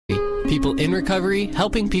People in recovery,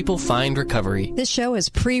 helping people find recovery. This show is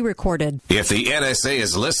pre-recorded. If the NSA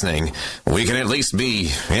is listening, we can at least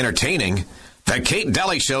be entertaining. The Kate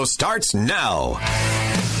Daly Show starts now.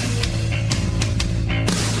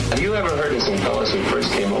 Have you ever heard of some fellas who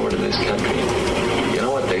first came over to this country? You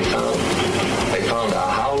know what they found? They found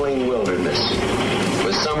a howling wilderness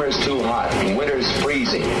with summers too hot and winters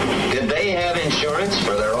freezing. Did they have insurance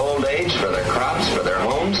for their old age, for their crops, for their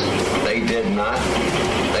homes? They did not.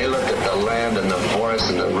 They looked at the land and the forests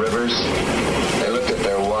and the rivers. They looked at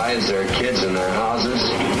their wives, their kids, and their houses.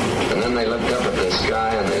 And then they looked up at the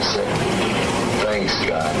sky and they said, "Thanks,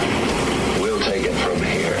 God. We'll take it from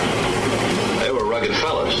here." They were rugged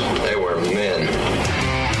fellas. They were men.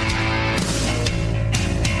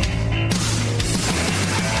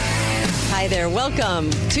 Hi there. Welcome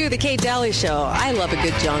to the Kate Daly Show. I love a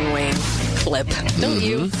good John Wayne clip, don't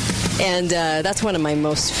you? And that's one of my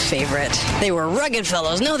most favorite. They were rugged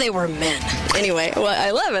fellows. No, they were men. Anyway, well, I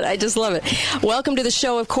love it. I just love it. Welcome to the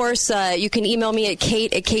show, of course. You can email me at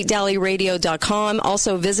kate@katedalyradio.com.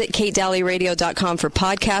 Also, visit katedalyradio.com for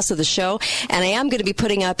podcasts of the show. And I am going to be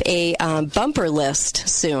putting up a bumper list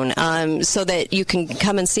soon so that you can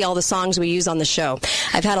come and see all the songs we use on the show.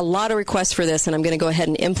 I've had a lot of requests for this, and I'm going to go ahead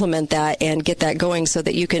and implement that and get that going so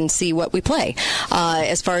that you can see what we play.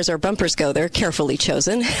 As far as our bumpers go, they're carefully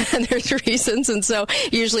chosen, and there's reasons, and so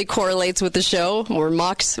usually correlates with the show or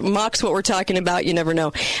mocks what we're talking about. You never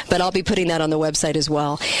know, but I'll be putting that on the website as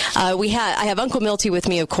well. I have Uncle Milty with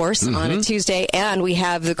me, of course, on a Tuesday, and we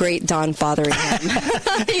have the great Don Fotheringham.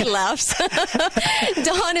 He laughs.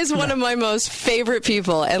 Don is one of my most favorite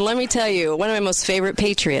people, and let me tell you, one of my most favorite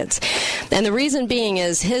patriots. And the reason being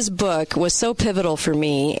is his book was so pivotal for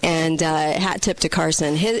me, and hat tip to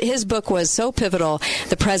Carson. His book was so pivotal,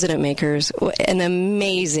 The President Makers, an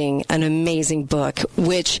amazing book,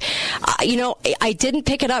 which, I didn't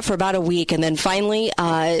pick it up for about a week, and then finally,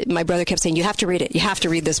 my brother kept saying, "You have to read it. You have to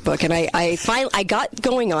read this book." And I finally got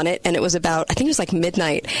going on it, and it was about, I think it was like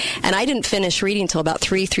midnight, and I didn't finish reading until about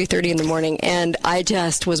 3:30 in the morning, and I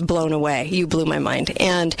just was blown away. You blew my mind.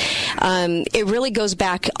 And it really goes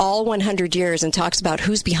back all 100 years and talks about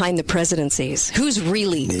who's behind the presidencies, who's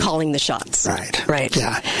really calling the shots. Right.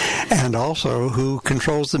 Yeah. And also who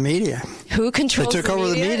controls the media. Who controls the media? They took over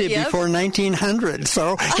the media before 1900.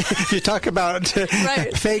 So if you talk about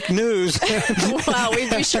fake news. Wow,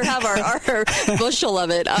 we sure have our bushel of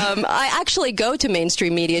it. I actually go to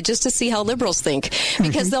mainstream media just to see how liberals think,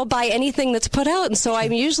 because they'll buy anything that's put out. And so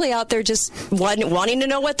I'm usually out there just wanting to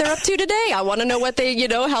know what they're up to today. I want to know what they,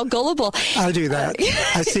 how gullible. I do that.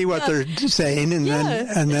 I see what they're saying, and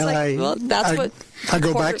then I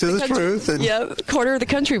go back to the truth. Quarter of the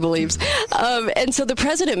country believes. And so The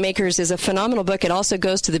President Makers is a phenomenal book. It also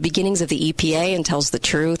goes to the beginnings of the EPA and tells the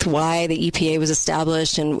truth, why the EPA was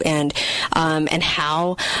established, and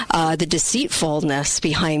how the deceitfulness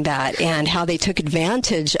behind that, and how they took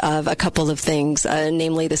advantage of a couple of things,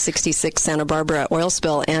 namely the 66 Santa Barbara oil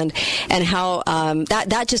spill, and how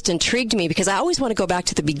that just intrigued me, because I always want to go back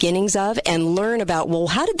to the beginnings of and learn about, well,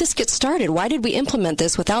 how did this get started? Why did we implement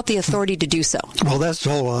this without the authority to do so? Well, that's the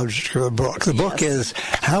whole object of the book. The book is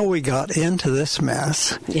how we got into this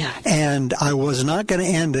mess. Yeah. And I was not going to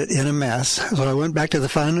end it in a mess. So I went back to the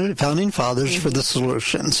founding fathers for the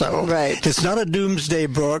solution. So it's not a doomsday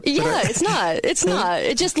book. Yeah, it's not. It's not.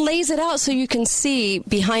 It just lays it out so you can see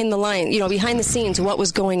behind the line, behind the scenes, what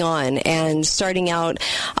was going on, and starting out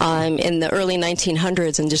in the early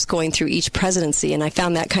 1900s and just going through each presidency. And I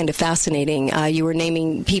found that kind of fascinating. You were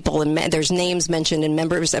naming people, and there's names mentioned and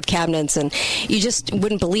members of cabinets, and you just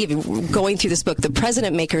wouldn't believe it, going through this book, The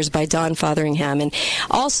President Makers by Don Fotheringham. And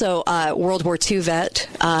also World War II vet.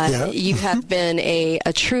 You have been a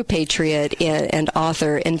true patriot and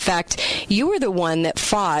author. In fact, you were the one that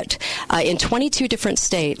fought in 22 different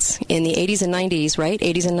states in the 80s and 90s, right?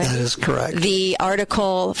 80s and 90s? That is correct. The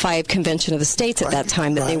Article 5 Convention of the States at that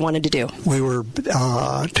time that they wanted to do. We were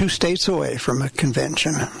 2 states away from a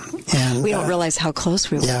convention. And we don't realize how close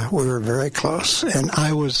we were. Yeah, we were very close. And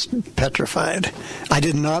I was petrified. I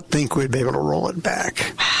did not think we'd be able to roll it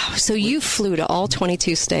back. Wow. So you flew to all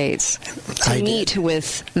 22 states to meet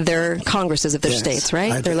with their congresses of their states,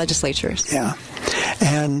 right? Their legislatures. Yeah.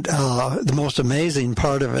 And the most amazing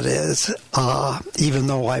part of it is, even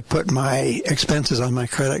though I put my expenses on my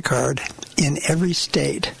credit card, in every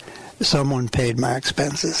state, someone paid my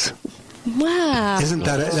expenses. Wow. Isn't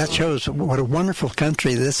that shows what a wonderful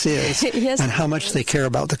country this is, yes, and how much they care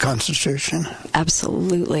about the Constitution.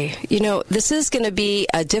 Absolutely. This is going to be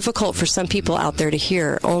difficult for some people out there to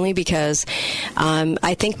hear, only because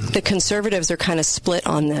I think the conservatives are kind of split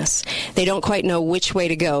on this. They don't quite know which way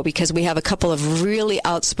to go, because we have a couple of really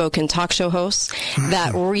outspoken talk show hosts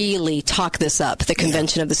that really talk this up, the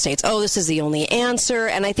Convention of the States. Oh, this is the only answer.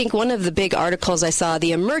 And I think one of the big articles I saw,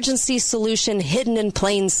 the emergency solution hidden in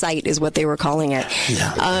plain sight, is what they were calling it.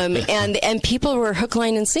 And people were hook,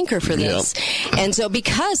 line, and sinker for this. And so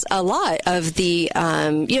because a lot of the,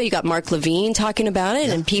 you got Mark Levine talking about it,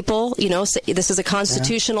 and people, say this is a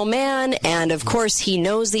constitutional man, and of course he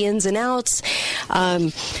knows the ins and outs.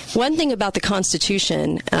 One thing about the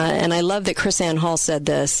Constitution, and I love that Chris Ann Hall said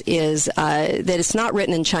this, is that it's not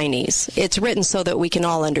written in Chinese. It's written so that we can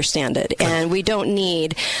all understand it. And we don't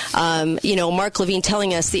need, Mark Levine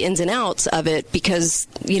telling us the ins and outs of it, because,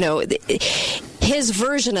 his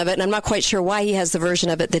version of it, and I'm not quite sure why he has the version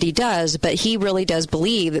of it that he does, but he really does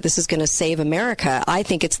believe that this is going to save America. I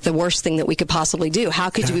think it's the worst thing that we could possibly do. How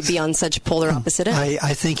could you be on such polar opposite ends?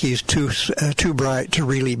 I think he's too bright to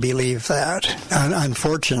really believe that.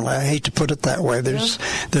 Unfortunately, I hate to put it that way.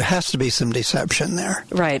 There has to be some deception there.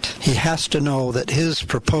 Right. He has to know that his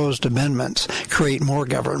proposed amendments create more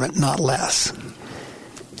government, not less.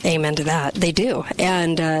 Amen to that. They do.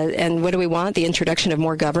 And what do we want? The introduction of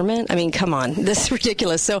more government? I mean, come on. This is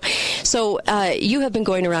ridiculous. So you have been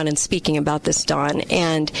going around and speaking about this, Don.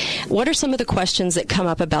 And what are some of the questions that come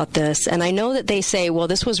up about this? And I know that they say, well,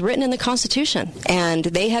 this was written in the Constitution, and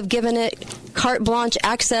they have given it carte blanche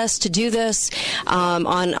access to do this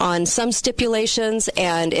on some stipulations.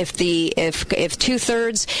 And if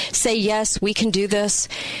 2/3 say yes, we can do this.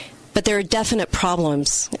 But there are definite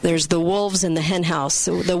problems. There's the wolves in the hen house.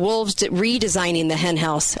 The wolves redesigning the hen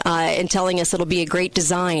house and telling us it'll be a great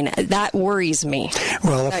design. That worries me.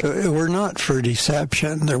 Well, if it were not for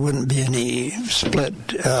deception, there wouldn't be any split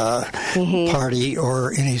party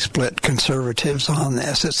or any split conservatives on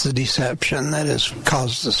this. It's the deception that has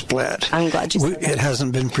caused the split. I'm glad you said that. It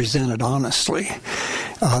hasn't been presented honestly.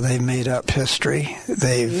 They've made up history.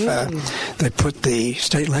 They put the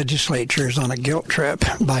state legislatures on a guilt trip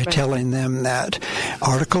by telling them that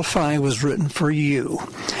Article 5 was written for you,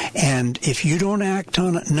 and if you don't act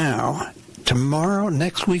on it now, tomorrow,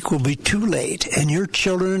 next week will be too late, and your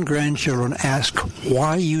children and grandchildren ask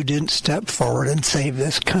why you didn't step forward and save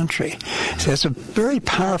this country. So it's a very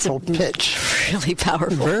powerful pitch. Really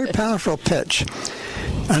powerful. Very powerful pitch.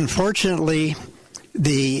 Unfortunately,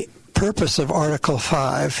 the purpose of Article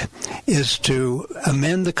 5 is to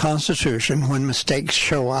amend the Constitution when mistakes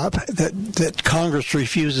show up that Congress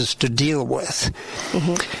refuses to deal with.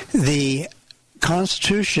 The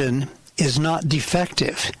Constitution is not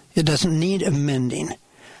defective. It doesn't need amending.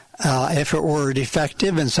 If it were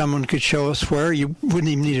defective and someone could show us where, you wouldn't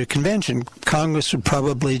even need a convention. Congress would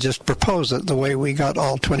probably just propose it the way we got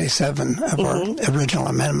all 27 of our original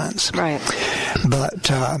amendments. Right. But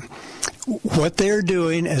what they're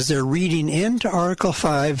doing is they're reading into Article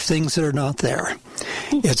 5 things that are not there.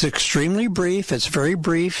 It's extremely brief. It's very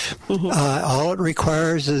brief. All it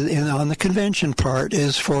requires on the convention part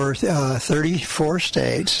is for 34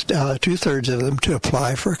 states, 2/3 of them, to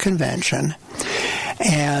apply for a convention.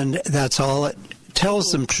 And that's all it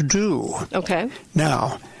tells them to do. Okay.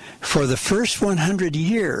 Now, for the first 100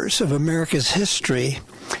 years of America's history,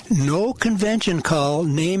 no convention call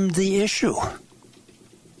named the issue.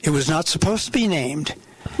 It was not supposed to be named.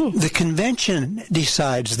 The convention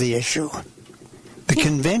decides the issue. The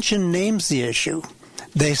convention names the issue.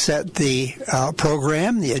 They set the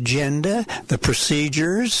program, the agenda, the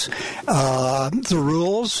procedures, the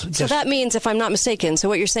rules. So that means, if I'm not mistaken, so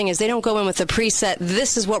what you're saying is they don't go in with a preset,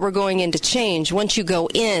 this is what we're going in to change. Once you go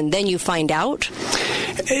in, then you find out?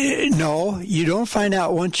 No, you don't find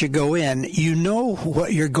out once you go in. You know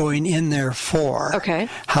what you're going in there for. Okay.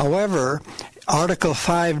 However, Article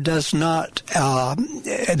 5 does not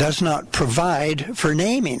provide for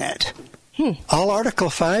naming it. All Article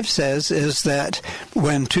 5 says is that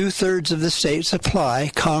when 2/3 of the states apply,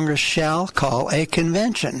 Congress shall call a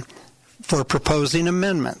convention for proposing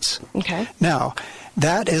amendments. Okay. Now,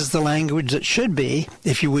 that is the language that should be.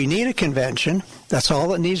 If we need a convention, that's all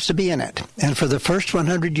that needs to be in it. And for the first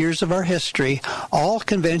 100 years of our history, all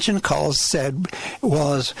convention calls said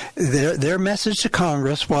was their message to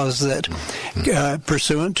Congress was that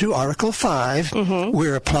pursuant to Article 5,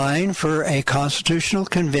 we're applying for a constitutional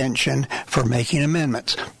convention for making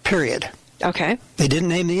amendments, period. Okay. They didn't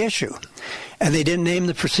name the issue. And they didn't name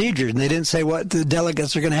the procedures, and they didn't say what the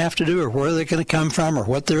delegates are going to have to do or where they're going to come from or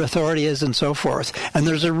what their authority is and so forth. And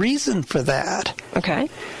there's a reason for that. Okay.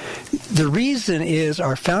 The reason is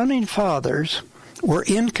our founding fathers were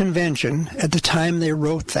in convention at the time they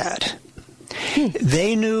wrote that.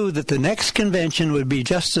 They knew that the next convention would be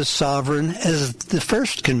just as sovereign as the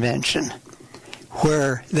first convention,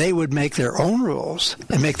 where they would make their own rules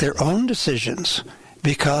and make their own decisions,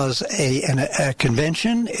 because a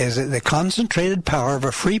convention is the concentrated power of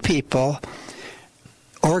a free people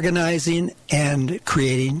organizing and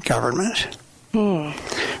creating government.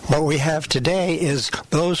 What we have today is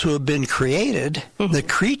those who have been created, the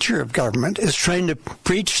creature of government, is trying to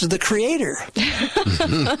preach to the creator.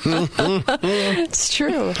 It's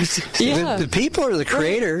true. Yeah. The people are the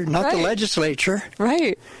creator, not the legislature.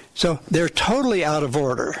 Right. So they're totally out of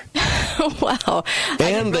order. Wow.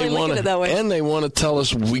 And they want to tell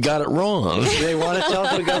us we got it wrong. They want to tell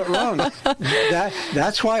us we got it wrong.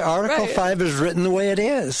 That's why Article 5 is written the way it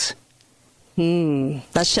is.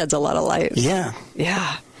 That sheds a lot of light. Yeah.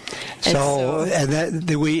 Yeah.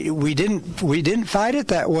 We didn't fight it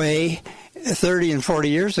that way 30 and 40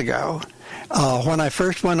 years ago. When I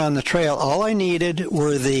first went on the trail, all I needed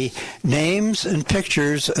were the names and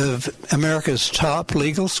pictures of America's top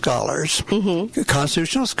legal scholars,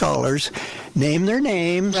 constitutional scholars, name their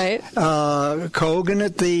names. Right. Cogan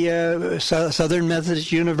at the Southern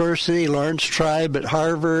Methodist University, Lawrence Tribe at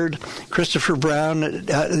Harvard, Christopher Brown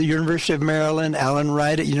at the University of Maryland, Alan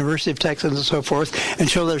Wright at University of Texas, and so forth, and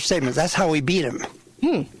show their statements. That's how we beat them.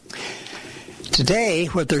 Today,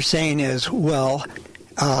 what they're saying is, well,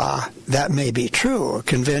 that may be true, a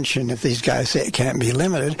convention, if these guys say it can't be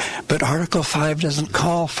limited, but Article 5 doesn't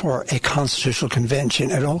call for a constitutional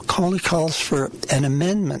convention. It only calls for an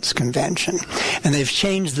amendments convention. And they've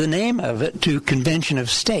changed the name of it to Convention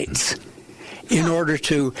of States in order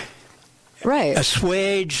to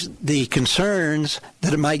assuage the concerns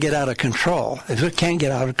that it might get out of control. If it can't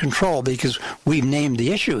get out of control because we've named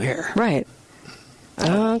the issue here. Right.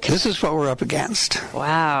 Okay. This is what we're up against.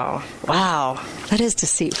 Wow. That is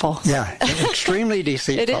deceitful. Yeah, extremely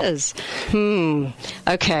deceitful. It is.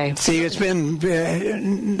 Okay. See, it's been,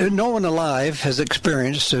 no one alive has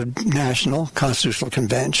experienced a national constitutional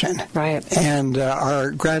convention. Right. And our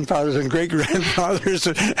grandfathers and great-grandfathers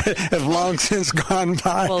have long since gone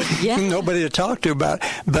by. Well, yeah. Nobody to talk to about.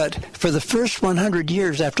 But for the first 100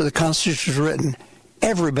 years after the Constitution was written,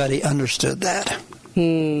 everybody understood that.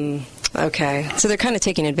 Okay. So they're kind of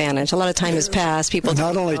taking advantage. A lot of time has passed. People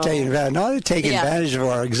not only taking advantage of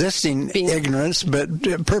our existing ignorance, but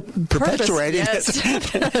perpetuating it.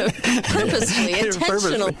 Purposefully,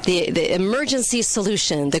 intentional. The emergency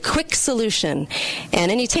solution, the quick solution.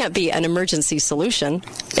 And it can't be an emergency solution.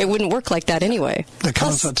 It wouldn't work like that anyway. The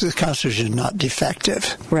Constitution is not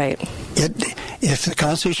defective. Right. If the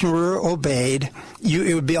Constitution were obeyed,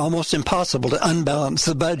 it would be almost impossible to unbalance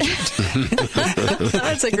the budget.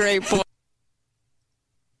 That's a great point.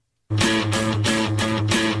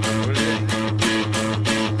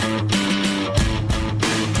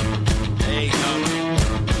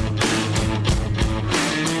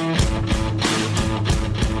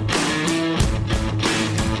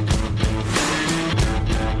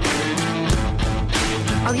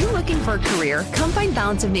 Are you looking for a career? Come find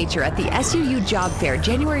Balance of Nature at the SUU Job Fair,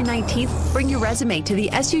 January 19th. Bring your resume to the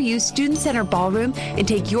SUU Student Center Ballroom and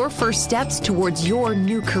take your first steps towards your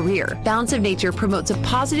new career. Balance of Nature promotes a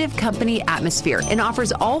positive company atmosphere and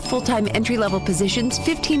offers all full-time entry-level positions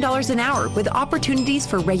 $15 an hour with opportunities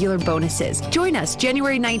for regular bonuses. Join us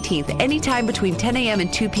January 19th, anytime between 10 a.m.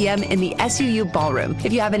 and 2 p.m. in the SUU Ballroom.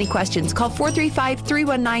 If you have any questions, call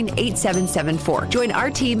 435-319-8774. Join our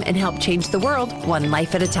team and help change the world one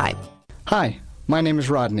life at a time. Hi, my name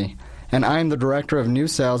is Rodney, and I am the Director of New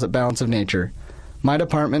Sales at Balance of Nature. My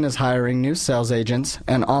department is hiring new sales agents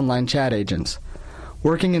and online chat agents.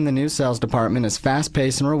 Working in the new sales department is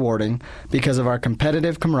fast-paced and rewarding because of our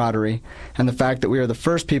competitive camaraderie and the fact that we are the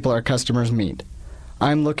first people our customers meet.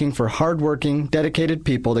 I'm looking for hard-working, dedicated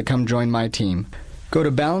people to come join my team. Go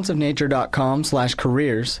to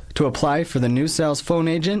balanceofnature.com/careers to apply for the new sales phone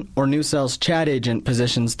agent or new sales chat agent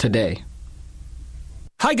positions today.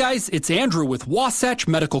 Hi guys, it's Andrew with Wasatch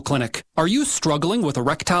Medical Clinic. Are you struggling with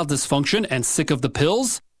erectile dysfunction and sick of the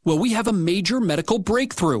pills? Well, we have a major medical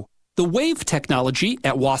breakthrough. The WAVE technology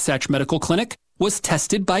at Wasatch Medical Clinic was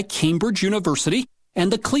tested by Cambridge University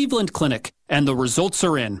and the Cleveland Clinic, and the results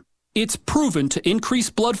are in. It's proven to increase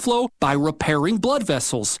blood flow by repairing blood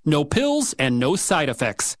vessels. No pills and no side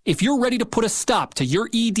effects. If you're ready to put a stop to your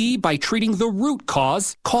ED by treating the root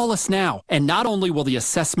cause, call us now. And not only will the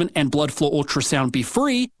assessment and blood flow ultrasound be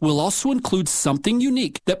free, we'll also include something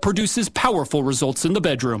unique that produces powerful results in the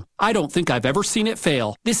bedroom. I don't think I've ever seen it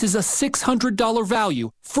fail. This is a $600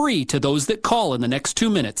 value, free to those that call in the next 2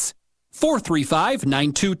 minutes.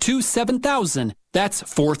 435-922-7000. That's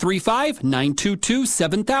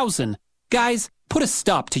 435-922-7000. Guys, put a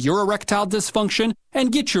stop to your erectile dysfunction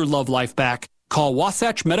and get your love life back. Call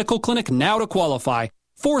Wasatch Medical Clinic now to qualify.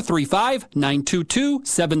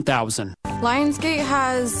 435-922-7000. Lionsgate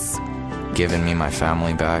has given me my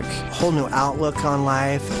family back. Whole new outlook on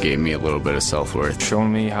life. Gave me a little bit of self-worth.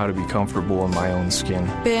 Shown me how to be comfortable in my own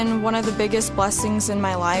skin. Been one of the biggest blessings in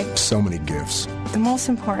my life. So many gifts. The most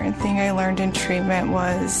important thing I learned in treatment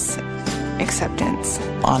was acceptance.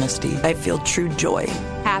 Honesty. I feel true joy.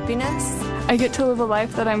 Happiness. I get to live a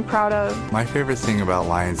life that I'm proud of. My favorite thing about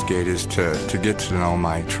Lionsgate is to get to know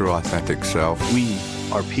my true, authentic self. We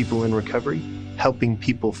are people in recovery, helping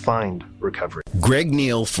people find recovery. Greg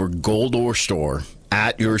Neal for Gold Ore Store,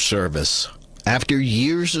 at your service. After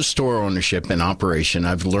years of store ownership and operation,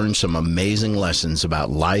 I've learned some amazing lessons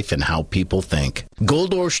about life and how people think.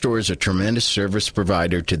 Gold Ore Store is a tremendous service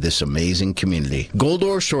provider to this amazing community. Gold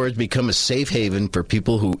Ore Store has become a safe haven for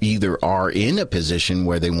people who either are in a position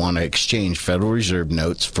where they want to exchange Federal Reserve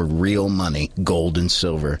notes for real money, gold and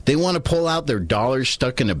silver. They want to pull out their dollars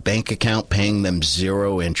stuck in a bank account paying them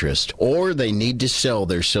zero interest, or they need to sell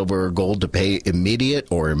their silver or gold to pay immediate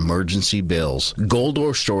or emergency bills. Gold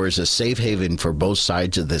Ore Store is a safe haven for both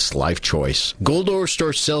sides of this life choice. Gold Ore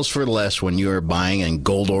Store sells for less when you are buying, and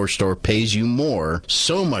Gold Ore Store pays you more,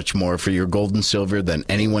 so much more for your gold and silver than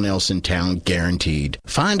anyone else in town, guaranteed.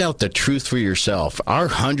 Find out the truth for yourself. Our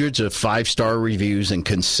hundreds of 5-star reviews and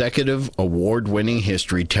consecutive award-winning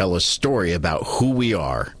history tell a story about who we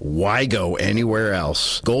are. Why go anywhere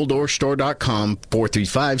else? GoldOreStore.com,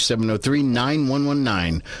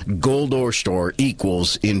 435-703-9119. Gold Ore Store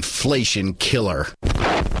equals inflation killer.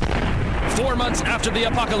 4 months after the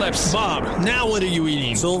apocalypse. Bob, now what are you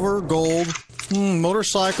eating? Silver, gold,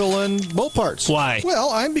 motorcycle, and boat parts. Why?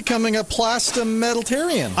 Well, I'm becoming a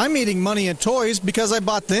plastometalitarian. I'm eating money and toys because I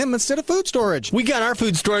bought them instead of food storage. We got our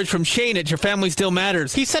food storage from Shane at Your Family Still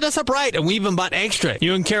Matters. He set us up right, and we even bought extra.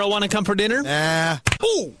 You and Carol want to come for dinner? Nah.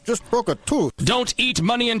 Ooh, just broke a tooth. Don't eat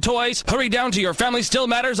money and toys. Hurry down to Your Family Still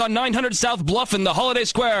Matters on 900 South Bluff in the Holiday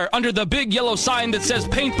Square under the big yellow sign that says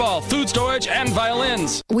paintball, food storage, and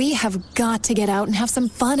violins. We have got to get out and have some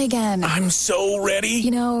fun again. I'm so ready. You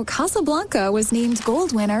know, Casablanca was named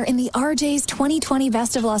gold winner in the RJ's 2020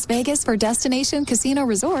 Best of Las Vegas for Destination Casino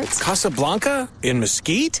Resorts. Casablanca? In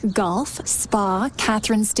Mesquite? Golf, spa,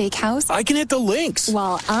 Catherine's Steakhouse. I can hit the links.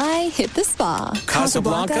 While I hit the spa.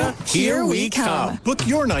 Casablanca, here we come. Book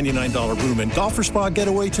your $99 room and golf or spa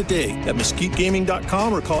getaway today at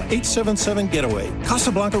MesquiteGaming.com or call 877-GETAWAY.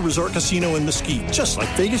 Casablanca Resort Casino in Mesquite, just like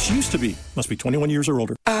Vegas used to be. Must be 21 years or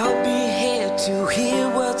older. I'll be here to hear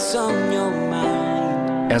what's on your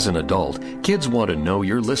mind. As an adult, kids want to know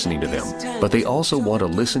you're listening to them, but they also want to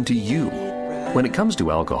listen to you. When it comes to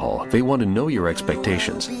alcohol, they want to know your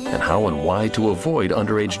expectations and how and why to avoid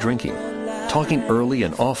underage drinking. Talking early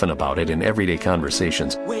and often about it in everyday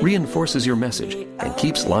conversations reinforces your message and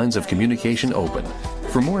keeps lines of communication open.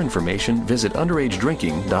 For more information, visit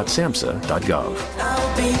underagedrinking.samhsa.gov.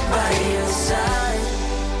 I'll be by your side.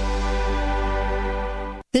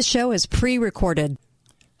 This show is pre-recorded.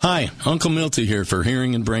 Hi, Uncle Milty here for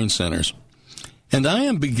Hearing and Brain Centers. And I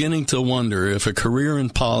am beginning to wonder if a career in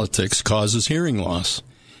politics causes hearing loss.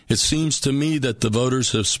 It seems to me that the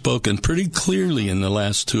voters have spoken pretty clearly in the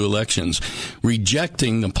last 2 elections,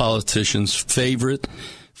 rejecting the politicians' favorite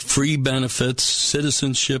free benefits,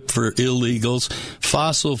 citizenship for illegals,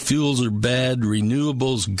 fossil fuels are bad,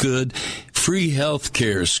 renewables good, free health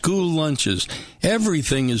care, school lunches,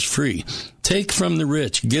 everything is free. Take from the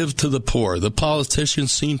rich, give to the poor. The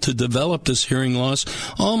politicians seem to develop this hearing loss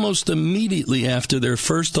almost immediately after their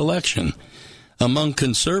first election. Among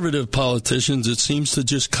conservative politicians, it seems to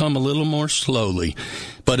just come a little more slowly.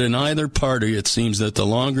 But in either party, it seems that the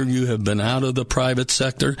longer you have been out of the private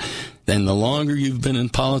sector and the longer you've been in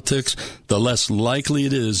politics, the less likely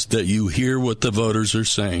it is that you hear what the voters are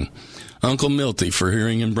saying. Uncle Milty for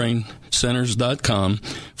hearingandbraincenters.com,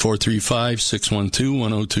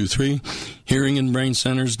 435-612-1023,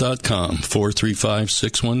 hearingandbraincenters.com,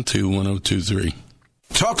 435-612-1023.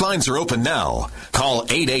 Talk lines are open now. Call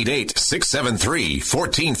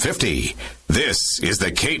 888-673-1450. This is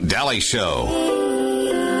the Kate Daly Show.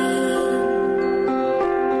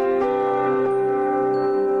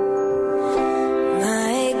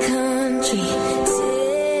 country.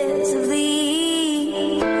 Tis of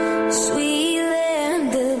thee, sweet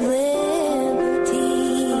land of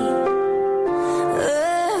liberty.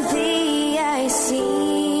 Of thee I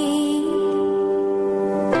sing.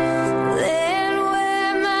 Land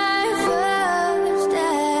where my fathers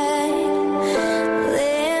died.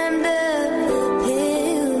 Land of the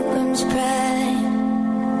Pilgrim's pride.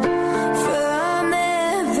 From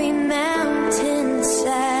every mountainside,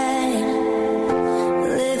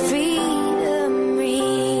 let freedom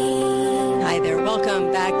ring. Hi there.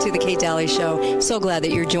 Welcome back to the Kate Daly Show. So glad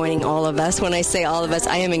that you're joining all of us. When I say all of us,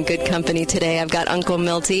 I am in good company today. I've got Uncle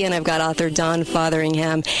Milty and I've got author Don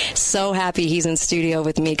Fotheringham. So happy he's in studio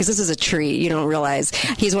with me because this is a treat. You don't realize.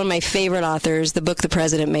 He's one of my favorite authors, the book The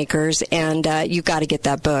President Makers, and you've got to get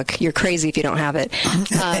that book. You're crazy if you don't have it.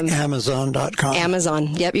 Amazon.com.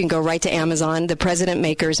 Amazon. Yep, you can go right to Amazon. The President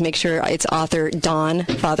Makers. Make sure it's author Don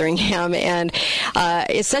Fotheringham. And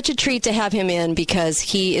it's such a treat to have him in because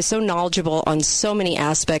he is so knowledgeable on so many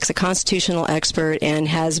aspects, a constitutional expert, and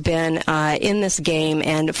has been in this game.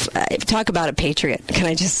 And talk about a patriot, can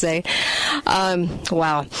I just say?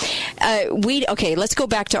 Wow. Okay, let's go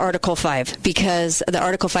back to Article 5, because the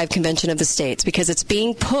Article 5 Convention of the States, because it's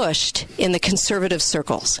being pushed in the conservative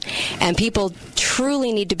circles. And people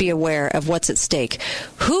truly need to be aware of what's at stake.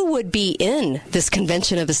 Who would be in this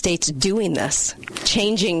Convention of the States doing this,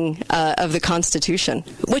 changing of the Constitution?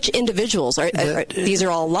 Which individuals? These are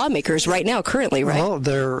all lawmakers right now, currently, right? Well,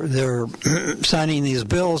 they're signing these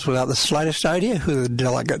bills without the slightest idea who the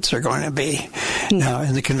delegates are going to be. Now,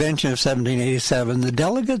 in the Convention of 1787, the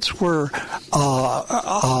delegates were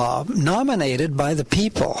nominated by the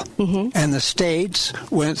people, and the states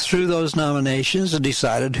went through those nominations and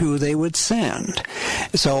decided who they would send.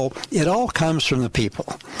 So it all comes from the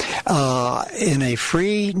people. In a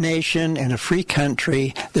free nation, in a free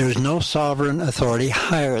country, there's no sovereign authority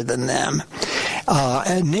higher than them.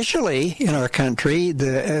 Initially, in our country,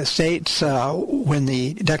 the states, when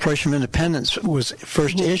the Declaration of Independence was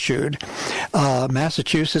first issued,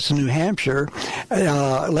 Massachusetts and New Hampshire,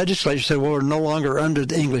 legislatures said, well, we're no longer under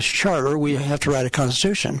the English charter. We have to write a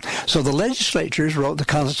constitution. So the legislatures wrote the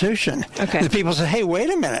Constitution. Okay. The people said, hey, wait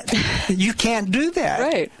a minute. You can't do that.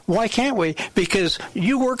 Right. Why can't we? Because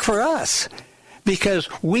you work for us. Because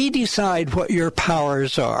we decide what your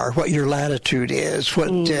powers are, what your latitude is, how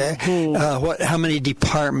many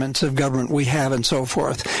departments of government we have, and so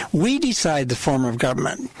forth. We decide the form of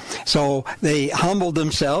government. So they humbled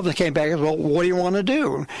themselves and came back and said, well, what do you want to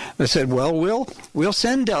do? They said, well, we'll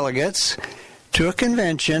send delegates to a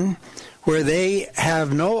convention where they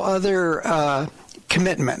have no other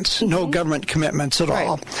commitments, no government commitments at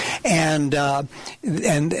all, and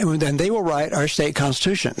then they will write our state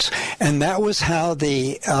constitutions. And that was how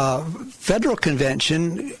the federal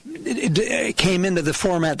convention came into the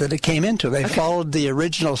format that it came into. They followed the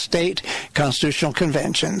original state constitutional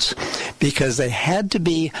conventions because they had to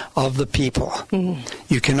be of the people.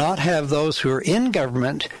 You cannot have those who are in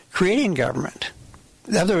government creating government.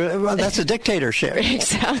 That's a dictatorship.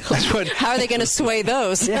 Exactly. How are they going to sway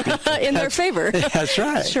those in their favor? That's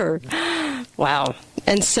right. Sure. Wow.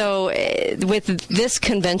 And so with this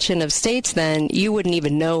convention of states, then, you wouldn't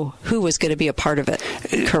even know who was going to be a part of it,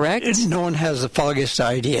 correct? No one has the foggiest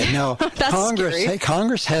idea. No.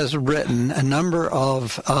 Congress has written a number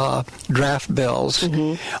of draft bills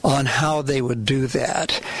on how they would do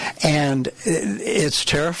that. And it's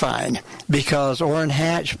terrifying because Orrin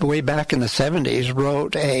Hatch, way back in the 70s,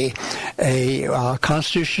 wrote a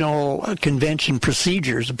constitutional convention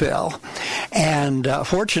procedures bill. And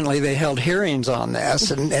fortunately, they held hearings on this,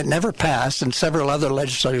 and it never passed, and several other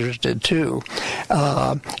legislators did too.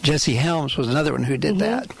 Jesse Helms was another one who did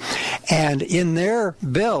that. And in their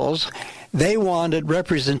bills, they wanted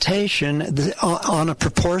representation on a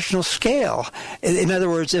proportional scale. In other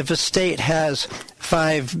words, if a state has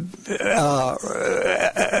 5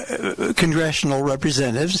 congressional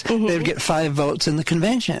representatives, they'd get 5 votes in the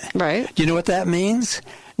convention. Right. Do you know what that means?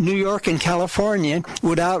 New York and California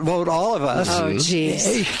would outvote all of us. Oh,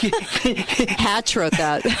 jeez. Hatch wrote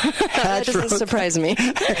that. That doesn't surprise me.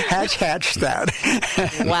 Hatch hatched that.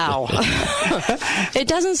 Wow. It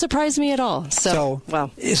doesn't surprise me at all. So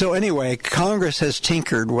anyway, Congress has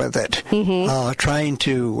tinkered with it, trying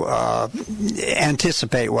to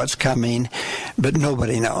anticipate what's coming, but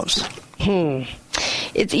nobody knows.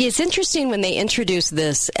 It's interesting when they introduce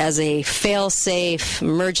this as a fail-safe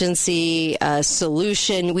emergency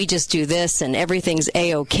solution. We just do this and everything's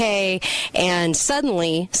A-OK. And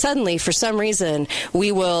suddenly, for some reason,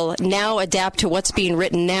 we will now adapt to what's being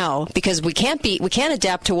written now, because we can't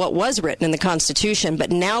adapt to what was written in the Constitution,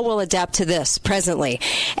 but now we'll adapt to this presently.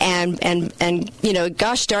 And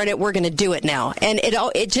gosh darn it, we're going to do it now. And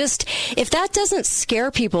it just, if that doesn't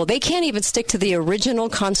scare people, they can't even stick to the original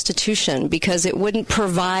Constitution, because it wouldn't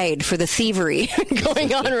provide for the thievery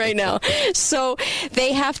going on right now. So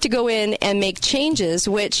they have to go in and make changes,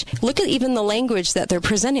 which, look at even the language that they're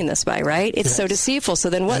presenting this by, right? It's so deceitful. So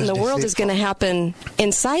then what in the world is going to happen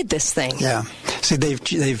inside this thing? Yeah. See,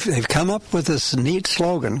 they've come up with this neat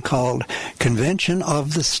slogan called Convention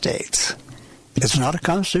of the States. It's not a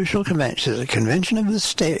constitutional convention. It's a convention of the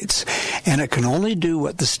states, and it can only do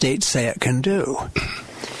what the states say it can do.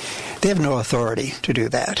 They have no authority to do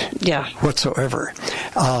that whatsoever.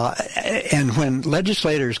 And when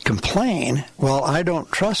legislators complain, well, I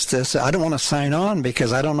don't trust this, I don't want to sign on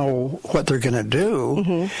because I don't know what they're going to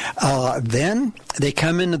do, then they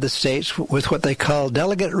come into the states with what they call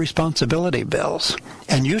delegate responsibility bills.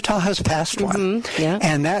 And Utah has passed one.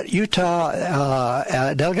 And that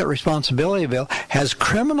Utah delegate responsibility bill has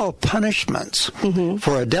criminal punishments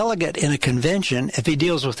for a delegate in a convention if he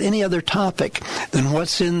deals with any other topic than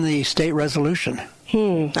what's in the state resolution.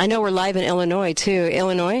 I know we're live in Illinois, too.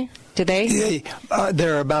 Illinois? Do they?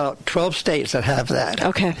 There are about 12 states that have that.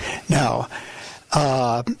 Okay. Now,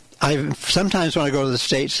 sometimes when I go to the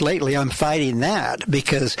states lately, I'm fighting that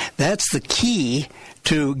because that's the key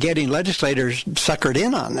to getting legislators suckered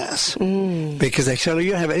in on this. Because they say,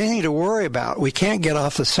 you don't have anything to worry about. We can't get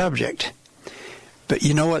off the subject. But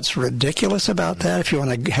you know what's ridiculous about that, if you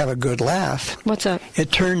want to have a good laugh? What's that? It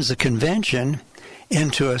turns the convention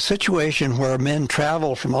into a situation where men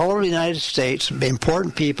travel from all over the United States,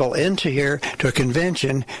 important people, into here to a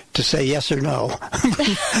convention to say yes or no.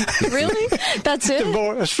 Really? That's it? To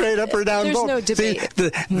vote, a straight up or down vote. There's no debate. See,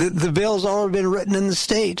 the bill's already been written in the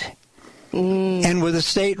state. And with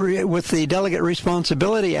the Delegate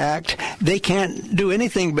Responsibility Act, they can't do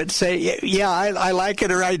anything but say, yeah, I like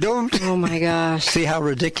it or I don't. Oh, my gosh. See how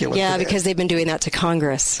ridiculous it is. Yeah, because they've been doing that to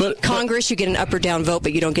Congress. Congress, you get an up or down vote,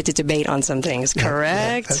 but you don't get to debate on some things,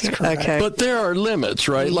 correct? Yeah, that's correct. Okay. But there are limits,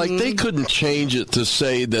 right? Like, they couldn't change it to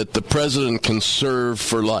say that the president can serve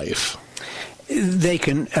for life.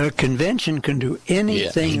 A convention can do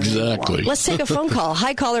anything. Yeah, exactly. Let's take a phone call.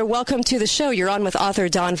 Hi, caller. Welcome to the show. You're on with author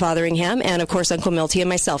Don Fotheringham and, of course, Uncle Milty and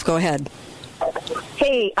myself. Go ahead.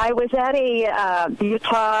 Hey, I was at a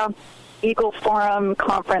Utah Eagle Forum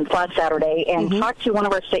conference last Saturday and talked to one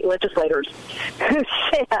of our state legislators who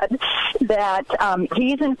said that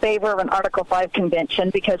he's in favor of an Article 5 convention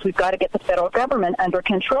because we've got to get the federal government under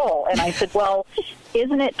control. And I said, well,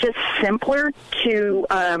 isn't it just simpler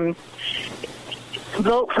to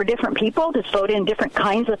vote for different people, just vote in different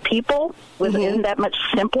kinds of people? Isn't that much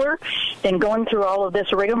simpler than going through all of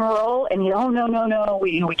this rigmarole? And no,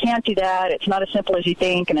 we can't do that. It's not as simple as you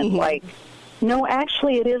think. And it's like, no,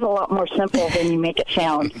 actually, it is a lot more simple than you make it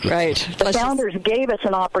sound. Right. The founders gave us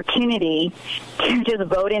an opportunity to just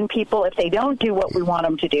vote in people. If they don't do what we want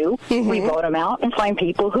them to do, we vote them out and find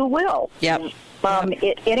people who will. Yep.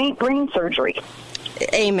 It ain't brain surgery.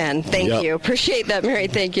 Amen. Thank you. Appreciate that, Mary.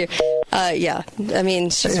 Thank you. Yeah. I mean,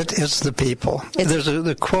 it's the people. There's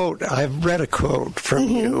the quote. I've read a quote from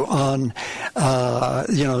you on,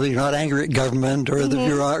 you're not angry at government or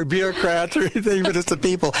the bureaucrats or anything, but it's the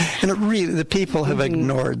people. And the people have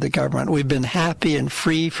ignored the government. We've been happy and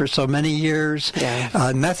free for so many years.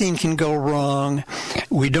 Yeah. Nothing can go wrong.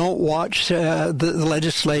 We don't watch the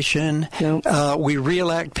legislation. Nope. We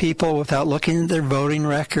reelect people without looking at their voting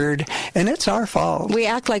record, and it's our fault. We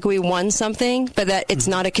act like we won something, but that it's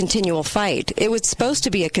not a continual fight. It was supposed to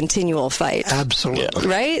be a continual fight. Absolutely.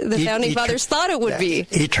 Right? The founding fathers thought it would be.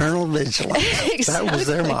 Eternal vigilance. Exactly. That was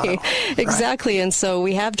their motto. Exactly. Right. And so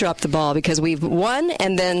we have dropped the ball because we've won,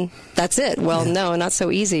 and then that's it. Well, no, not so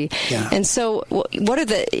easy. Yeah. And so what are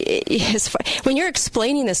when you're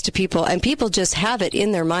explaining this to people, and people just have it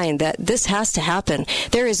in their mind that this has to happen,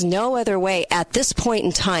 there is no other way at this point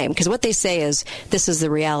in time, because what they say is, this is the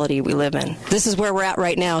reality we live in. This is where we're at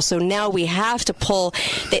right now. So now we have to pull.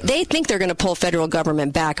 They think they're going to pull federal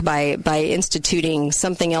government back by instituting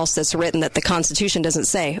something else that's written that the Constitution doesn't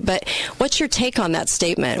say. But what's your take on that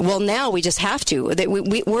statement? Well, now we just have to.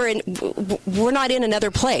 We're not in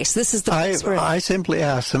another place. This is the place we're in. I simply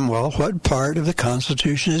ask them, well, what part of the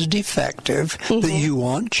Constitution is defective that you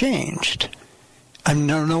want changed?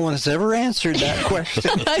 No one has ever answered that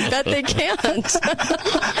question. I bet they can't.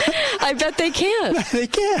 I bet they can't. They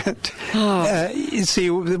can't. You see,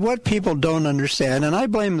 what people don't understand, and I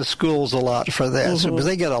blame the schools a lot for this, because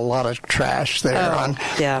they get a lot of trash there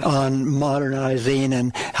on modernizing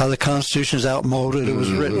and how the Constitution is outmoded. It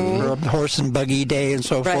was written for a horse and buggy day and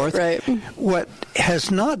so forth. Right. What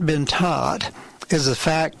has not been taught is the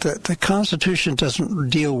fact that the Constitution doesn't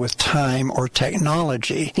deal with time or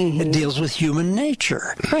technology. It deals with human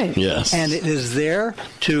nature. Right. Yes. And it is there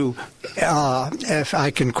to, if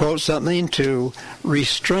I can quote something, to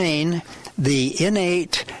restrain the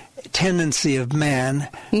innate tendency of man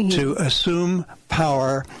to assume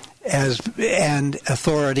power and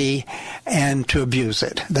authority and to abuse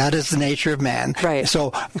it. That is the nature of man. Right.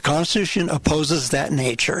 So the Constitution opposes that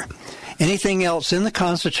nature. Anything else in the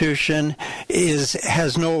Constitution is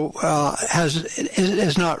not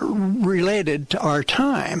related to our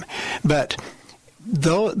time, but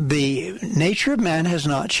though the nature of man has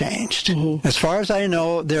not changed. As far as I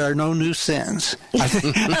know, there are no new sins. Maybe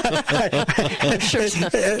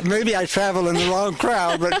I travel in the wrong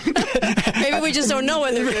crowd, but maybe we just don't know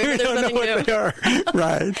when there's nothing new. They are.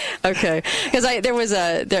 Right. Okay. Because there was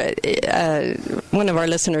one of our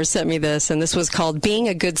listeners sent me this, and this was called "Being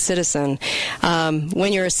a Good Citizen."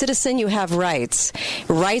 When you're a citizen, you have rights.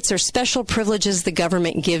 Rights are special privileges the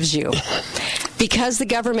government gives you. Because the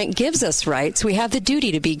government gives us rights, we have the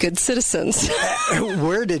duty to be good citizens.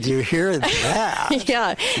 Where did you hear that?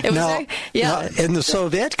 In the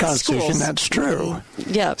Soviet Constitution, that's true.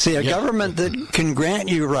 Yeah. See, a government that can grant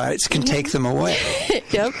you rights can take them away.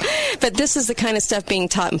 Yep. But this is the kind of stuff being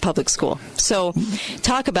taught in public school. So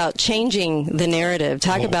talk about changing the narrative.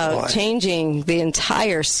 Talk about changing the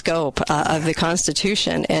entire scope of the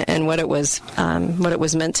Constitution and what it was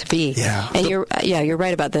meant to be. Yeah. And you're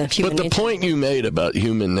right about the human nature. But the point you made about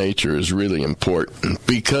human nature is really important,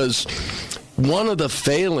 because one of the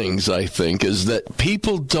failings, I think, is that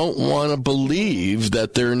people don't want to believe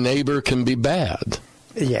that their neighbor can be bad.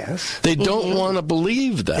 Yes. They don't want to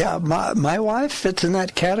believe that. Yeah, my wife fits in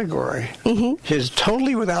that category. She's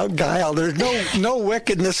totally without guile. There's no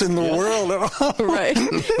wickedness in the world at all. Right.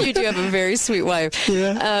 You do have a very sweet wife.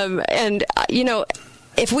 Yeah. And,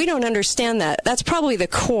 if we don't understand that, that's probably the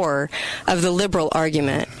core of the liberal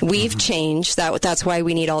argument. We've changed. That's why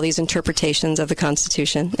we need all these interpretations of the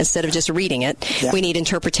Constitution. Instead of just reading it, we need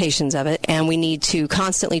interpretations of it, and we need to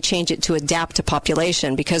constantly change it to adapt to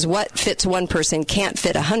population, because what fits one person can't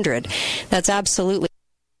fit 100. That's absolutely...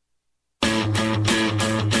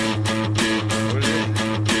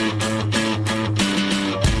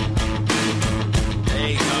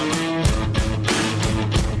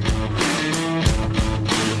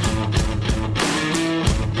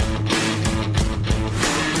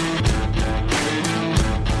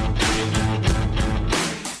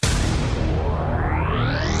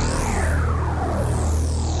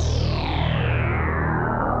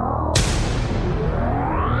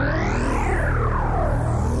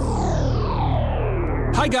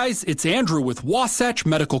 Hi guys, it's Andrew with Wasatch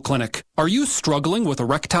Medical Clinic. Are you struggling with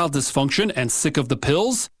erectile dysfunction and sick of the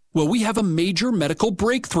pills? Well, we have a major medical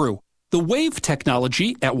breakthrough. The WAVE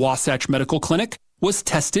technology at Wasatch Medical Clinic was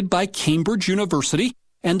tested by Cambridge University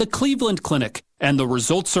and the Cleveland Clinic, and the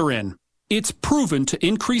results are in. It's proven to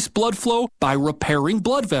increase blood flow by repairing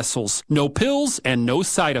blood vessels. No pills and no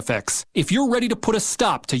side effects. If you're ready to put a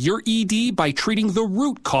stop to your ED by treating the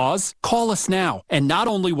root cause, call us now. And not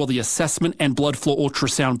only will the assessment and blood flow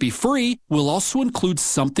ultrasound be free, we'll also include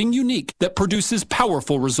something unique that produces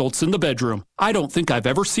powerful results in the bedroom. I don't think I've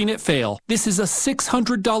ever seen it fail. This is a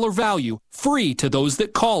 $600 value, free to those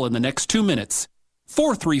that call in the next 2 minutes.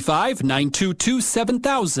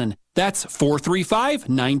 435-922-7000. That's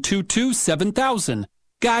 435-922-7000.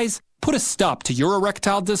 Guys, put a stop to your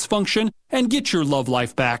erectile dysfunction and get your love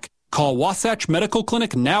life back. Call Wasatch Medical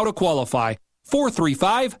Clinic now to qualify.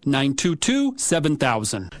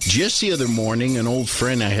 435-922-7000. Just the other morning, an old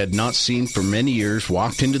friend I had not seen for many years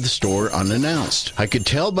walked into the store unannounced. I could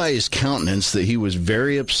tell by his countenance that he was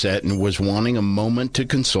very upset and was wanting a moment to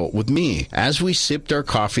consult with me. As we sipped our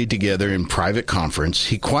coffee together in private conference,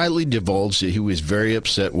 he quietly divulged that he was very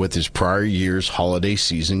upset with his prior year's holiday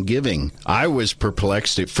season giving. I was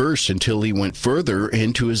perplexed at first until he went further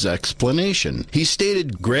into his explanation. He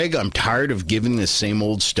stated, "Greg, I'm tired of giving the same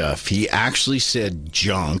old stuff." He actually said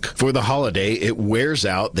junk. For the holiday, it wears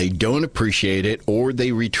out, they don't appreciate it, or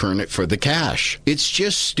they return it for the cash. It's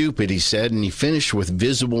just stupid, he said, and he finished with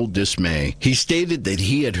visible dismay. He stated that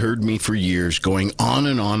he had heard me for years going on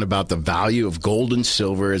and on about the value of gold and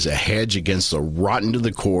silver as a hedge against the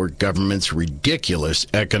rotten-to-the-core government's ridiculous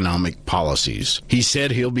economic policies. He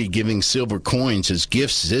said he'll be giving silver coins as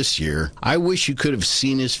gifts this year. I wish you could have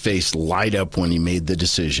seen his face light up when he made the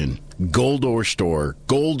decision. Gold Ore Store.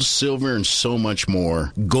 Gold, silver, and so much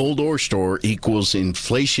more. Gold Ore Store equals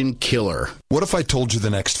inflation killer. What if I told you the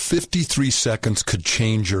next 53 seconds could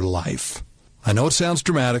change your life? I know it sounds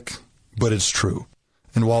dramatic, but it's true.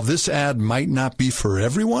 And while this ad might not be for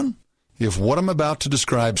everyone, if what I'm about to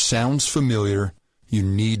describe sounds familiar, you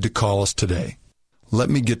need to call us today. Let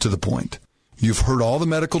me get to the point. You've heard all the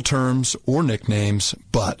medical terms or nicknames,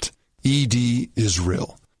 but ED is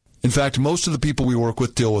real. In fact, most of the people we work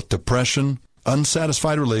with deal with depression,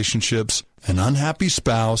 unsatisfied relationships, an unhappy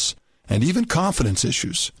spouse, and even confidence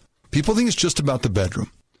issues. People think it's just about the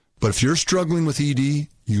bedroom. But if you're struggling with ED,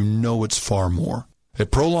 you know it's far more.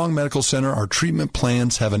 At Prolong Medical Center, our treatment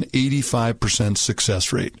plans have an 85%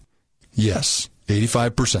 success rate. Yes,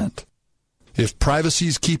 85%. If privacy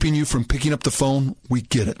is keeping you from picking up the phone, we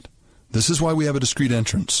get it. This is why we have a discreet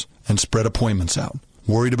entrance and spread appointments out.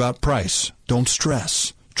 Worried about price? Don't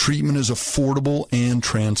stress. Treatment is affordable and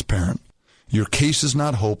transparent. Your case is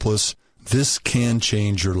not hopeless. This can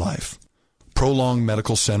change your life. Prolong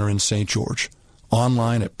Medical Center in St. George.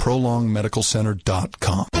 Online at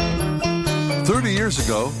prolongmedicalcenter.com. 30 years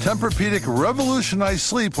ago, Tempur-Pedic revolutionized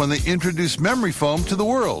sleep when they introduced memory foam to the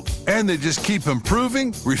world. And they just keep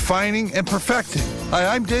improving, refining, and perfecting. Hi,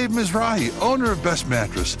 I'm Dave Mizrahi, owner of Best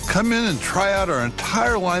Mattress. Come in and try out our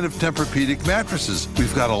entire line of Tempur-Pedic mattresses.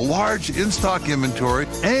 We've got a large in-stock inventory,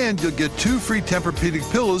 and you'll get 2 free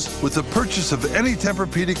Tempur-Pedic pillows with the purchase of any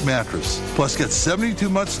Tempur-Pedic mattress. Plus, get 72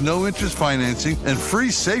 months no-interest financing and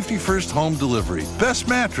free safety-first home delivery. Best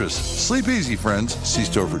Mattress. Sleep easy, friends. See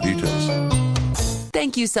store for details.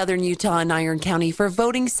 Thank you, Southern Utah and Iron County, for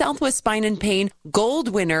voting Southwest Spine and Pain Gold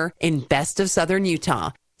winner in Best of Southern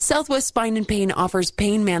Utah. Southwest Spine and Pain offers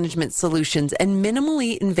pain management solutions and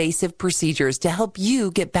minimally invasive procedures to help you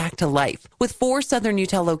get back to life. With 4 Southern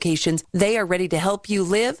Utah locations, they are ready to help you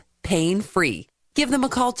live pain-free. Give them a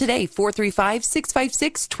call today,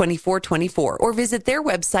 435-656-2424, or visit their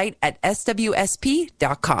website at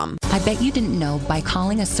swsp.com. I bet you didn't know by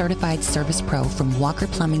calling a certified service pro from Walker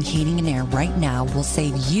Plumbing, Heating, and Air right now will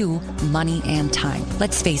save you money and time.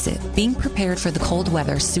 Let's face it, being prepared for the cold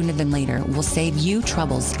weather sooner than later will save you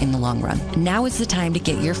troubles in the long run. Now is the time to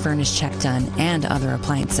get your furnace check done and other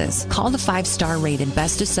appliances. Call the 5-star rated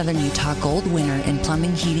Best of Southern Utah Gold winner in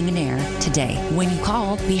Plumbing, Heating, and Air today. When you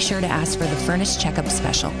call, be sure to ask for the furnace checkup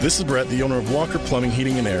special. This is Brett, the owner of Walker Plumbing,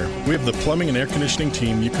 Heating, and Air. We have the plumbing and air conditioning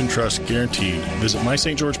team you can trust, guaranteed. Visit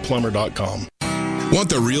mystgeorgeplumber.com. Want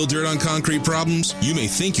the real dirt on concrete problems? You may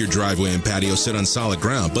think your driveway and patio sit on solid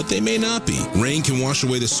ground, but they may not be. Rain can wash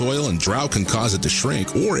away the soil and drought can cause it to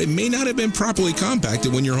shrink, or it may not have been properly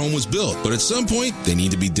compacted when your home was built. But at some point, they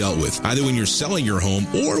need to be dealt with, either when you're selling your home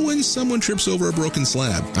or when someone trips over a broken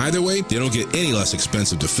slab. Either way, they don't get any less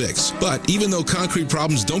expensive to fix. But even though concrete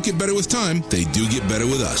problems don't get better with time, they do get better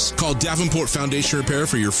with us. Call Davenport Foundation Repair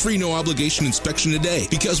for your free no-obligation inspection today,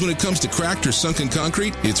 because when it comes to cracked or sunken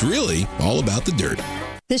concrete, it's really all about the dirt.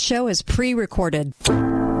 This show is pre-recorded. Well,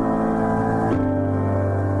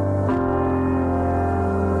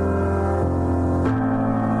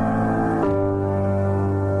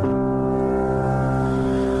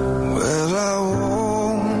 I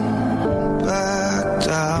won't back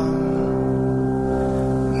down.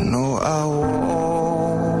 No, I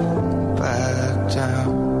won't back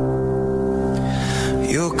down.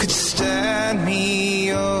 You could stand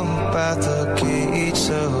me up at the gates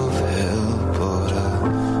of hell, but I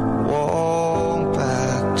won't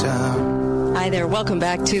back down. Hi there. Welcome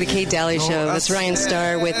back to the Kate Daly Show. That's Ryan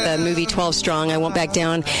Starr with the movie 12 Strong. I Won't Back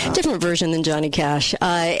Down. Different version than Johnny Cash.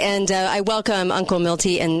 I welcome Uncle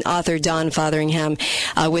Milty and author Don Fotheringham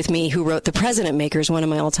with me, who wrote The President Makers, one of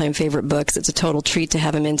my all-time favorite books. It's a total treat to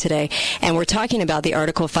have him in today. And we're talking about the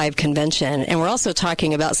Article 5 convention. And we're also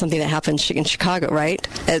talking about something that happened in Chicago, right?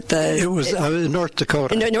 It was North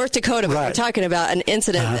Dakota. North Dakota. Right. We're talking about an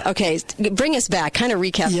incident. Okay, bring us back. Kind of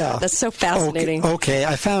recap that. That's so fascinating. Okay,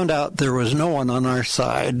 I found out there was no one on our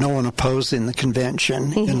side, no one opposing the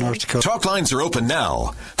convention in North Dakota. Talk lines are open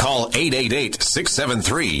now. Call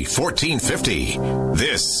 888-673-1450.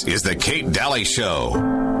 This is the Kate Daly Show.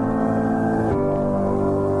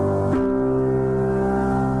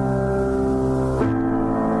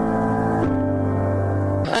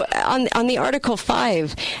 On the Article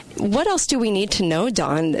 5, what else do we need to know,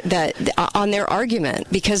 Don, that on their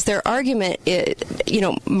argument? Because their argument,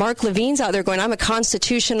 Mark Levine's out there going, I'm a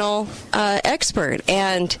constitutional expert,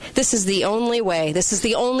 and this is the only way. This is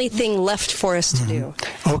the only thing left for us to do.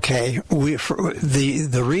 Okay.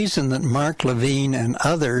 The reason that Mark Levine and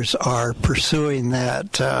others are pursuing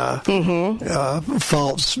that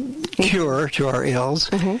false cure to our ills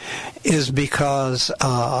is because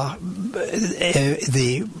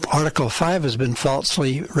the Article 5 has been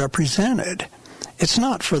falsely represented. It's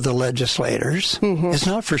not for the legislators. It's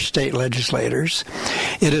not for state legislators.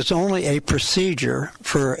 It is only a procedure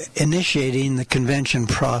for initiating the convention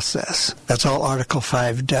process. That's all Article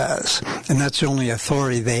 5 does, and that's the only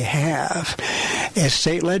authority they have. A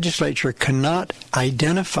state legislature cannot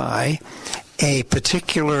identify a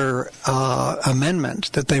particular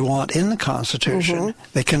amendment that they want in the Constitution.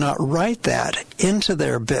 They cannot write that into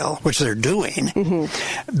their bill, which they're doing,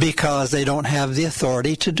 because they don't have the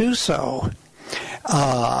authority to do so.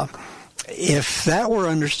 If that were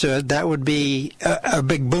understood, that would be a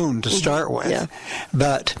big boon to start with. Yeah.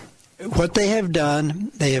 But what they have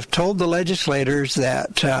done, they have told the legislators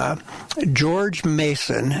that George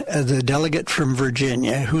Mason, the delegate from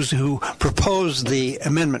Virginia, who proposed the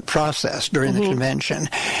amendment process during the convention,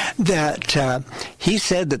 that he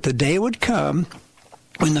said that the day would come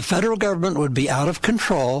when the federal government would be out of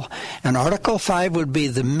control, and Article 5 would be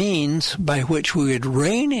the means by which we would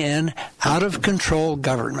rein in out-of-control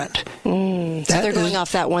government. So they're going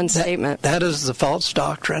off that one statement. That is the false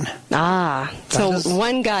doctrine.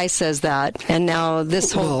 One guy says that, and now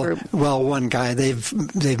this whole group... Well, one guy, they've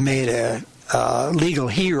made a legal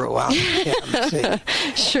hero out of him.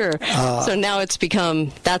 Sure. So now that's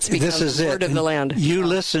become the word of the land. You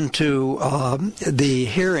listen to the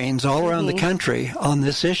hearings all around the country on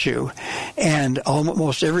this issue, and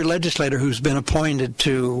almost every legislator who's been appointed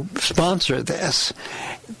to sponsor this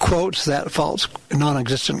quotes that false,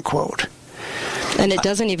 non-existent quote. And it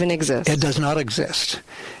doesn't even exist. It does not exist.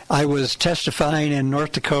 I was testifying in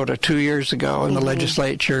North Dakota 2 years ago in the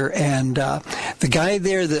legislature, and the guy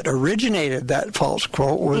there that originated that false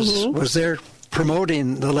quote was there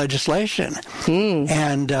promoting the legislation.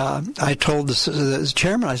 And I told the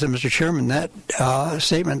chairman, I said, Mr. Chairman, that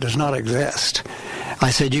statement does not exist. I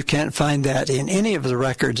said, you can't find that in any of the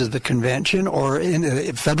records of the convention or in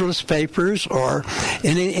the Federalist Papers or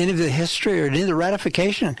in any of the history or any of the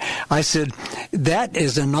ratification. I said, that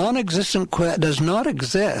is a non-existent quote, does not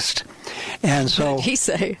exist. And so what did he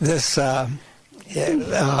say? This, what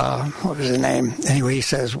was his name? Anyway,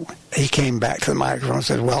 he came back to the microphone and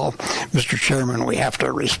said, well, Mr. Chairman, we have to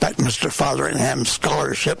respect Mr. Fotheringham's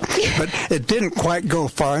scholarship. But it didn't quite go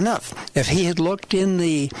far enough. If he had looked in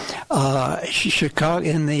the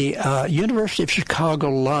University of Chicago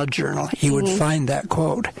Law Journal, he would find that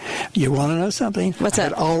quote. You want to know something? What's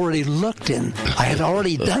that? I had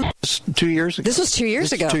already done this 2 years ago. This was 2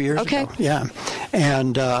 years ago. 2 years ago, yeah.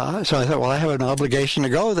 And so I thought, well, I have an obligation to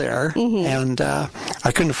go there. And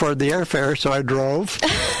I couldn't afford the airfare, so I drove.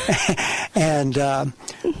 And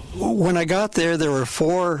when I got there, there were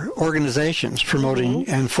 4 organizations promoting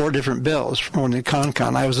and 4 different bills promoting the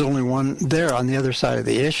CONCON. I was the only one there on the other side of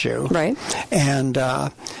the issue. Right. And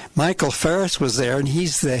Michael Ferris was there, and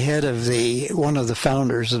he's the head of one of the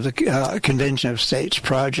founders of the Convention of States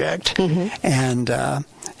project. And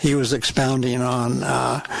he was expounding on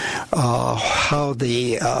how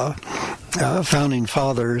the founding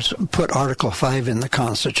fathers put Article 5 in the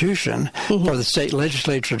Constitution for the state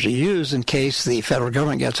legislature to use in case the federal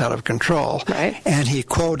government gets out of control. Right. And he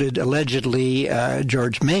quoted allegedly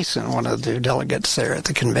George Mason, one of the delegates there at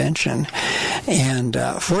the convention. And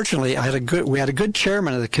fortunately, we had a good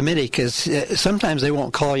chairman of the committee, because sometimes they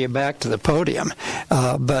won't call you back to the podium.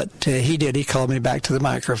 But he did. He called me back to the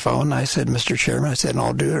microphone. I said, Mr. Chairman, I said, in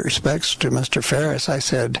all due respects to Mr. Ferris, I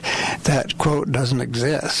said, that quote doesn't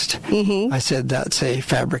exist. I said, that's a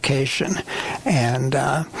fabrication. And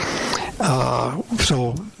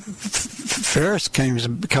so Ferris comes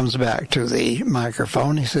back to the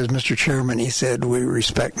microphone. He says, Mr. Chairman, he said, we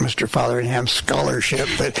respect Mr. Fotheringham's scholarship,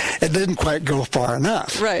 but it didn't quite go far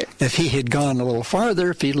enough. Right. If he had gone a little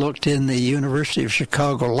farther, if he looked in the University of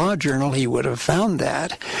Chicago Law Journal, he would have found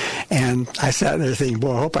that. And I sat there thinking,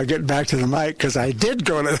 boy, I hope I get back to the mic, because I did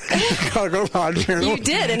go to the Chicago Law Journal. You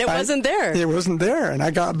did, and it wasn't there. It wasn't there. And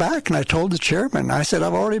I got back, and I told the chairman, I said,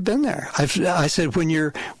 I've already been there. I said, when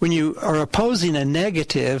you are opposing a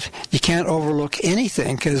negative, you can't can't overlook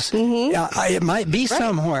anything because it might be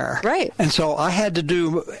somewhere. Right. And so I had to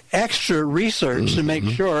do extra research to make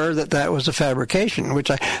sure that was a fabrication,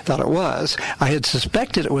 which I thought it was. I had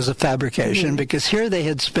suspected it was a fabrication because here they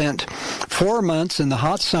had spent 4 months in the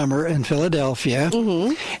hot summer in Philadelphia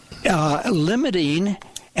limiting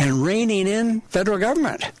and reining in federal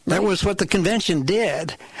government. That was what the convention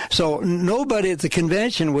did. So nobody at the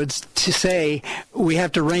convention would say, we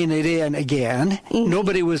have to rein it in again.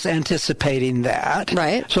 Nobody was anticipating that.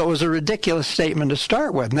 Right. So it was a ridiculous statement to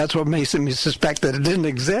start with, and that's what makes me suspect that it didn't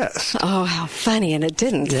exist. Oh, how funny, and it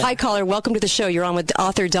didn't. Hi, caller. Welcome to the show. You're on with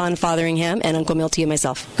author Don Fotheringham and Uncle Milty and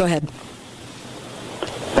myself. Go ahead.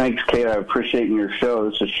 Thanks, Kate. I appreciate your show.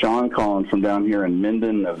 This is Sean calling from down here in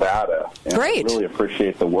Minden, Nevada. And Great. I really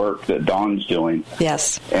appreciate the work that Don's doing.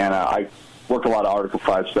 Yes. And I work a lot of Article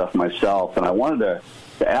 5 stuff myself, and I wanted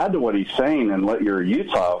to add to what he's saying and let your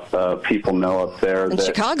Utah people know up there in that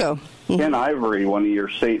Chicago. Ken Ivory, one of your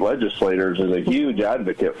state legislators, is a huge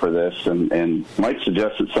advocate for this and might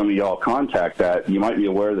suggest that some of y'all contact that. You might be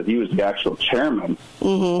aware that he was the actual chairman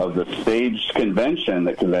of the staged convention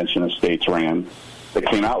that Convention of States ran that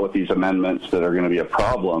came out with these amendments that are going to be a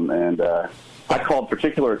problem. And I called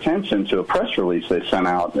particular attention to a press release they sent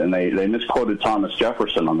out, and they misquoted Thomas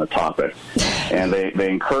Jefferson on the topic. And they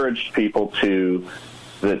encouraged people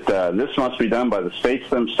that this must be done by the states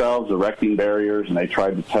themselves, erecting barriers, and they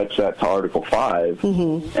tried to touch that to Article 5.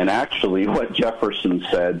 And actually what Jefferson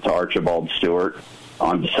said to Archibald Stewart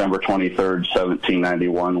on December 23rd,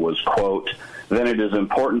 1791 was, quote, "Then it is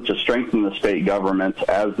important to strengthen the state governments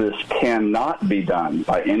as this cannot be done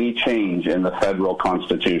by any change in the federal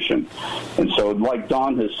Constitution." And so, like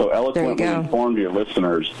Don has so eloquently informed your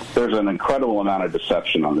listeners, there's an incredible amount of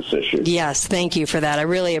deception on this issue. Yes, thank you for that. I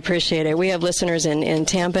really appreciate it. We have listeners in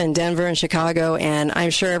Tampa and Denver and Chicago, and I'm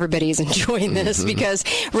sure everybody's enjoying this because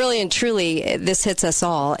really and truly this hits us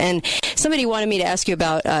all. And somebody wanted me to ask you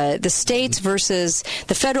about the states versus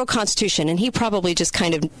the federal Constitution, and he probably just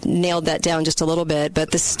kind of nailed that down just a little bit,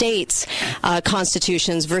 but the states'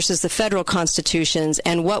 constitutions versus the federal constitutions,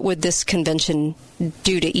 and what would this convention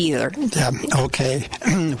do to either? Okay.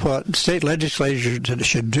 What state legislatures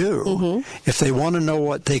should do, if they want to know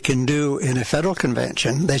what they can do in a federal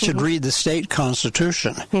convention, they should read the state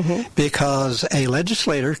constitution, because a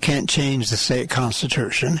legislator can't change the state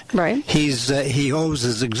constitution. Right. He owes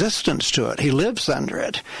his existence to it. He lives under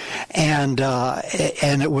it, and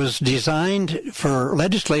it was designed for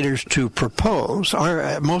legislators to propose.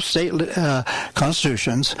 Most state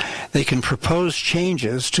constitutions, they can propose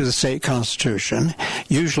changes to the state constitution,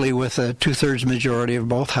 usually with a 2/3 majority of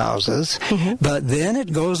both houses, but then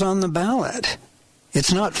it goes on the ballot.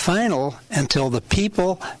 It's not final until the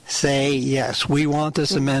people say, yes, we want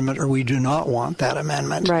this amendment or we do not want that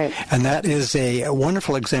amendment. Right. And that is a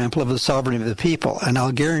wonderful example of the sovereignty of the people. And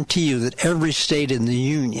I'll guarantee you that every state in the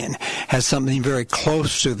Union has something very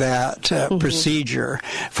close to that procedure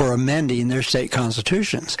for amending their state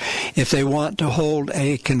constitutions. If they want to hold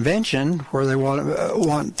a convention where they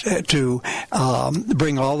want to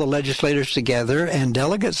bring all the legislators together and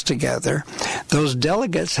delegates together, those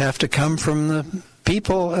delegates have to come from the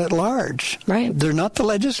people at large. Right. They're not the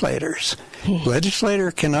legislators.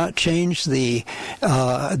 Legislator cannot change the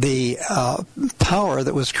power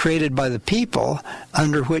that was created by the people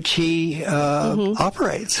under which he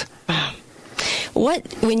operates.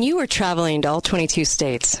 When you were traveling to all 22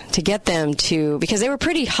 states to get them to, because they were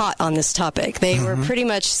pretty hot on this topic, they were pretty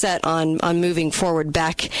much set on moving forward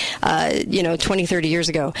back, 20, 30 years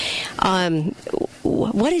ago.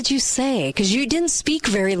 What did you say? Because you didn't speak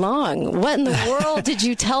very long. What in the world did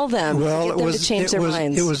you tell them to get them to change their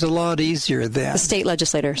minds? It was a lot easier then. The state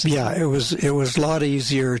legislators. Yeah, it was a lot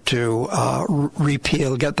easier to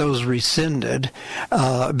repeal, get those rescinded,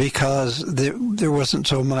 because there wasn't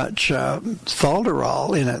so much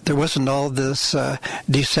falderall in it. There wasn't all this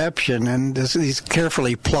deception and these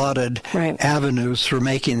carefully plotted avenues for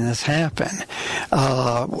making this happen.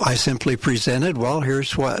 I simply presented, well,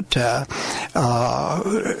 here's what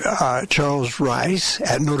Charles Rice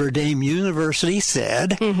at Notre Dame University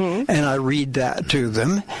said, and I read that to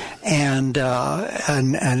them, and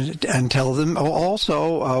tell them.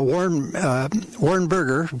 Also, Warren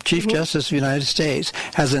Burger, Chief Justice of the United States,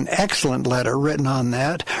 has an excellent letter written on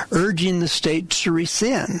that, urging the states to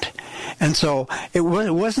rescind. And so it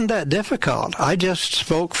wasn't that difficult. I just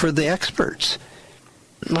spoke for the experts.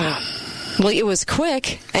 Wow. Well, it was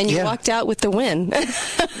quick, and you walked out with the win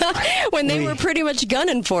when they were pretty much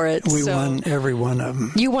gunning for it. We won every one of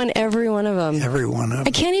them. You won every one of them. Every one of them.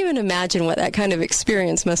 I can't even imagine what that kind of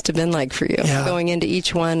experience must have been like for you, going into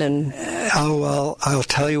each one. And oh, well, I'll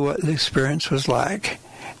tell you what the experience was like.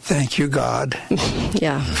 thank you, God,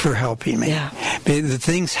 for helping me. Yeah. The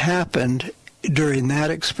things happened during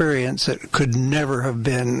that experience that could never have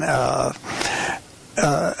been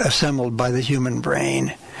assembled by the human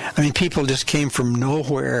brain. I mean, people just came from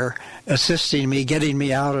nowhere, assisting me, getting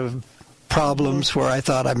me out of problems where I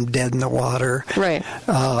thought I'm dead in the water. Right. Here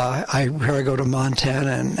I go to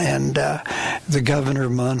Montana, and the governor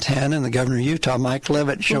of Montana and the governor of Utah, Mike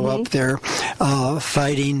Leavitt, show up there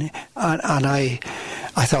fighting, and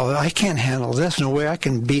I thought, I can't handle this. No way I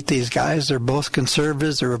can beat these guys. They're both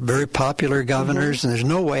conservatives. They're very popular governors, and there's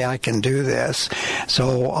no way I can do this.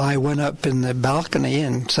 So I went up in the balcony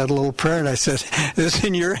and said a little prayer, and I said, "This is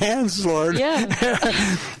in your hands, Lord." Yeah.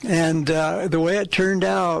 And the way it turned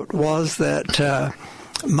out was that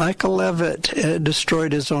Michael Leavitt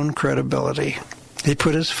destroyed his own credibility. He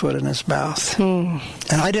put his foot in his mouth. And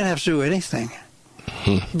I didn't have to do anything.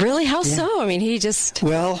 Really? How so? I mean, he just...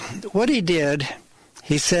 Well, what he did...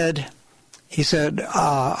 He said,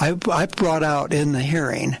 I brought out in the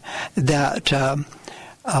hearing that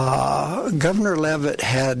Governor Leavitt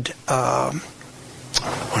had,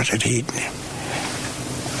 what did he?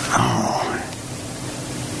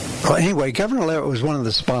 Well, anyway, Governor Leavitt was one of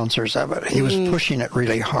the sponsors of it. He was pushing it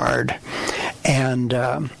really hard. And,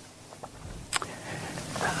 and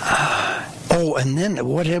then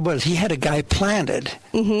what it was, he had a guy planted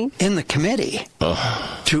in the committee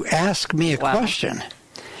to ask me a question.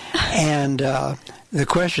 And the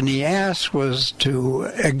question he asked was to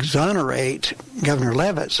exonerate Governor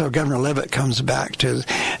Leavitt. So Governor Leavitt comes back to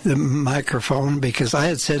the microphone because I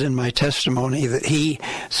had said in my testimony that he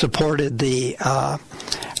supported the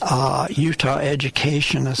Utah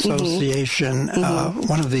Education Association,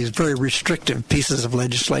 one of these very restrictive pieces of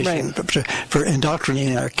legislation for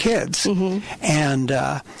indoctrinating our kids. And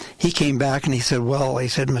he came back and he said,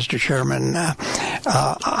 Mr. Chairman,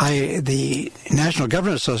 the National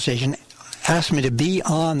Government Association asked me to be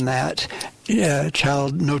on that No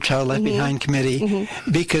Child Left Behind committee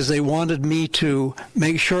because they wanted me to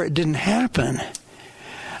make sure it didn't happen.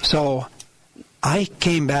 So I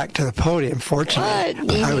came back to the podium.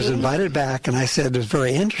 Fortunately, I was invited back, and I said it was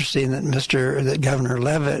very interesting that Governor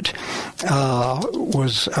Leavitt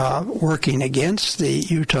was working against the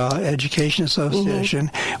Utah Education Association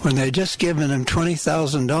when they had just given him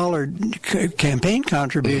 $20,000 campaign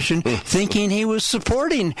contribution, thinking he was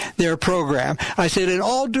supporting their program. I said, in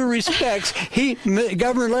all due respects,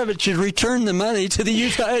 Governor Leavitt should return the money to the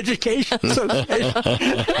Utah Education Association.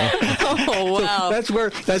 Oh wow! So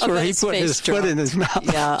that's where he put his foot in his mouth.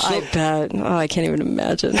 Yeah, I bet. Oh, I can't even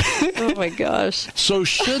imagine. Oh my gosh. So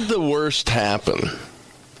should the worst happen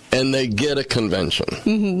and they get a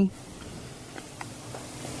convention,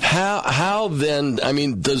 how then, I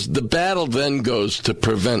mean, does the battle then goes to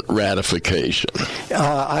prevent ratification?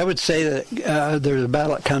 I would say that there's a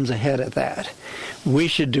battle that comes ahead of that. We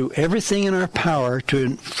should do everything in our power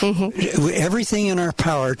to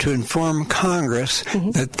inform Congress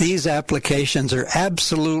that these applications are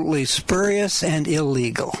absolutely spurious and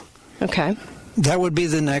illegal. Okay. That would be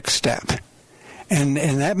the next step. And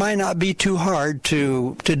that might not be too hard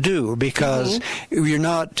to do because you're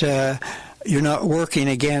not working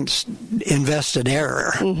against invested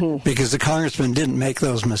error because the congressman didn't make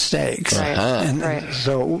those mistakes. Right.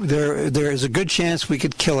 So there is a good chance we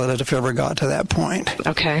could kill it if it ever got to that point.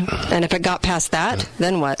 Okay. And if it got past that,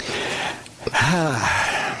 then what?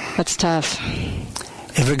 That's tough.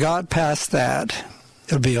 If it got past that,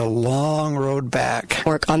 it'll be a long road back.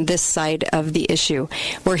 Work on this side of the issue.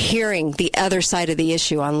 We're hearing the other side of the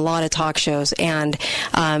issue on a lot of talk shows, and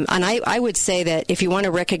I would say that if you want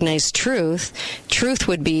to recognize truth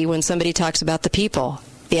would be when somebody talks about the people,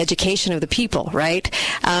 the education of the people, right?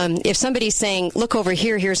 If somebody's saying, look over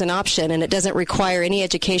here, here's an option, and it doesn't require any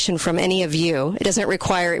education from any of you, it doesn't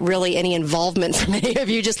require really any involvement from any of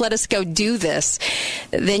you, just let us go do this,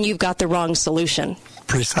 then you've got the wrong solution.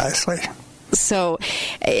 Precisely. So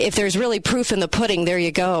if there's really proof in the pudding, there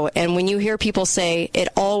you go. And when you hear people say it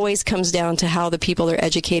always comes down to how the people are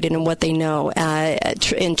educated and what they know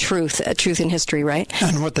in truth in history, right?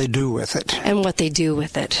 And what they do with it. And what they do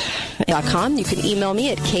with it. .com. You can email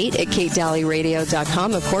me at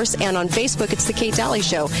kate@katedalleyradio.com, of course. And on Facebook, it's The Kate Daly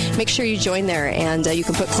Show. Make sure you join there, and you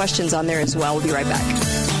can put questions on there as well. We'll be right back.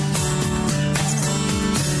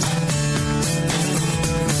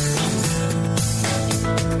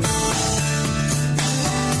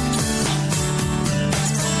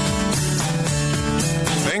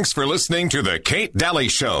 Thanks for listening to The Kate Daly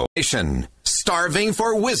Show. Starving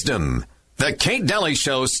for wisdom. The Kate Daly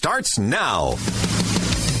Show starts now.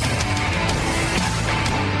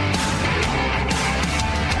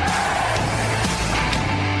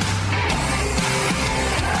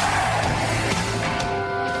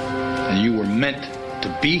 meant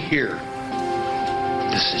to be here,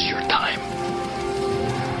 this is your time.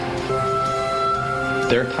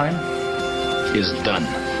 Their time is done.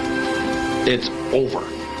 It's over.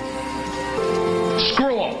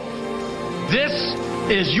 Screw them. This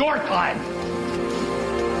is your time.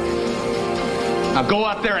 Now go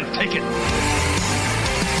out there and take it.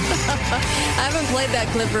 I haven't played that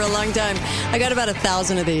clip for a long time. I got about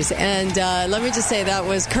 1,000 of these. And let me just say that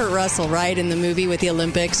was Kurt Russell, right, in the movie with the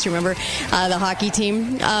Olympics. Do you remember the hockey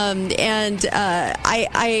team? I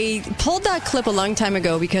pulled that clip a long time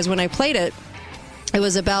ago because when I played it, it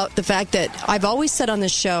was about the fact that I've always said on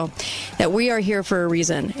this show that we are here for a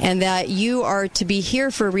reason and that you are to be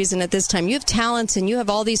here for a reason at this time. You have talents and you have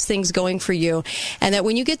all these things going for you, and that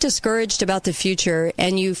when you get discouraged about the future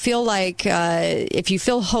and you feel like if you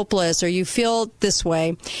feel hopeless or you feel this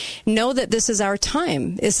way, know that this is our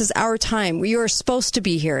time. This is our time. You are supposed to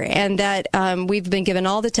be here, and that we've been given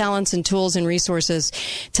all the talents and tools and resources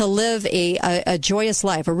to live a joyous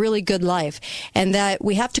life, a really good life, and that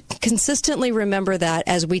we have to consistently remember that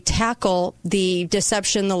as we tackle the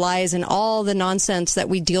deception, the lies, and all the nonsense that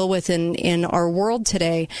we deal with in our world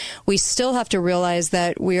today, we still have to realize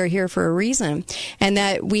that we are here for a reason, and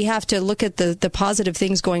that we have to look at the positive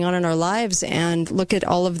things going on in our lives and look at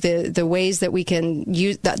all of the ways that we can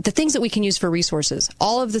use, the things that we can use for resources,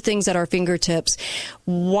 all of the things at our fingertips.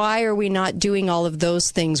 Why are we not doing all of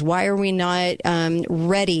those things? Why are we not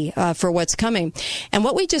ready for what's coming? And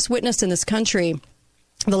what we just witnessed in this country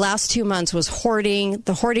the last 2 months was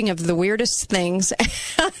the hoarding of the weirdest things.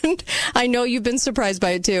 And I know you've been surprised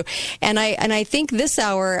by it too. And I think this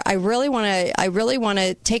hour, I really want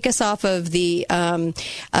to take us off of the,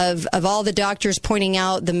 of all the doctors pointing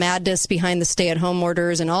out the madness behind the stay-at-home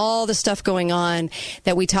orders and all the stuff going on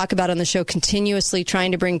that we talk about on the show continuously,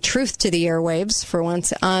 trying to bring truth to the airwaves for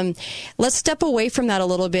once. Let's step away from that a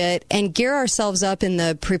little bit and gear ourselves up in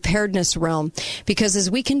the preparedness realm, because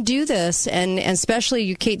as we can do this, and especially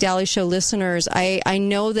you Kate Daly Show listeners, I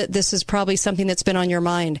know that this is probably something that's been on your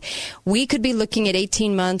mind. We could be looking at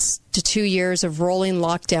 18 months to 2 years of rolling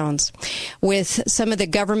lockdowns, with some of the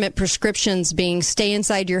government prescriptions being stay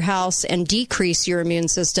inside your house and decrease your immune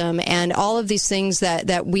system, and all of these things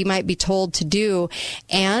that we might be told to do,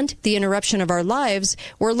 and the interruption of our lives.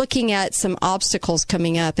 We're looking at some obstacles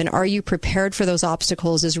coming up, and are you prepared for those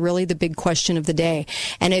obstacles is really the big question of the day.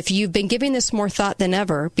 And if you've been giving this more thought than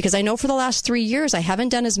ever, because I know for the last 3 years I haven't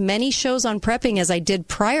done as many shows on prepping as I did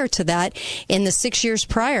prior to that in the 6 years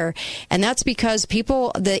prior, and that's because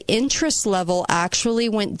the interest level actually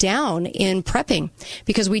went down in prepping,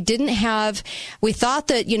 because we thought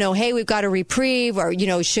that, hey, we've got a reprieve, or,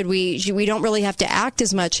 we don't really have to act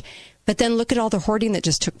as much. But then look at all the hoarding that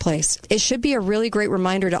just took place. It should be a really great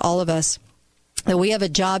reminder to all of us that we have a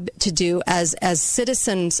job to do as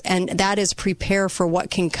citizens, and that is prepare for what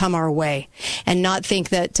can come our way, and not think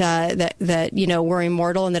that we're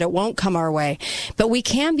immortal and that it won't come our way. But we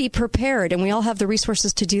can be prepared, and we all have the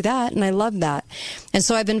resources to do that, and I love that. And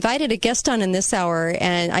so I've invited a guest on in this hour,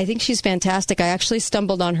 and I think she's fantastic. I actually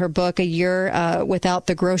stumbled on her book, A Year Without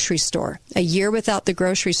the Grocery Store. A Year Without the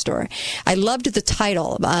Grocery Store. I loved the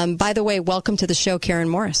title. By the way, welcome to the show, Karen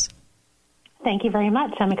Morris. Thank you very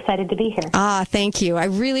much. I'm excited to be here. Thank you. I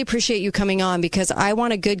really appreciate you coming on, because I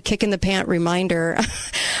want a good kick in the pant reminder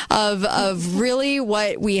of really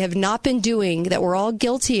what we have not been doing, that we're all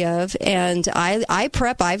guilty of. And I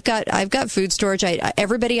prep. I've got food storage.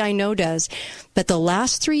 Everybody I know does. But the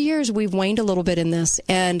last 3 years, we've waned a little bit in this.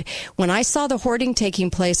 And when I saw the hoarding taking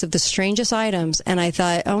place of the strangest items, and I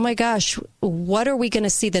thought, oh my gosh, what are we going to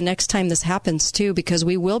see the next time this happens too? Because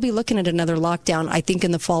we will be looking at another lockdown, I think,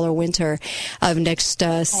 in the fall or winter of next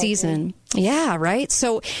season. Yeah, right.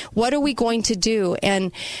 So what are we going to do?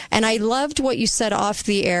 And I loved what you said off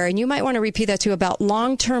the air, and you might want to repeat that too, about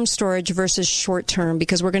long-term storage versus short-term,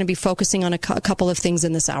 because we're going to be focusing on a couple of things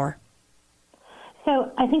in this hour.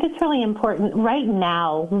 So I think it's really important right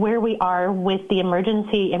now, where we are with the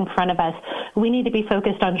emergency in front of us. We need to be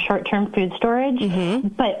focused on short-term food storage. Mm-hmm.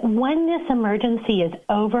 But when this emergency is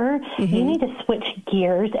over, mm-hmm. you need to switch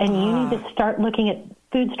gears, and you need to start looking at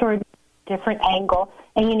food storage different angle,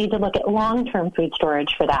 and you need to look at long-term food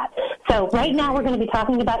storage for that. So right now we're going to be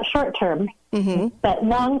talking about short-term, mm-hmm. but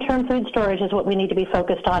long-term food storage is what we need to be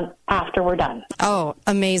focused on after we're done. Oh,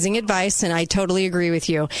 amazing advice, and I totally agree with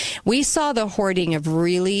you. We saw the hoarding of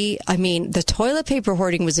the toilet paper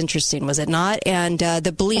hoarding was interesting, was it not? And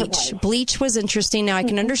the bleach was interesting. Now I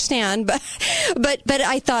can understand, but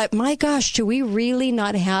I thought, my gosh, do we really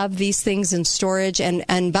not have these things in storage?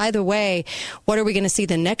 And by the way, what are we going to see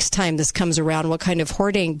the next time this comes around? What kind of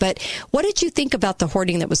hoarding? But what did you think about the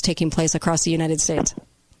hoarding that was taking place across the United States?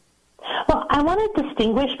 Well, I want to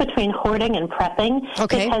distinguish between hoarding and prepping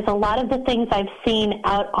because a lot of the things I've seen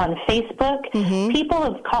out on Facebook, people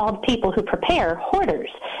have called people who prepare hoarders.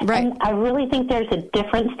 Right. And I really think there's a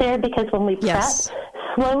difference there because when we prep,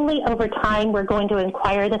 slowly over time we're going to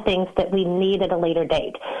acquire the things that we need at a later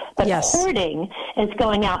date. But hoarding is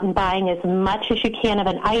going out and buying as much as you can of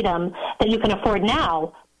an item that you can afford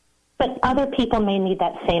now, but other people may need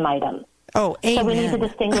that same item. Oh, amen. So we need to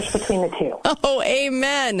distinguish between the two. Oh,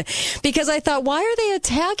 amen. Because I thought, why are they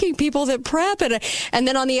attacking people that prep? And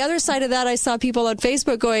then on the other side of that, I saw people on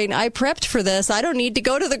Facebook going, I prepped for this. I don't need to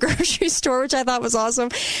go to the grocery store, which I thought was awesome.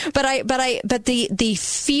 But the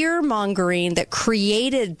fear mongering that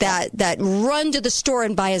created that run to the store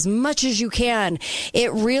and buy as much as you can,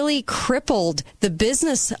 it really crippled the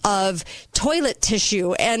business of toilet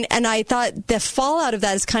tissue. And I thought the fallout of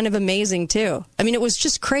that is kind of amazing too. I mean, it was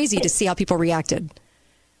just crazy to see how people reacted.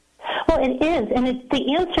 Well, it is, and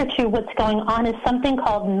the answer to what's going on is something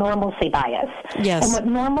called normalcy bias. Yes. And what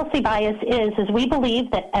normalcy bias is we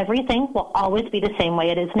believe that everything will always be the same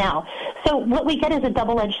way it is now. So what we get is a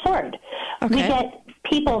double-edged sword. Okay. We get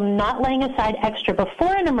people not laying aside extra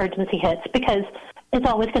before an emergency hits because it's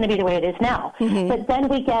always going to be the way it is now. But then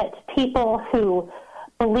we get people who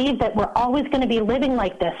believe that we're always going to be living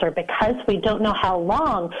like this, or because we don't know how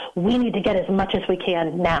long, we need to get as much as we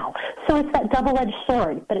can now. So it's that double-edged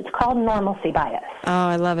sword, but it's called normalcy bias. Oh,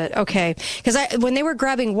 I love it. Okay. Because when they were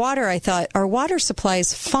grabbing water, I thought, our water supply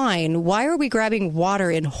is fine. Why are we grabbing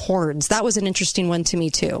water in hordes? That was an interesting one to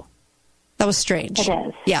me, too. That was strange. It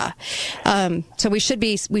is. Yeah. So we should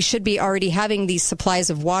be already having these supplies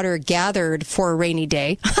of water gathered for a rainy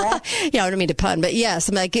day. Yeah, I don't mean to pun, but yes,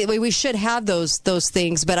 I'm like, we should have those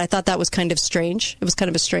things. But I thought that was kind of strange. It was kind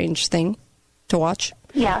of a strange thing to watch.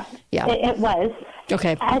 Yeah. Yeah. It was.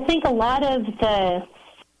 Okay. I think a lot of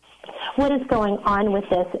what is going on with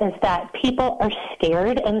this is that people are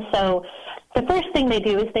scared, and so the first thing they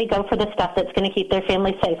do is they go for the stuff that's going to keep their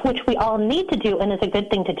family safe, which we all need to do and is a good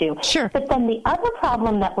thing to do. Sure. But then the other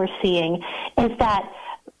problem that we're seeing is that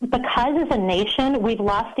because as a nation we've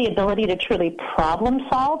lost the ability to truly problem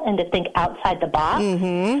solve and to think outside the box,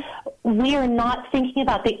 we are not thinking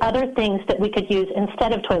about the other things that we could use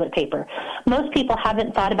instead of toilet paper. Most people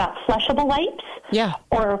haven't thought about flushable wipes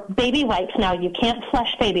or baby wipes. Now, you can't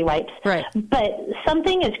flush baby wipes. Right. But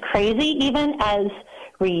something as crazy even as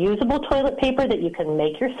reusable toilet paper that you can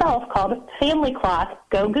make yourself called family cloth.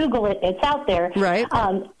 Go Google it. It's out there. Right.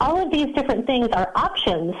 All of these different things are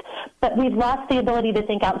options, but we've lost the ability to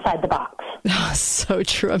think outside the box. Oh, so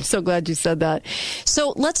true. I'm so glad you said that.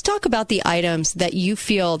 So let's talk about the items that you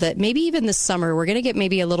feel that maybe even this summer we're going to get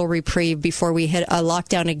maybe a little reprieve before we hit a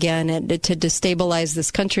lockdown again and to destabilize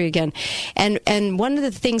this country again. And one of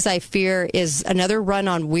the things I fear is another run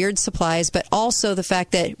on weird supplies, but also the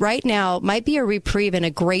fact that right now might be a reprieve and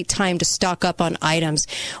a great time to stock up on items.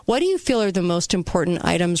 What do you feel are the most important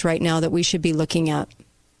items right now that we should be looking at?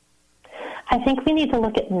 I think we need to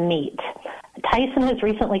look at meat. Tyson has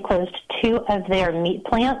recently closed 2 of their meat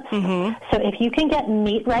plants. So if you can get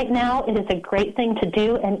meat right now, it is a great thing to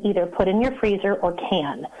do and either put in your freezer or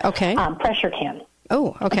can. Okay. Pressure can.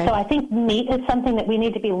 Oh, okay. So I think meat is something that we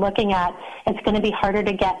need to be looking at. It's going to be harder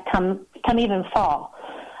to get come even fall.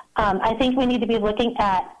 I think we need to be looking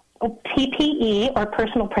at PPE or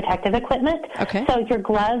personal protective equipment. Okay. So your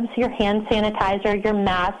gloves, your hand sanitizer, your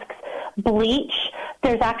masks, bleach.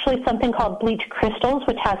 There's actually something called bleach crystals,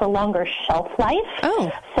 which has a longer shelf life.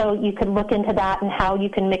 Oh. So you could look into that and how you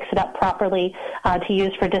can mix it up properly to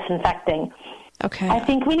use for disinfecting. Okay. I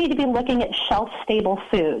think we need to be looking at shelf-stable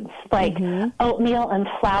foods like oatmeal and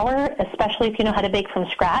flour, especially if you know how to bake from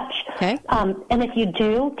scratch. Okay. And if you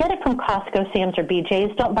do, get it from Costco, Sam's, or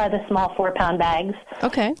BJ's. Don't buy the small 4-pound bags.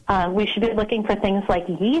 Okay. We should be looking for things like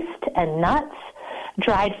yeast and nuts,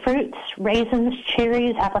 dried fruits, raisins,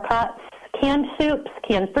 cherries, apricots, canned soups,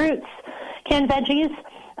 canned fruits, canned veggies.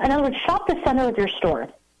 In other words, shop the center of your store.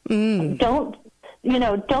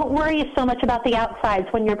 Don't worry so much about the outsides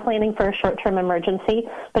when you're planning for a short-term emergency,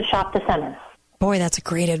 but shop the center. Boy, that's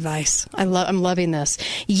great advice. I'm loving this.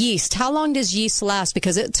 Yeast. How long does yeast last?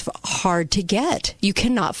 Because it's hard to get. You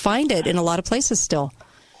cannot find it in a lot of places still.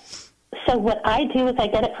 So what I do is I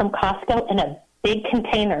get it from Costco in a big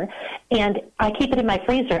container, and I keep it in my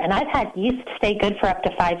freezer, and I've had yeast stay good for up to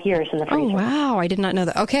 5 years in the freezer. Oh, wow. I did not know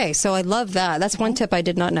that. Okay, so I love that. That's one tip I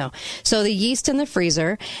did not know. So the yeast in the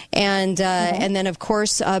freezer, and then, of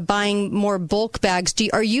course, buying more bulk bags.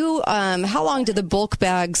 How long do the bulk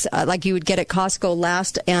bags, like you would get at Costco,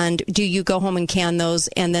 last, and do you go home and can those?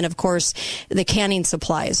 And then, of course, the canning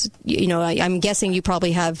supplies. I'm guessing you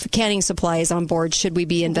probably have canning supplies on board. Should we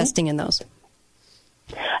be investing in those?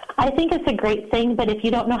 I think it's a great thing, but if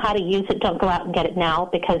you don't know how to use it, don't go out and get it now,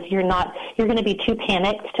 because you're going to be too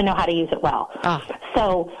panicked to know how to use it well.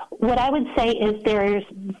 So what I would say is there's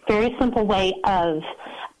a very simple way of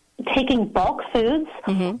taking bulk foods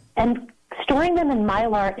and storing them in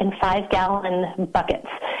Mylar in 5-gallon buckets.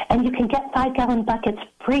 And you can get 5-gallon buckets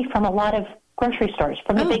free from a lot of grocery stores,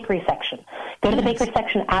 from the bakery section. Go to the bakery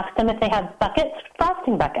section, ask them if they have buckets,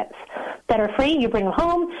 frosting buckets that are free. You bring them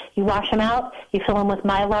home, you wash them out, you fill them with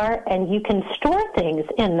Mylar, and you can store things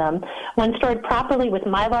in them. When stored properly with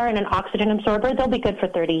Mylar and an oxygen absorber, they'll be good for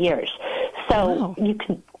 30 years. So you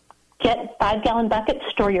can get 5-gallon buckets,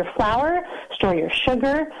 store your flour, store your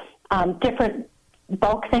sugar, different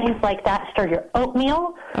bulk things like that. Store your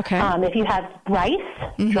oatmeal. If you have rice,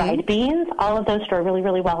 dried beans, all of those store really,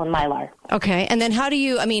 really well in Mylar. Okay. And then how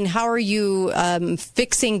are you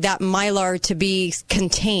fixing that Mylar to be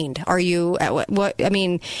contained? Are you, how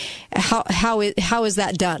is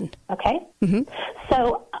that done? Okay.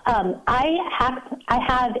 So I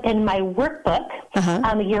have in my workbook,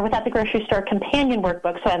 A Year Without the Grocery Store companion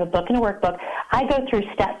workbook, so I have a book and a workbook. I go through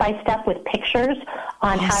step by step with pictures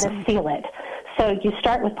on how to seal it. So you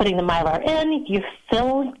start with putting the Mylar in, you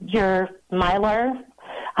fill your Mylar,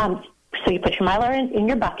 so you put your Mylar in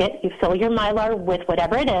your bucket, you fill your Mylar with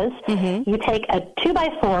whatever it is, you take a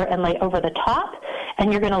 2x4 and lay over the top,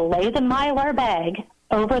 and you're going to lay the Mylar bag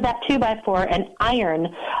over that 2x4 and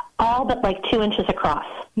iron all but like 2 inches across.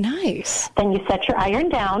 Nice. Then you set your iron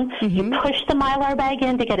down, you push the Mylar bag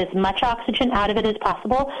in to get as much oxygen out of it as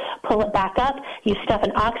possible, pull it back up, you stuff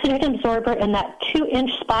an oxygen absorber in that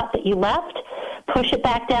 2-inch spot that you left, push it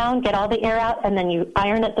back down, get all the air out, and then you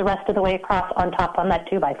iron it the rest of the way across on top on that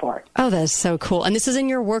 2x4. Oh, that's so cool. And this is in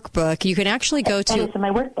your workbook. You can actually go to it's in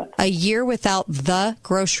my workbook. A Year Without the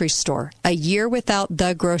Grocery Store,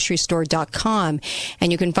 ayearwithoutthegrocerystore.com,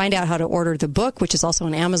 and you can find out how to order the book, which is also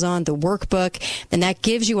on Amazon, the workbook, and that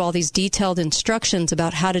gives you all these detailed instructions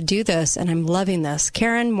about how to do this, and I'm loving this.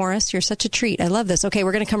 Karen Morris, you're such a treat. I love this. Okay,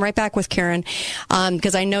 we're going to come right back with Karen,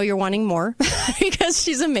 because I know you're wanting more, because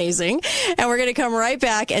she's amazing, and we're going to come right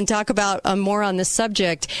back and talk about more on this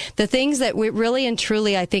subject. The things that we really and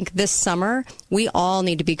truly, I think this summer, we all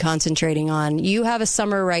need to be concentrating on. You have a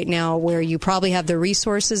summer right now where you probably have the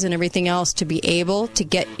resources and everything else to be able to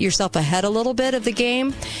get yourself ahead a little bit of the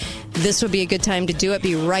game. This would be a good time to do it.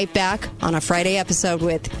 Be right back on a Friday episode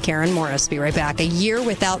with Karen Morris. Be right back. A Year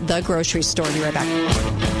Without the Grocery Store. Be right back.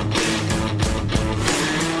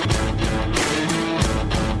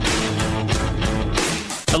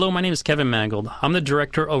 Hello, my name is Kevin Mangold. I'm the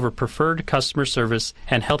Director over Preferred Customer Service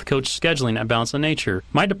and Health Coach Scheduling at Balance of Nature.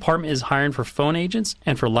 My department is hiring for phone agents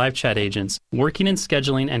and for live chat agents. Working in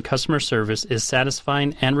scheduling and customer service is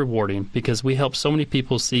satisfying and rewarding because we help so many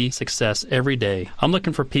people see success every day. I'm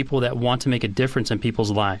looking for people that want to make a difference in people's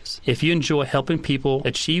lives. If you enjoy helping people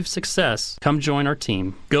achieve success, come join our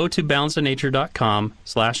team. Go to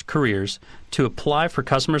balanceofnature.com/careers to apply for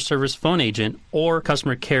customer service phone agent or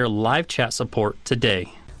customer care live chat support today.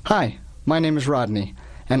 Hi, my name is Rodney,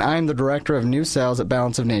 and I am the Director of New Sales at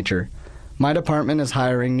Balance of Nature. My department is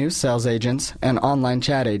hiring new sales agents and online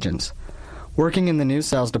chat agents. Working in the new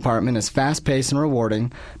sales department is fast-paced and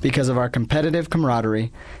rewarding because of our competitive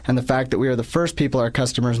camaraderie and the fact that we are the first people our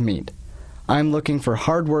customers meet. I am looking for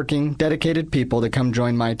hard-working, dedicated people to come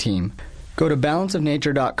join my team. Go to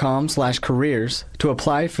balanceofnature.com/careers to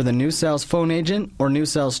apply for the new sales phone agent or new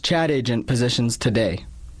sales chat agent positions today.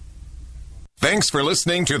 Thanks for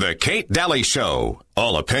listening to The Kate Daly Show.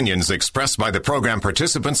 All opinions expressed by the program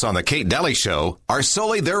participants on The Kate Daly Show are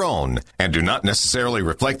solely their own and do not necessarily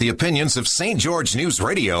reflect the opinions of St. George News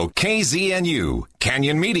Radio, KZNU,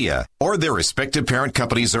 Canyon Media, or their respective parent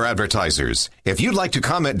companies or advertisers. If you'd like to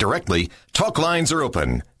comment directly, talk lines are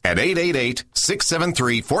open at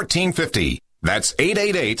 888-673-1450. That's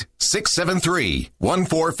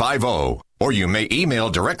 888-673-1450. Or you may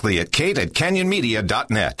email directly at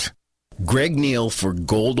kate@canyonmedia.net. Greg Neal for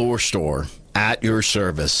Gold Ore Store, at your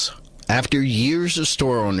service. After years of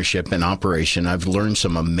store ownership and operation, I've learned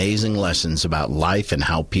some amazing lessons about life and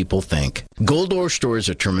how people think. Gold Ore Store is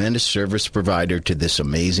a tremendous service provider to this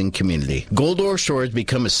amazing community. Gold Ore Store has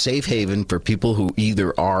become a safe haven for people who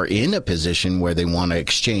either are in a position where they want to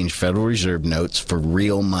exchange Federal Reserve notes for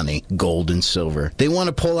real money, gold and silver. They want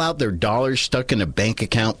to pull out their dollars stuck in a bank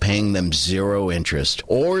account paying them zero interest,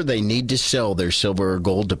 or they need to sell their silver or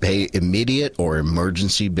gold to pay immediate or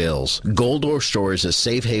emergency bills. Gold Ore Store is a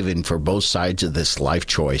safe haven for both sides of this life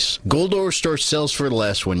choice. Gold Ore Store sells for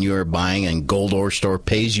less when you are buying, and Gold Ore Store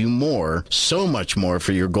pays you more, so much more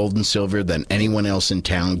for your gold and silver than anyone else in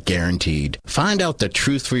town, guaranteed. Find out the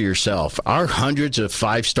truth for yourself. Our hundreds of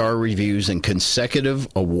 5-star reviews and consecutive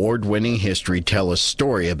award-winning history tell a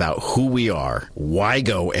story about who we are. Why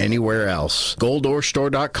go anywhere else?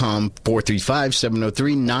 GoldOreStore.com,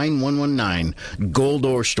 435-703-9119. Gold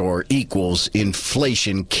Ore Store equals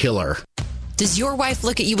inflation killer. Does your wife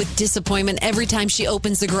look at you with disappointment every time she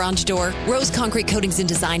opens the garage door? Rose Concrete Coatings and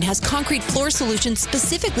Design has concrete floor solutions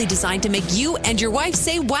specifically designed to make you and your wife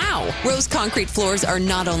say, wow. Rose Concrete floors are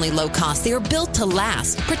not only low cost, they are built to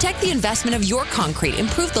last. Protect the investment of your concrete.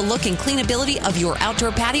 Improve the look and cleanability of your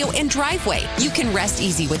outdoor patio and driveway. You can rest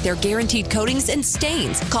easy with their guaranteed coatings and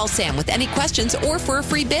stains. Call Sam with any questions or for a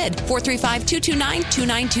free bid.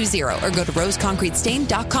 435-229-2920 or go to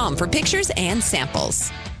roseconcretestain.com for pictures and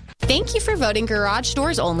samples. Thank you for voting Garage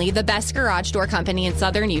Doors Only the best garage door company in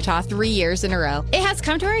Southern Utah 3 years in a row. It has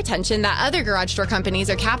come to our attention that other garage door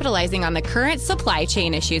companies are capitalizing on the current supply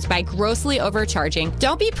chain issues by grossly overcharging.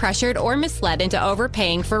 Don't be pressured or misled into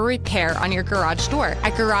overpaying for repair on your garage door.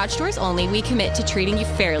 At Garage Doors Only, we commit to treating you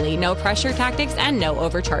fairly, no pressure tactics, and no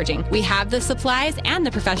overcharging. We have the supplies and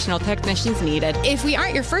the professional technicians needed. If we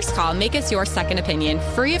aren't your first call, make us your second opinion,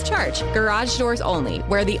 free of charge. Garage Doors Only,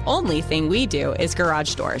 where the only thing we do is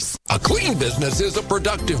garage doors. A clean business is a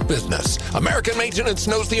productive business. American Maintenance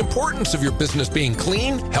knows the importance of your business being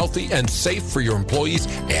clean, healthy, and safe for your employees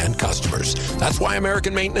and customers. That's why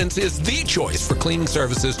American Maintenance is the choice for cleaning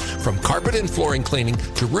services, from carpet and flooring cleaning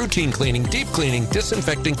to routine cleaning, deep cleaning,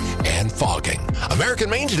 disinfecting, and fogging. American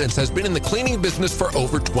Maintenance has been in the cleaning business for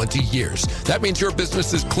over 20 years. That means your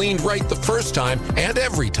business is cleaned right the first time and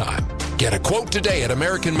every time. Get a quote today at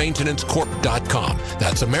AmericanMaintenanceCorp.com.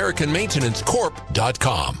 That's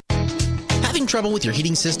AmericanMaintenanceCorp.com. Having trouble with your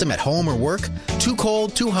heating system at home or work? Too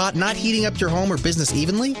cold, too hot, not heating up your home or business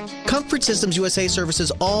evenly? Comfort Systems USA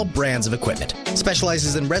services all brands of equipment.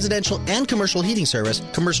 Specializes in residential and commercial heating service,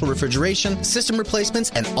 commercial refrigeration, system replacements,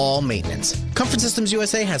 and all maintenance. Comfort Systems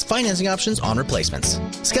USA has financing options on replacements.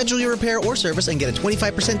 Schedule your repair or service and get a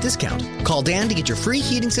 25% discount. Call Dan to get your free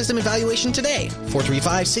heating system evaluation today.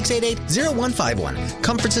 435-688-0151.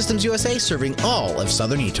 Comfort Systems USA, serving all of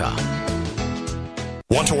Southern Utah.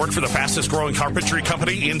 Want to work for the fastest growing carpentry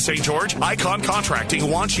company in St. George? Icon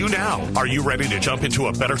Contracting wants you now. Are you ready to jump into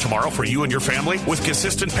a better tomorrow for you and your family? With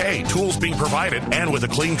consistent pay, tools being provided, and with a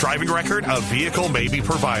clean driving record, a vehicle may be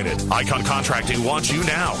provided. Icon Contracting wants you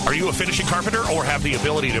now. Are you a finishing carpenter or have the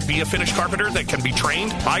ability to be a finished carpenter that can be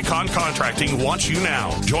trained? Icon Contracting wants you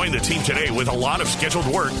now. Join the team today with a lot of scheduled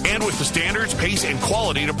work and with the standards, pace, and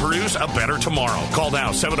quality to produce a better tomorrow. Call now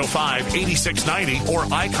 705-8690 or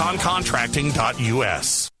iconcontracting.us.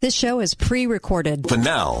 This show is pre-recorded. But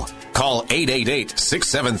now, call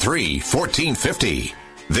 888-673-1450.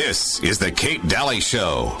 This is the Kate Daly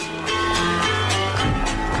Show.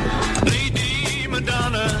 Lady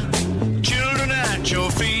Madonna, children at your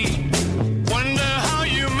feet. Wonder how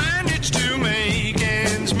you manage to make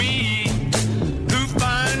ends meet. Who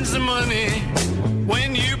finds the money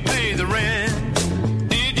when you pay the rent?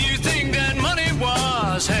 Did you think that money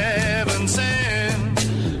was heaven sent?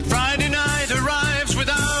 Friday night arrives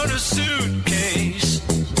without a suitcase.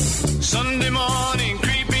 Sunday morning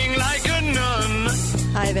creeping like a nun.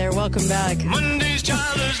 Hi there, welcome back. Monday's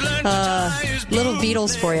child has learned to tie his Little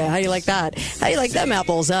Beatles for you. How do you like that? How do you like them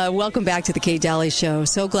apples? Welcome back to the Kate Daly Show.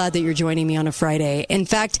 So glad that you're joining me on a Friday. In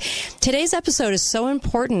fact, today's episode is so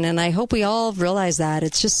important, and I hope we all realize that.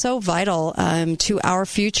 It's just so vital to our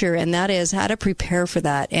future, and that is how to prepare for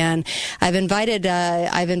that. And I've invited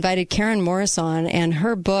Karen Morris on, and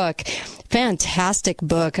her book, fantastic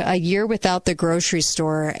book, A Year Without the Grocery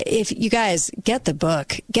Store. If you guys get the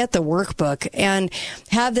book, get the workbook, and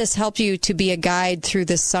have this help you to be a guide through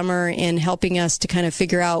this summer in helping us to kind of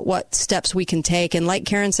figure out what steps we can take. And like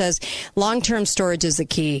Karen says, long-term storage is the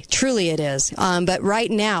key. Truly it is. But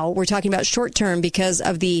right now we're talking about short-term because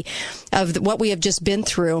of what we have just been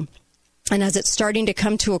through. And as it's starting to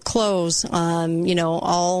come to a close,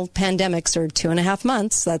 all pandemics are 2.5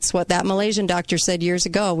 months. That's what that Malaysian doctor said years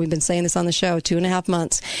ago. We've been saying this on the show, 2.5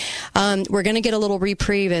 months. We're going to get a little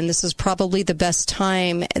reprieve, and this is probably the best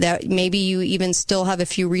time that maybe you even still have a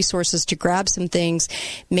few resources to grab some things.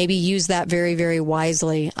 Maybe use that very, very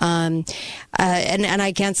wisely. And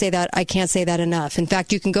I can't say that enough. In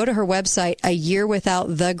fact, you can go to her website, A Year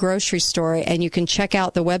Without the Grocery Store, and you can check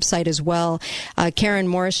out the website as well. Karen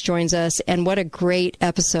Morris joins us. us. And what a great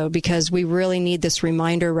episode, because we really need this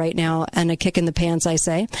reminder right now, and a kick in the pants, I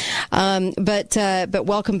say. But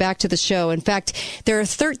welcome back to the show. In fact, there are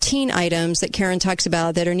 13 items that Karen talks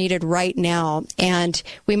about that are needed right now. And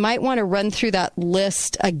we might want to run through that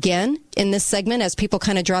list again in this segment as people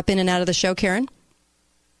kind of drop in and out of the show, Karen.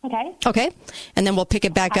 Okay. And then we'll pick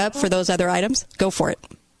it back up for those other items. Go for it.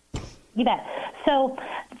 You bet. So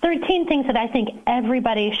 13 things that I think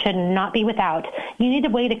everybody should not be without. You need a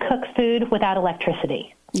way to cook food without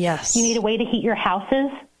electricity. Yes. You need a way to heat your houses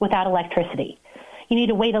without electricity. You need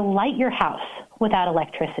a way to light your house without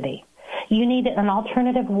electricity. You need an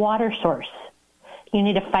alternative water source. You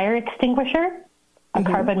need a fire extinguisher, a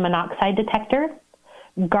carbon monoxide detector,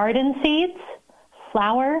 garden seeds,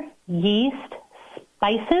 flour, yeast,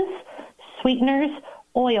 spices, sweeteners,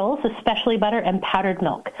 oils, especially butter, and powdered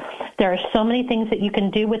milk. There are so many things that you can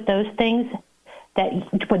do with those things that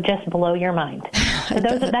would just blow your mind. So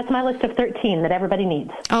that's my list of 13 that everybody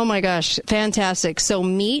needs. Oh my gosh, fantastic! So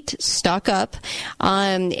meat, stock up,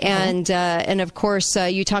 and of course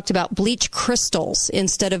you talked about bleach crystals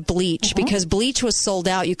instead of bleach, because bleach was sold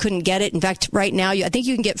out. You couldn't get it. In fact, right now I think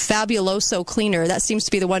you can get Fabuloso cleaner. That seems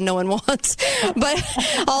to be the one no one wants, but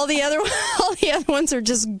all the other ones are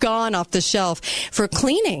just gone off the shelf for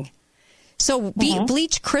cleaning. So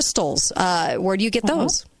bleach crystals, where do you get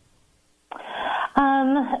those?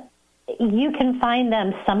 You can find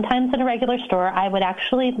them sometimes in a regular store. I'd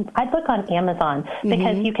look on Amazon,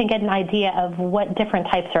 because you can get an idea of what different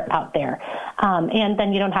types are out there. And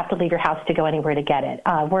then you don't have to leave your house to go anywhere to get it.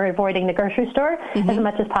 We're avoiding the grocery store as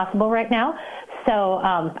much as possible right now. So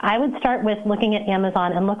I would start with looking at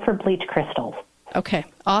Amazon and look for bleach crystals. Okay,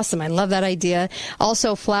 awesome. I love that idea.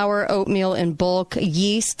 Also, flour, oatmeal in bulk,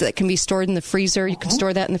 yeast that can be stored in the freezer. You can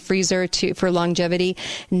store that in the freezer for longevity.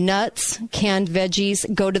 Nuts, canned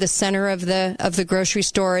veggies. Go to the center of the grocery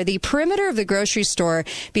store. The perimeter of the grocery store,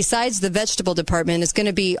 besides the vegetable department, is going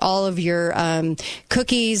to be all of your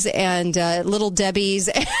cookies and Little Debbie's,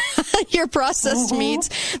 your processed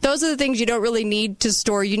meats. Those are the things you don't really need to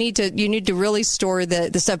store. You need to really store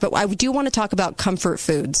the stuff. But I do want to talk about comfort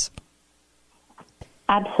foods.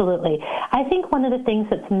 Absolutely. I think one of the things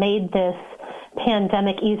that's made this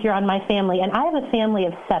pandemic easier on my family, and I have a family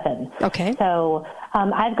of 7. Okay. So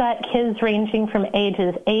I've got kids ranging from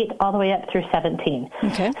ages 8 all the way up through 17.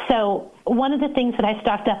 Okay. So one of the things that I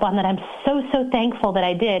stocked up on that I'm so thankful that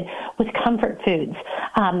I did was comfort foods.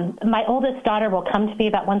 My oldest daughter will come to me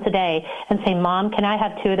about once a day and say, "Mom, can I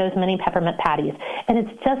have 2 of those mini peppermint patties?" And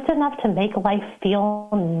it's just enough to make life feel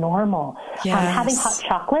normal. Yes. Having hot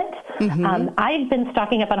chocolate. I've been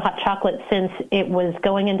stocking up on hot chocolate since it was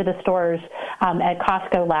going into the stores at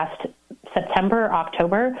Costco last September,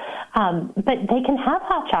 October, but they can have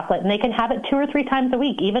hot chocolate, and they can have it 2 or 3 times a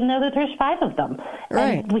week, even though that there's 5 of them.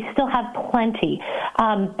 Right. And we still have plenty.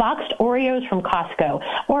 Boxed Oreos from Costco,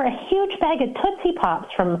 or a huge bag of Tootsie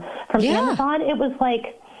Pops from Amazon. It was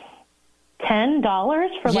like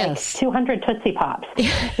 $10 for like 200 Tootsie Pops.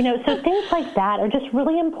 So things like that are just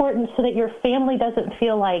really important, so that your family doesn't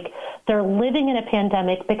feel like they're living in a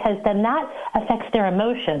pandemic, because then that affects their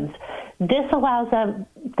emotions. This allows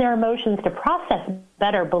their emotions to process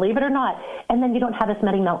better, believe it or not, and then you don't have as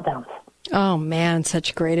many meltdowns. Oh, man,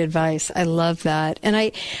 such great advice. I love that. And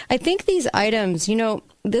I think these items,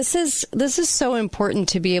 this is so important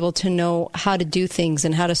to be able to know how to do things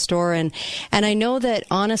and how to store. And I know that,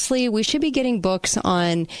 honestly, we should be getting books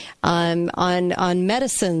on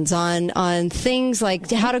medicines, on things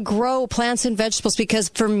like how to grow plants and vegetables, because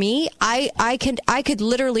for me, I could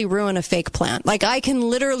literally ruin a fake plant. Like, I can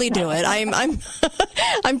literally do it.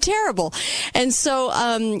 I'm terrible. And so,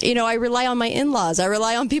 I rely on my in-laws. I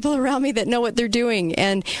rely on people around me that know what they're doing.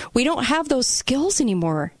 And we don't have those skills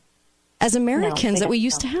anymore as Americans that we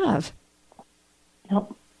used to have.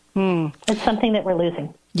 Nope. It's something that we're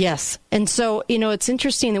losing. Yes. And so, it's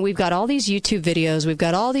interesting that we've got all these YouTube videos. We've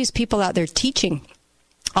got all these people out there teaching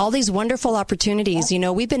all these wonderful opportunities.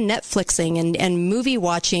 We've been Netflixing and movie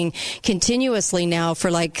watching continuously now for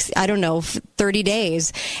 30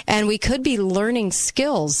 days. And we could be learning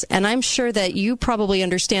skills. And I'm sure that you probably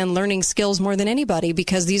understand learning skills more than anybody,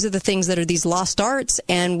 because these are the things that are these lost arts,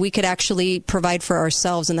 and we could actually provide for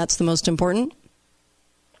ourselves. And that's the most important.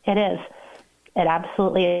 It is. It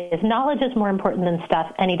absolutely is. Knowledge is more important than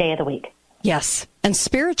stuff any day of the week. Yes. And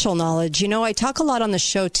spiritual knowledge. You know, I talk a lot on the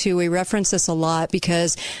show too. We reference this a lot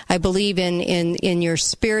because I believe in your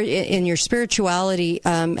spirit, in your spirituality,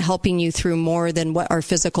 helping you through more than what our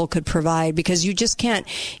physical could provide, because you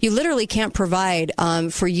literally can't provide,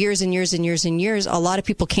 for years and years and years and years. A lot of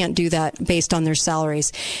people can't do that based on their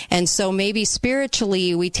salaries. And so maybe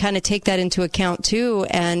spiritually we kind of take that into account too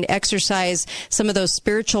and exercise some of those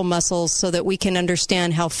spiritual muscles so that we can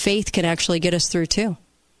understand how faith can actually get us through too.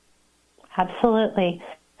 Absolutely.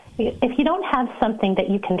 If you don't have something that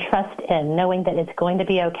you can trust in, knowing that it's going to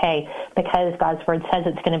be okay because God's word says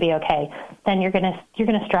it's going to be okay, then you're going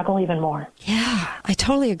to struggle even more. Yeah, I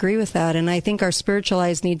totally agree with that, and I think our spiritual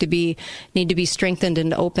eyes need to be strengthened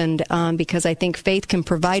and opened, because I think faith can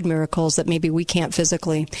provide miracles that maybe we can't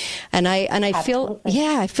physically. And I feel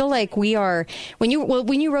like we are when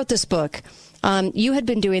you wrote this book, you had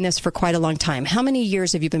been doing this for quite a long time. How many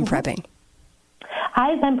years have you been prepping?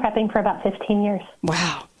 I've been prepping for about 15 years.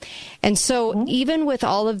 Wow. And so even with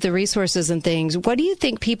all of the resources and things, what do you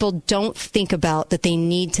think people don't think about that they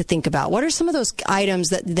need to think about? What are some of those items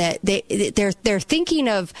that they're thinking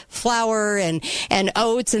of flour and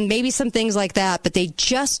oats and maybe some things like that, but they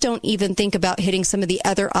just don't even think about hitting some of the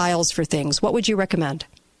other aisles for things? What would you recommend?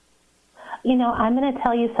 You know, I'm going to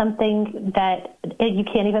tell you something that you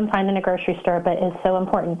can't even find in a grocery store, but is so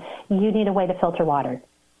important. You need a way to filter water.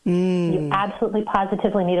 You absolutely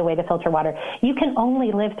positively need a way to filter water. You can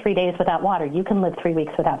only live 3 days without water. You can live 3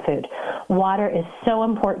 weeks without food. Water is so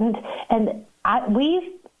important. And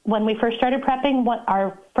when we first started prepping,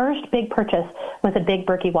 our first big purchase was a big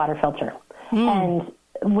Berkey water filter. And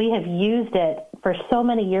we have used it for so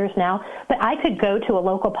many years now. But I could go to a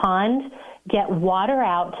local pond, get water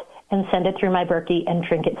out, and send it through my Berkey and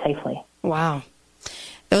drink it safely. Wow.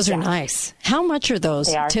 Those are nice. How much are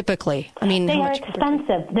those typically? I mean, they are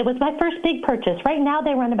expensive. That was my first big purchase. Right now,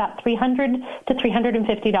 they run about $300 to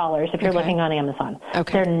 $350 if you're looking on Amazon.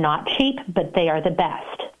 Okay. They're not cheap, but they are the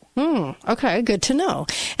best. Okay, good to know.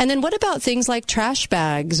 And then what about things like trash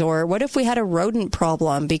bags, or what if we had a rodent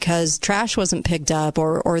problem because trash wasn't picked up,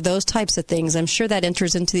 or those types of things? I'm sure that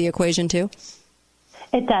enters into the equation too.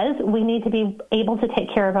 It does. We need to be able to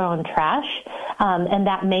take care of our own trash, and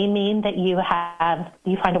that may mean that you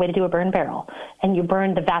find a way to do a burn barrel, and you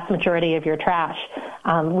burn the vast majority of your trash.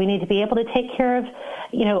 We need to be able to take care of,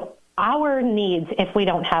 our needs if we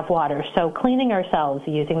don't have water. So cleaning ourselves,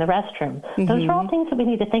 using the restroom. Those are all things that we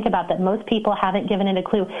need to think about that most people haven't given it a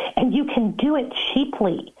clue. And you can do it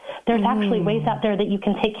cheaply. There's actually ways out there that you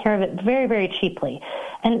can take care of it very, very cheaply.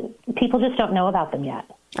 And people just don't know about them yet.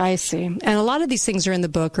 I see. And a lot of these things are in the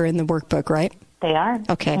book or in the workbook, right? They are.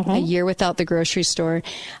 Okay. A Year Without the Grocery Store.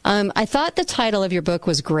 I thought the title of your book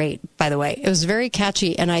was great, by the way. It was very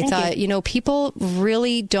catchy. And I thought, people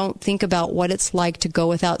really don't think about what it's like to go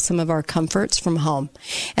without some of our comforts from home.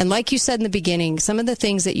 And like you said in the beginning, some of the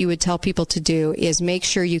things that you would tell people to do is make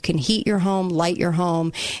sure you can heat your home, light your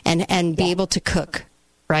home, and be able to cook,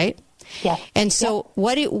 right? Yeah. And so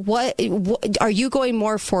what are you going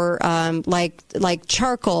more for, like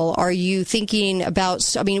charcoal? Are you thinking about,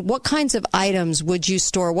 what kinds of items would you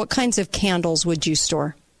store? What kinds of candles would you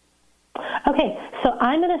store? Okay. So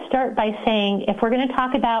I'm going to start by saying, if we're going to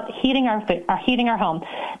talk about heating our home,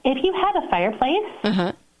 if you have a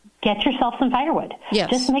fireplace, get yourself some firewood.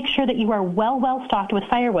 Yes. Just make sure that you are well stocked with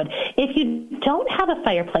firewood. If you don't have a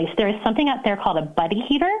fireplace, there is something out there called a buddy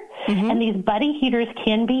heater, and these buddy heaters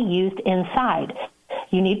can be used inside.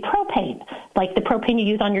 You need propane, like the propane you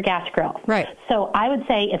use on your gas grill. Right. So I would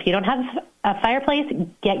say if you don't have a fireplace,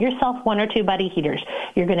 get yourself 1 or 2 buddy heaters.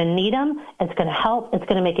 You're going to need them. It's going to help. It's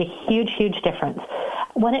going to make a huge, huge difference.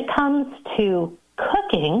 When it comes to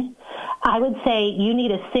cooking, I would say you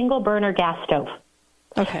need a single burner gas stove.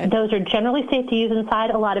 Okay. Those are generally safe to use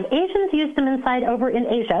inside. A lot of Asians use them inside over in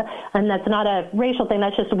Asia, and that's not a racial thing.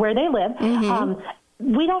 That's just where they live.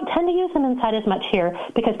 We don't tend to use them inside as much here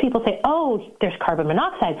because people say, oh, there's carbon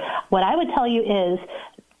monoxide. What I would tell you is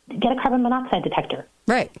get a carbon monoxide detector.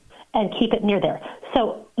 Right. And keep it near there.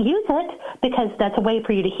 So use it because that's a way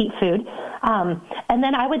for you to heat food. And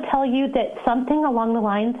then I would tell you that something along the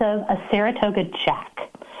lines of a Saratoga Jack.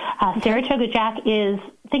 Saratoga Jack is,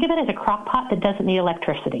 think of it as a crock pot that doesn't need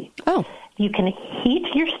electricity. Oh. You can heat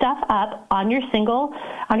your stuff up on your single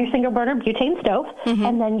burner butane stove,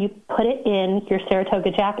 and then you put it in your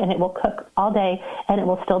Saratoga Jack, and it will cook all day, and it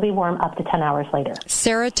will still be warm up to 10 hours later.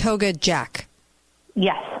 Saratoga Jack.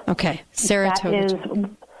 Yes. Okay. Saratoga. That is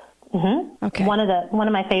okay. One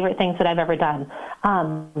of my favorite things that I've ever done.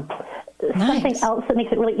 Something else that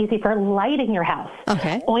makes it really easy for lighting your house.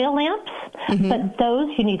 Okay. Oil lamps, but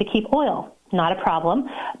those you need to keep oil. Not a problem.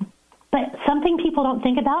 But something people don't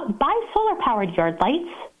think about, buy solar-powered yard lights.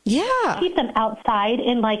 Yeah. Keep them outside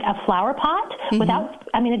in like a flower pot without,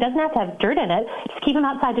 it doesn't have to have dirt in it. Just keep them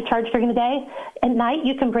outside to charge during the day. At night,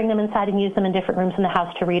 you can bring them inside and use them in different rooms in the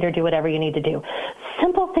house to read or do whatever you need to do.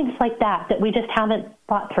 Simple things like that we just haven't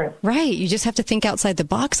thought through. Right. You just have to think outside the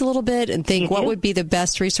box a little bit and think what would be the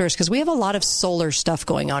best resource, because we have a lot of solar stuff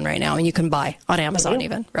going on right now, and you can buy on Amazon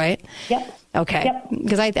even, right? Yep. Okay.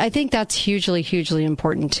 Because I think that's hugely, hugely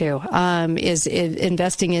important too, is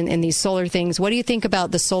investing in these solar things. What do you think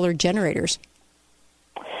about the solar generators?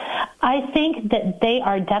 I think that they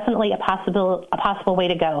are definitely a possible way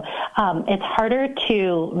to go. It's harder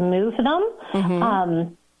to move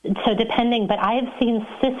them. So depending, but I have seen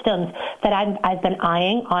systems that I've been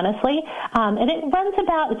eyeing, honestly, and it's going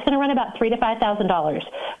to run about $3,000 to $5,000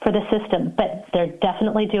 for the system, but they're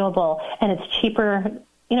definitely doable, and it's cheaper.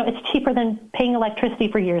 It's cheaper than paying electricity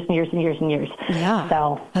for years and years and years and years. Yeah,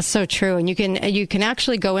 so that's so true. And you can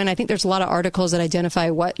actually go in. I think there's a lot of articles that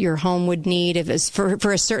identify what your home would need if it's for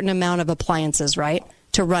a certain amount of appliances, right?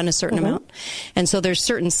 To run a certain amount. And so there's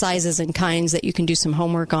certain sizes and kinds that you can do some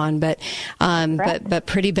homework on, but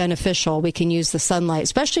pretty beneficial. We can use the sunlight,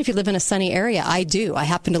 especially if you live in a sunny area. I do. I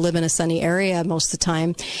happen to live in a sunny area most of the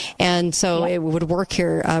time. And so it would work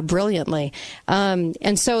here brilliantly.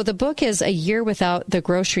 And so the book is A Year Without the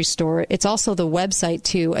Grocery Store. It's also the website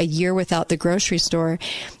too, A Year Without the Grocery Store.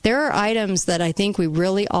 There are items that I think we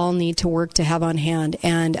really all need to work to have on hand.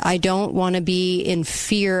 And I don't want to be in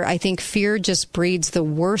fear. I think fear just breeds the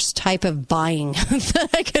worst type of buying that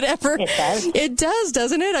I could ever. It does. It does,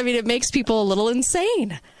 doesn't it? I mean, it makes people a little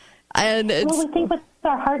insane. And we think with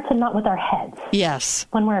our hearts and not with our heads. Yes.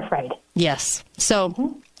 When we're afraid. Yes.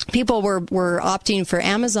 So people were opting for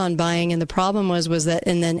Amazon buying, and the problem was that,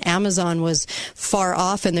 and then Amazon was far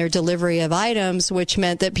off in their delivery of items, which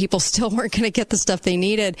meant that people still weren't going to get the stuff they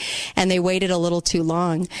needed, and they waited a little too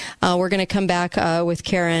long. We're going to come back with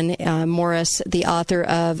Karen Morris, the author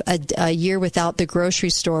of A Year Without the Grocery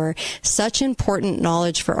Store. Such important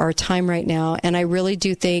knowledge for our time right now, and I really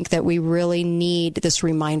do think that we really need this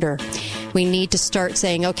reminder. We need to start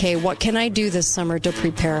saying, okay, what can I do this summer to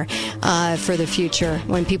prepare for the future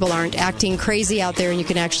when people aren't acting crazy out there, and you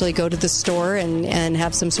can actually go to the store and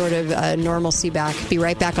have some sort of normalcy back. Be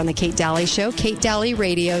right back on The Kate Daly Show,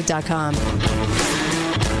 KateDalyRadio.com.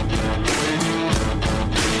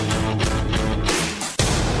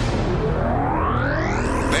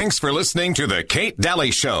 Thanks for listening to The Kate Daly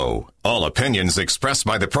Show. All opinions expressed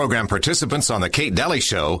by the program participants on The Kate Daly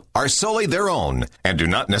Show are solely their own and do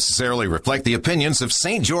not necessarily reflect the opinions of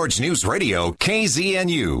St. George News Radio,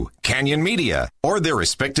 KZNU, Canyon Media, or their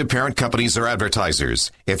respective parent companies or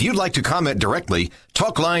advertisers. If you'd like to comment directly,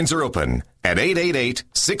 talk lines are open at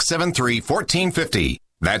 888-673-1450.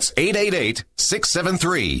 That's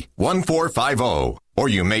 888-673-1450. Or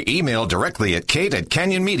you may email directly at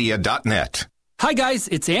kate@canyonmedia.net. Hi guys,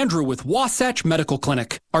 it's Andrew with Wasatch Medical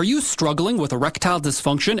Clinic. Are you struggling with erectile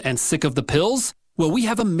dysfunction and sick of the pills? Well, we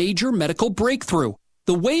have a major medical breakthrough.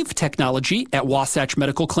 The WAVE technology at Wasatch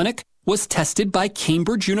Medical Clinic was tested by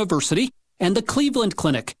Cambridge University and the Cleveland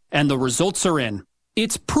Clinic, and the results are in.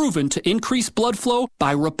 It's proven to increase blood flow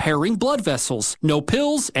by repairing blood vessels. No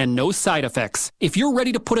pills and no side effects. If you're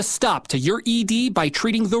ready to put a stop to your ED by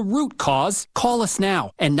treating the root cause, call us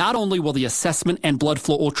now. And not only will the assessment and blood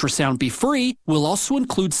flow ultrasound be free, we'll also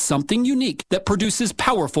include something unique that produces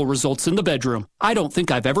powerful results in the bedroom. I don't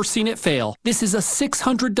think I've ever seen it fail. This is a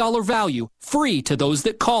 $600 value, free to those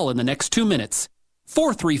that call in the next 2 minutes.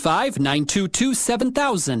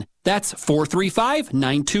 435-922-7000. That's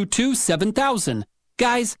 435-922-7000.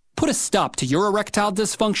 Guys, put a stop to your erectile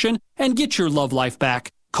dysfunction and get your love life back.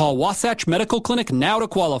 Call Wasatch Medical Clinic now to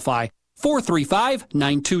qualify.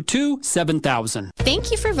 435-922-7000.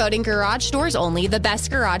 Thank you for voting Garage Doors Only the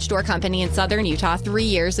best garage door company in Southern Utah 3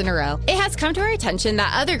 years in a row. It has come to our attention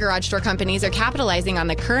that other garage door companies are capitalizing on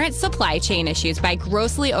the current supply chain issues by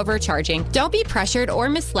grossly overcharging. Don't be pressured or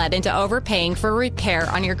misled into overpaying for repair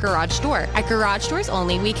on your garage door. At Garage Doors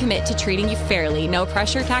Only, we commit to treating you fairly, no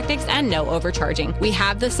pressure tactics, and no overcharging. We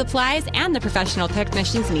have the supplies and the professional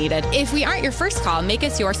technicians needed. If we aren't your first call, make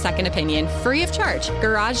us your second opinion, free of charge.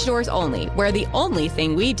 Garage Doors Only, where the only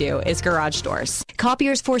thing we do is garage doors.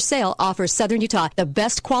 Copiers for Sale offers Southern Utah the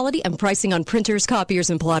best quality and pricing on printers, copiers,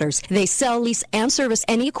 and plotters. They sell, lease, and service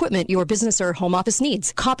any equipment your business or home office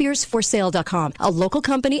needs. Copiersforsale.com, a local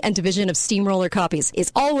company and division of Steamroller Copies,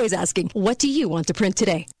 is always asking, what do you want to print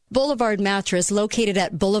today? Boulevard Mattress, located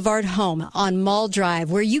at Boulevard Home on Mall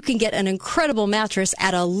Drive, where you can get an incredible mattress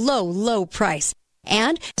at a low, low price.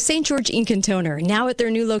 And St. George Ink and Toner, now at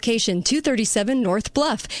their new location, 237 North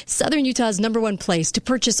Bluff, Southern Utah's #1 place to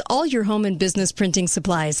purchase all your home and business printing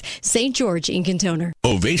supplies. St. George Ink and Toner.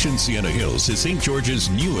 Ovation Sienna Hills is St. George's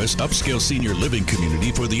newest upscale senior living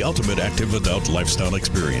community for the ultimate active adult lifestyle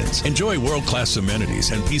experience. Enjoy world-class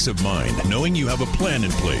amenities and peace of mind, knowing you have a plan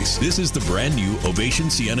in place. This is the brand new Ovation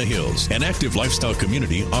Sienna Hills, an active lifestyle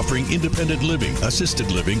community offering independent living,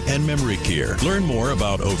 assisted living, and memory care. Learn more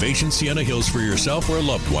about Ovation Sienna Hills for yourself or a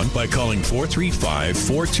loved one by calling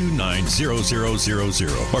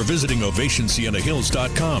 435-429-0000 or visiting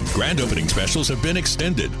OvationSiennaHills.com. Grand opening specials have been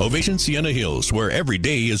extended. Ovation Sienna Hills, where every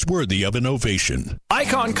day is worthy of an ovation.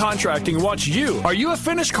 Icon Contracting wants you. Are you a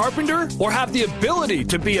finished carpenter or have the ability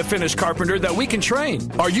to be a finished carpenter that we can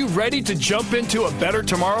train? Are you ready to jump into a better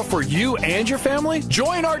tomorrow for you and your family?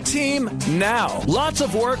 Join our team now. Lots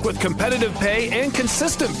of work with competitive pay and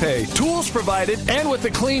consistent pay, tools provided, and with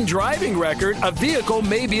a clean driving record, a vehicle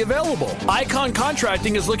may be available. Icon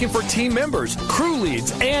Contracting is looking for team members, crew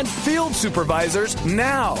leads, and field supervisors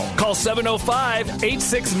now. Call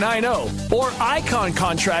 705-8690 or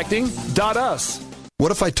iconcontracting.us.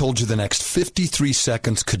 What if I told you the next 53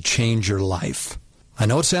 seconds could change your life? I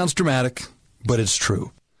know it sounds dramatic, but it's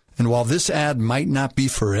true. And while this ad might not be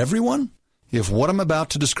for everyone, if what I'm about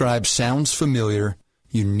to describe sounds familiar,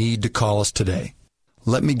 you need to call us today.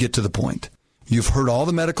 Let me get to the point. You've heard all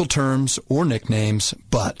the medical terms or nicknames,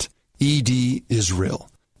 but ED is real.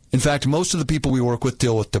 In fact, most of the people we work with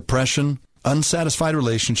deal with depression, unsatisfied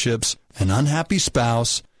relationships, an unhappy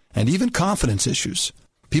spouse, and even confidence issues.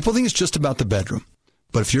 People think it's just about the bedroom.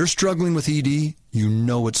 But if you're struggling with ED, you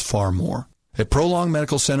know it's far more. At Prolong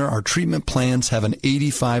Medical Center, our treatment plans have an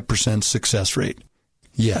 85% success rate.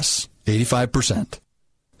 Yes, 85%.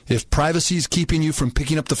 If privacy is keeping you from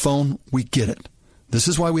picking up the phone, we get it. This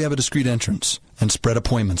is why we have a discreet entrance and spread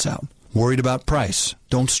appointments out. Worried about price?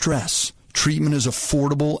 Don't stress. Treatment is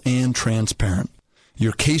affordable and transparent.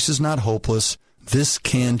 Your case is not hopeless. This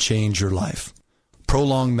can change your life.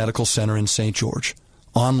 Prolong Medical Center in St. George.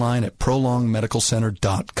 Online at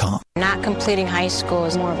prolongmedicalcenter.com. Not completing high school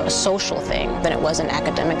is more of a social thing than it was an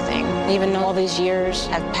academic thing. Even though all these years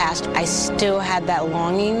have passed, I still had that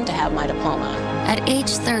longing to have my diploma. At age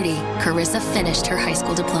 30, Carissa finished her high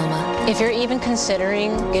school diploma. If you're even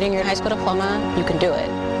considering getting your high school diploma, you can do it.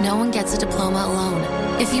 No one gets a diploma alone.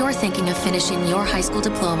 If you're thinking of finishing your high school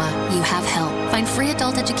diploma, you have help. Find free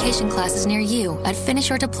adult education classes near you at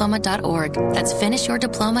finishyourdiploma.org. That's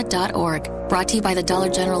finishyourdiploma.org. Brought to you by the Dollar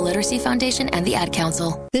General Literacy Foundation and the Ad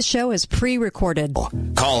Council. This show is pre-recorded.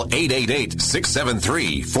 Call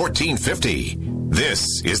 888-673-1450.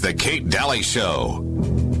 This is the Kate Daly Show.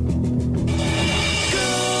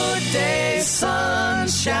 Good day,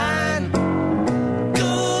 sunshine.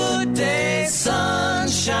 Good day,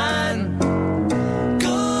 sunshine.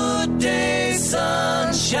 Good day,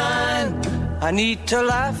 sunshine. I need to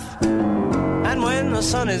laugh, and when the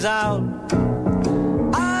sun is out,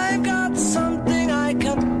 I've got something I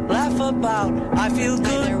can laugh about. I feel good.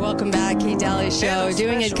 Hi there, welcome back, Kate Daly Show.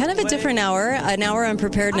 Doing it kind of a different hour, an hour on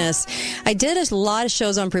preparedness. I did a lot of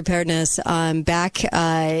shows on preparedness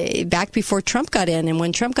back before Trump got in, and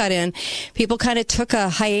when Trump got in, people kind of took a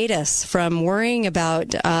hiatus from worrying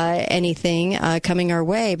about anything coming our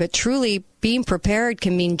way. But truly, being prepared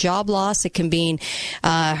can mean job loss. It can mean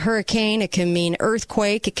hurricane. It can mean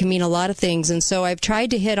earthquake. It can mean a lot of things. And so I've tried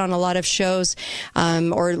to hit on a lot of shows,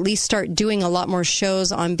 or at least start doing a lot more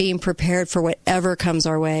shows on being prepared for whatever comes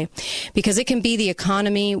our way. Because it can be the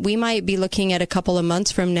economy. We might be looking at a couple of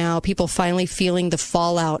months from now, people finally feeling the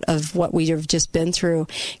fallout of what we have just been through.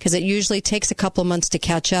 Because it usually takes a couple of months to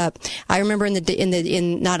catch up. I remember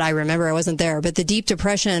I wasn't there, but the Deep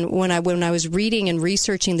Depression, when I was reading and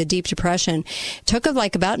researching the Deep Depression, took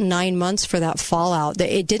like about 9 months for that fallout.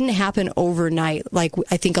 It didn't happen overnight like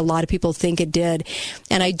I think a lot of people think it did.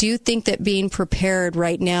 And I do think that being prepared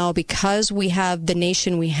right now, because we have the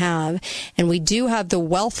nation we have, and we do have the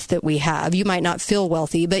wealth that we have. You might not feel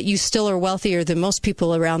wealthy, but you still are wealthier than most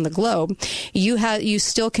people around the globe. You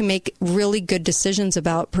still can make really good decisions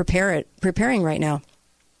about preparing right now.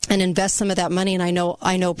 And invest some of that money. And I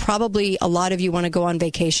know probably a lot of you want to go on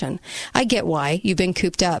vacation. I get why. You've been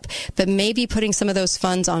cooped up. But maybe putting some of those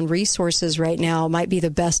funds on resources right now might be the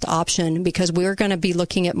best option, because we're going to be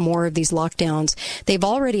looking at more of these lockdowns. They've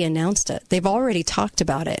already announced it. They've already talked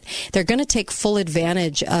about it. They're going to take full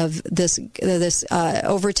advantage of this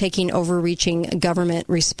overreaching government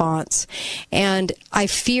response. And I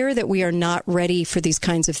fear that we are not ready for these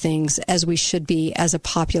kinds of things as we should be as a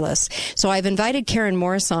populace. So I've invited Karen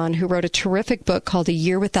Morrison Amazon who wrote a terrific book called A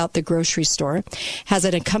Year Without the Grocery Store. Has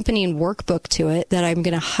an accompanying workbook to it that I'm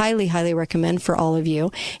going to highly, highly recommend for all of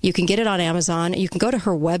you. You can get it on Amazon. You can go to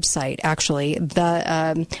her website, actually,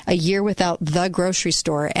 A Year Without the Grocery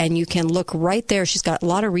Store, and you can look right there. She's got a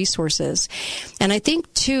lot of resources. And I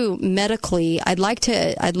think, too, medically, I'd like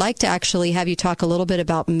to actually have you talk a little bit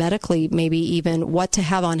about medically, maybe even what to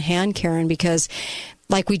have on hand, Karen, because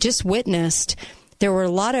like we just witnessed, there were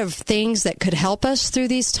a lot of things that could help us through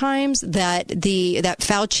these times that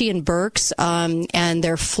Fauci and Birx and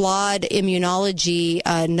their flawed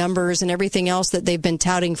immunology numbers and everything else that they've been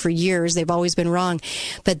touting for years, they've always been wrong.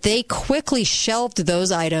 But they quickly shelved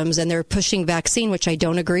those items and they're pushing vaccine, which I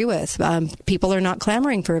don't agree with. People are not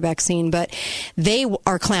clamoring for a vaccine, but they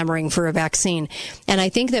are clamoring for a vaccine. And I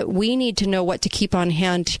think that we need to know what to keep on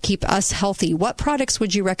hand to keep us healthy. What products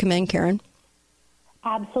would you recommend, Karen?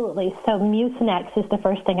 Absolutely. So Mucinex is the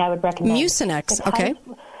first thing I would recommend. Mucinex, okay.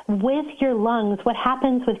 With your lungs, what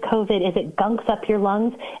happens with COVID is it gunks up your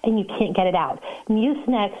lungs and you can't get it out.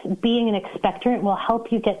 Mucinex, being an expectorant, will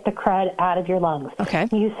help you get the crud out of your lungs. Okay.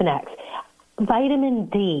 Mucinex. Vitamin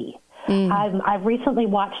D. I've recently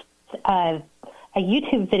watched a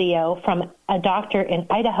YouTube video from a doctor in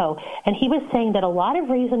Idaho, and he was saying that a lot of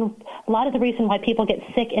the reason why people get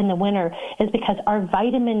sick in the winter is because our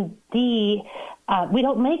vitamin D, we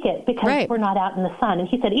don't make it because we're not out in the sun. And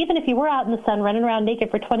he said, even if you were out in the sun running around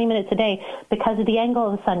naked for 20 minutes a day, because of the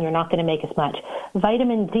angle of the sun, you're not going to make as much.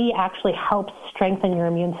 Vitamin D actually helps strengthen your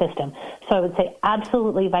immune system. So I would say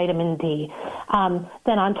absolutely vitamin D.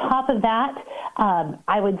 Then on top of that,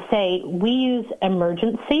 I would say we use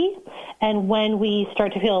Emergen-C, and when we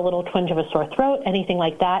start to feel a little twinge of a sore throat, anything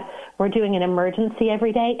like that, we're doing an Emergen-C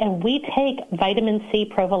every day, and we take vitamin C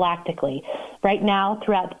prophylactically. Right now,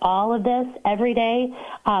 throughout all of this, every day,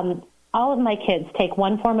 all of my kids take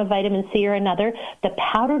one form of vitamin C or another. The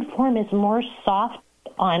powdered form is more soft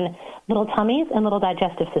on little tummies and little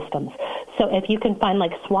digestive systems. So if you can find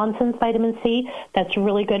like Swanson's vitamin C, that's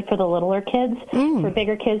really good for the littler kids. For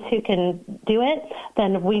bigger kids who can do it,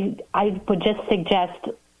 then I would just suggest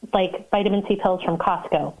like vitamin C pills from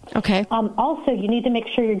Costco. Okay. Also, you need to make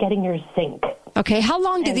sure you're getting your zinc. Okay. How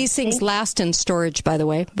long do these things last in storage, by the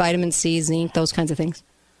way? Vitamin C, zinc, those kinds of things?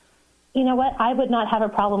 You know what? I would not have a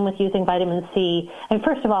problem with using vitamin C. And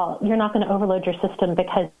first of all, you're not going to overload your system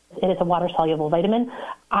because it is a water-soluble vitamin.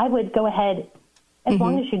 I would go ahead, as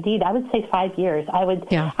long as you need, I would say 5 years. I would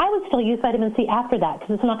still use vitamin C after that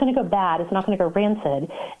because it's not going to go bad. It's not going to go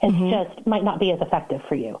rancid. It just might not be as effective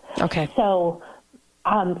for you. Okay. So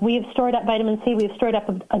we have stored up vitamin C. We've stored up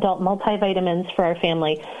adult multivitamins for our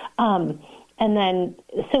family.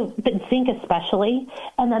 But zinc especially.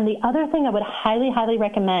 And then the other thing I would highly, highly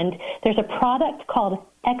recommend, there's a product called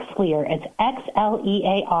Xlear. It's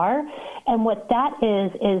Xlear. And what that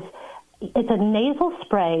is it's a nasal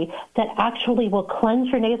spray that actually will cleanse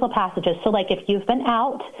your nasal passages. So like if you've been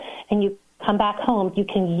out and you come back home, you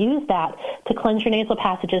can use that to cleanse your nasal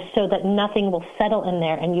passages so that nothing will settle in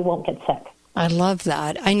there and you won't get sick. I love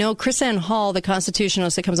that. I know KrisAnne Hall, the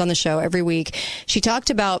constitutionalist that comes on the show every week, she talked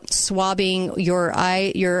about swabbing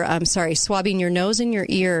swabbing your nose and your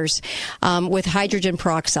ears with hydrogen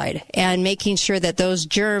peroxide and making sure that those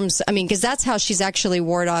germs, because that's how she's actually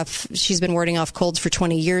she's been warding off colds for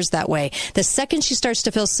 20 years that way. The second she starts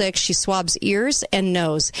to feel sick, she swabs ears and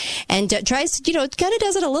nose and tries, kind of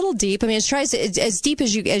does it a little deep. It tries as deep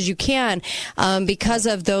as you can because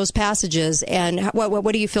of those passages. And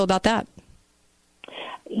what do you feel about that?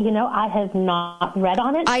 I have not read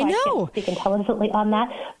on it. I know. I can't speak intelligently on that,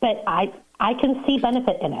 but I can see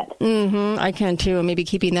benefit in it. I can too. Maybe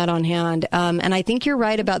keeping that on hand. And I think you're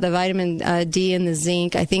right about the vitamin D and the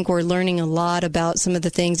zinc. I think we're learning a lot about some of the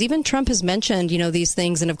things. Even Trump has mentioned, these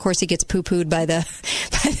things, and of course he gets poo-pooed by the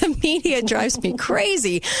media. It drives me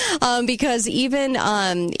crazy because even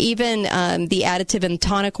the additive in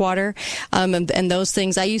tonic water and those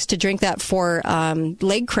things. I used to drink that for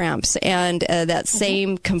leg cramps, and that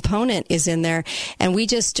same component is in there. And we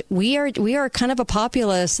are kind of a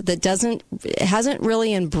populace that hasn't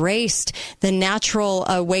really embraced the natural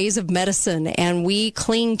ways of medicine, and we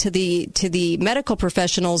cling to the medical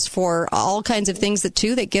professionals for all kinds of things that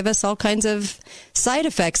give us all kinds of side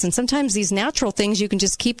effects. And sometimes these natural things you can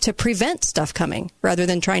just keep to prevent stuff coming rather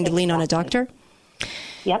than trying to lean on a doctor.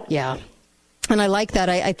 Yep. Yeah. And I like that.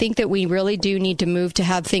 I think that we really do need to move to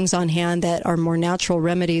have things on hand that are more natural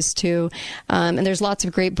remedies too. And there's lots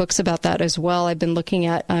of great books about that as well. I've been looking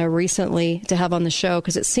at recently to have on the show,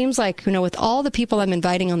 because it seems like, with all the people I'm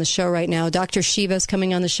inviting on the show right now, Dr. Shiva's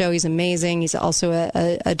coming on the show. He's amazing. He's also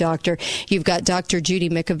a doctor. You've got Dr. Judy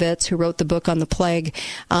Mikovits, who wrote the book on the plague,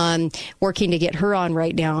 working to get her on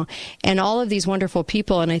right now. And all of these wonderful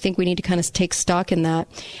people. And I think we need to kind of take stock in that.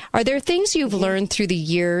 Are there things you've learned through the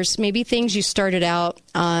years, maybe things you started out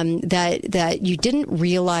that you didn't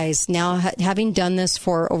realize now, having done this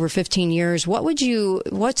for over 15 years?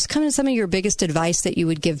 What's kind of some of your biggest advice that you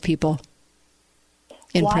would give people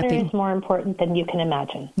in Water prepping? is more important than you can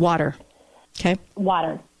imagine. Water. Okay.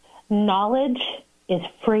 Water. Knowledge is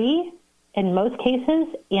free in most cases,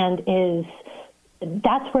 and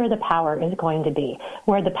that's where the power is going to be,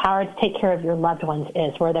 where the power to take care of your loved ones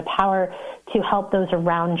is, where the power to help those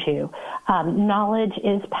around you. Knowledge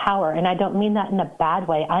is power, and I don't mean that in a bad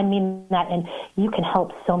way. I mean that you can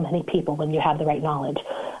help so many people when you have the right knowledge.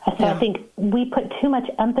 So I think we put too much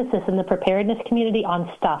emphasis in the preparedness community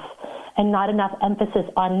on stuff and not enough emphasis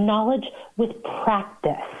on knowledge with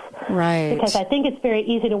practice. Right. Because I think it's very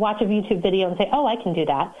easy to watch a YouTube video and say, oh, I can do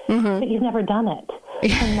that, but you've never done it.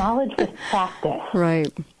 So knowledge with practice.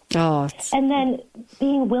 Right. Oh. And then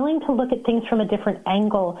being willing to look at things from a different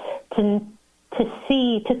angle,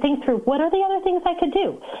 to think through, what are the other things I could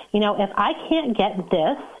do? If I can't get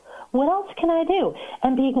this, what else can I do?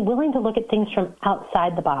 And being willing to look at things from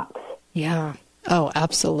outside the box. Yeah. Oh,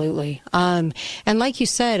 absolutely. And like you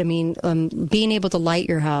said, being able to light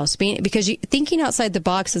your house, because thinking outside the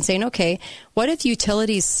box and saying, okay, what if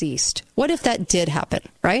utilities ceased? What if that did happen,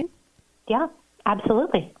 right? Yeah,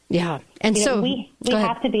 absolutely. Yeah. And so we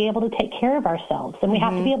have to be able to take care of ourselves, and we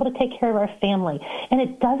have to be able to take care of our family. And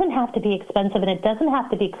it doesn't have to be expensive, and it doesn't have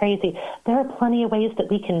to be crazy. There are plenty of ways that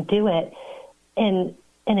we can do it in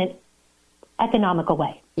an economical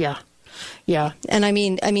way. Yeah. Yeah. And I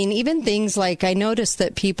mean, even things like, I noticed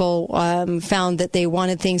that people found that they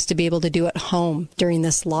wanted things to be able to do at home during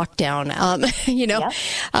this lockdown.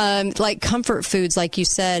 Like comfort foods, like you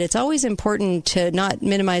said, it's always important to not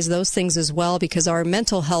minimize those things as well, because our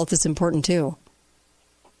mental health is important too.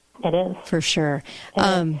 It is. For sure.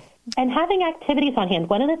 And having activities on hand.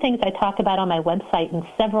 One of the things I talk about on my website in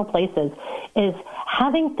several places is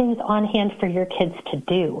having things on hand for your kids to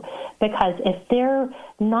do. Because if they're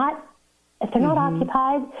not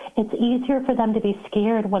occupied, it's easier for them to be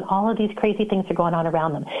scared when all of these crazy things are going on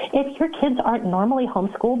around them. If your kids aren't normally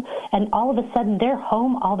homeschooled and all of a sudden they're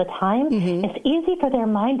home all the time, it's easy for their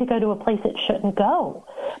mind to go to a place it shouldn't go.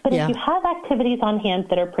 But if you have activities on hand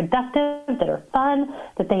that are productive, that are fun,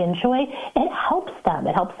 that they enjoy, it helps them.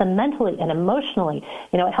 It helps them mentally and emotionally.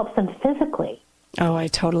 It helps them physically. Oh, I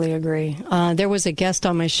totally agree. There was a guest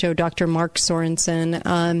on my show, Dr. Mark Sorensen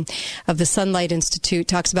of the Sunlight Institute,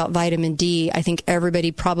 talks about vitamin D. I think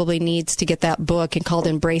everybody probably needs to get that book, and called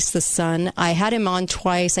Embrace the Sun. I had him on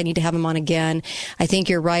twice. I need to have him on again. I think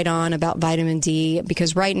you're right on about vitamin D,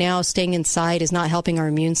 because right now staying inside is not helping our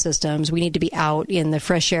immune systems. We need to be out in the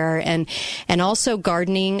fresh air, and also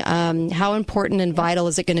gardening. How important and vital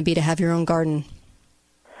is it going to be to have your own garden?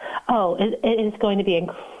 Oh, it is going to be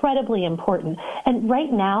incredibly important. And right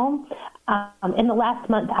now, in the last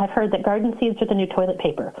month, I've heard that garden seeds are the new toilet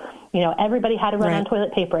paper. Everybody had a run on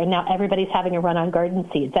toilet paper, and now everybody's having a run on garden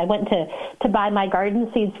seeds. I went to buy my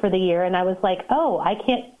garden seeds for the year, and I was like, oh, I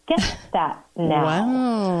can't get that now.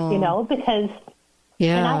 Wow. Because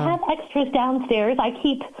and I have extras downstairs. I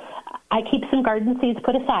keep some garden seeds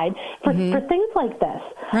put aside for things like this.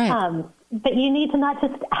 Right. But you need to not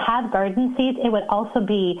just have garden seeds. It would also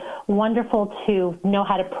be wonderful to know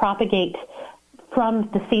how to propagate from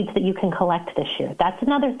the seeds that you can collect this year. That's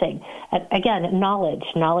another thing. Again, knowledge.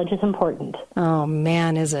 Knowledge is important. Oh,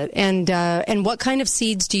 man, is it? And what kind of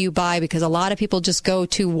seeds do you buy? Because a lot of people just go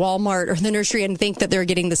to Walmart or the nursery and think that they're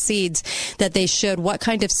getting the seeds that they should. What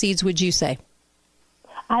kind of seeds would you say?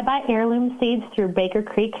 I buy heirloom seeds through Baker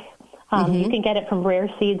Creek. You can get it from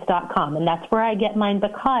rareseeds.com, and that's where I get mine,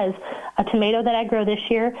 because a tomato that I grow this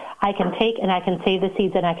year, I can take and I can save the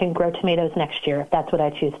seeds, and I can grow tomatoes next year if that's what I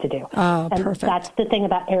choose to do. Oh, and perfect. That's the thing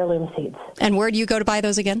about heirloom seeds. And where do you go to buy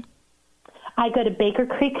those again? I go to Baker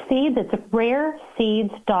Creek Seeds. It's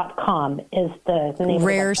rareseeds.com is the name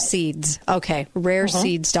Rare of the website. Seeds. Okay,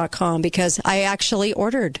 rareseeds.com, because I actually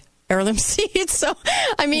ordered heirloom seeds. So,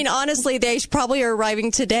 I mean, honestly, they probably are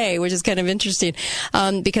arriving today, which is kind of interesting.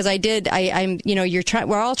 Because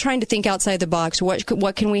we're all trying to think outside the box.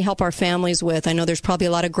 What can we help our families with? I know there's probably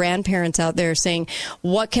a lot of grandparents out there saying,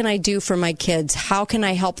 what can I do for my kids? How can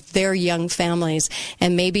I help their young families?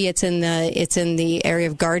 And maybe it's in the area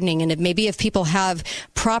of gardening. And maybe if people have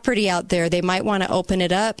property out there, they might want to open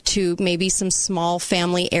it up to maybe some small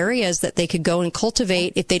family areas that they could go and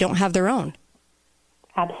cultivate if they don't have their own.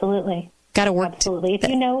 Absolutely. Got to work. Absolutely. If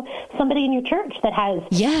you know somebody in your church that has,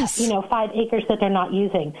 5 acres that they're not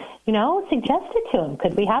using, suggest it to them.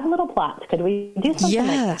 Could we have little plots? Could we do something like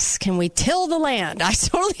that? Can we till the land? I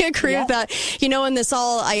totally agree with that. And this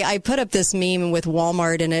I put up this meme with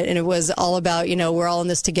Walmart and it was all about, we're all in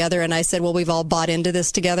this together. And I said, well, we've all bought into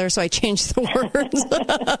this together. So I changed the words.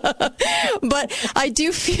 But I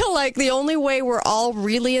do feel like the only way we're all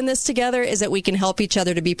really in this together is that we can help each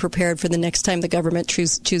other to be prepared for the next time the government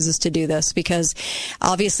chooses to do this. Because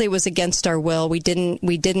obviously it was against our will. We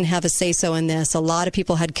didn't have a say-so in this. A lot of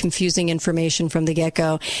people had confusing information from the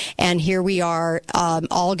get-go. And here we are,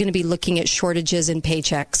 all going to be looking at shortages in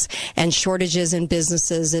paychecks and shortages in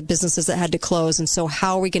businesses that had to close. And so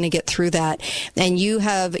how are we going to get through that? And you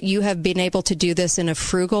have been able to do this in a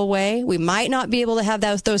frugal way. We might not be able to have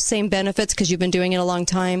those same benefits because you've been doing it a long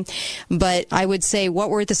time. But I would say,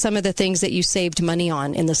 what were some of the things that you saved money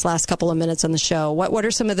on in this last couple of minutes on the show? What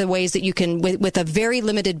are some of the ways that you can, with a very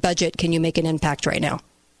limited budget, can you make an impact right now?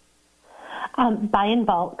 Buy in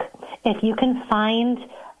bulk. If you can find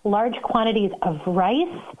large quantities of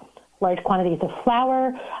rice, large quantities of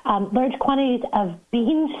flour, large quantities of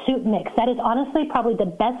bean soup mix, that is honestly probably the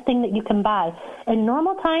best thing that you can buy. In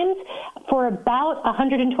normal times, for about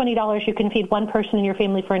 $120, you can feed one person in your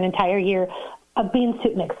family for an entire year of bean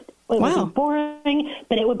soup mix. It would be boring,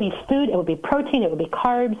 but it would be food, it would be protein, it would be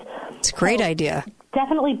carbs. It's a great idea.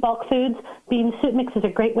 Definitely bulk foods. Bean soup mix is a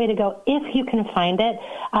great way to go if you can find it.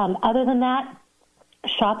 Other than that,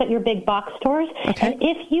 shop at your big box stores. Okay. And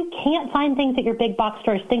if you can't find things at your big box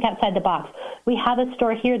stores, think outside the box. We have a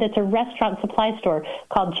store here that's a restaurant supply store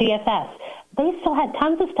called GFS. They still had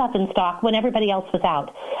tons of stuff in stock when everybody else was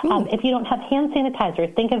out. If you don't have hand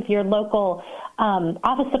sanitizer, think of your local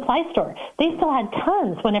office supply store. They still had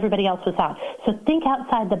tons when everybody else was out. So think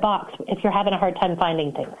outside the box if you're having a hard time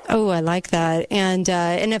finding things. Oh, I like that. And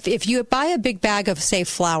if you buy a big bag of, say,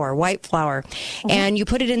 flour, white flour, and you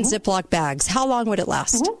put it in Ziploc bags, how long would it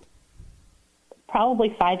last?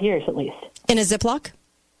 Probably 5 years at least. In a Ziploc?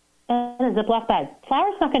 In a Ziploc bag.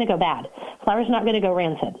 Flour's not going to go bad. Flour's not going to go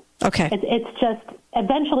rancid. Okay. It's just,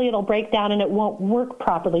 eventually it'll break down and it won't work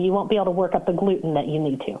properly. You won't be able to work up the gluten that you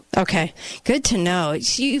need to. Okay. Good to know.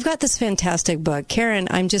 You've got this fantastic book. Karen,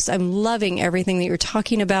 I'm loving everything that you're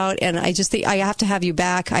talking about, and I just think I have to have you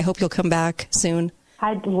back. I hope you'll come back soon.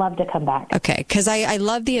 I'd love to come back. Okay, because I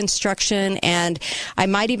love the instruction, and I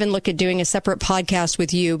might even look at doing a separate podcast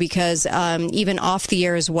with you, because even off the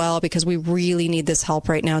air as well, because we really need this help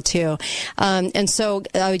right now too. And so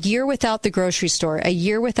A Year Without the Grocery Store,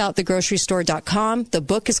 ayearwithoutthegrocerystore.com. The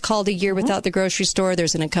book is called A Year Without the Grocery Store.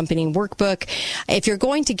 There's an accompanying workbook. If you're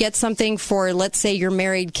going to get something for, let's say, your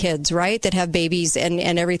married kids, right, that have babies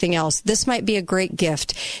and everything else, this might be a great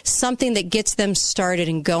gift. Something that gets them started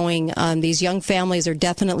and going. These young families are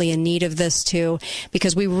definitely in need of this too,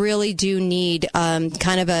 because we really do need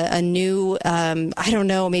kind of a new, I don't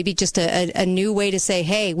know, maybe just a new way to say,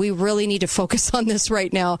 hey, we really need to focus on this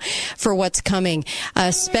right now for what's coming,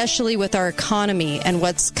 especially with our economy and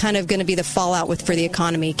what's kind of going to be the fallout for the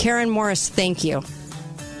economy. Karen Morris, thank you.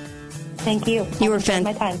 Thank you. You were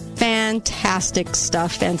fantastic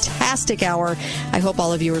stuff. Fantastic hour. I hope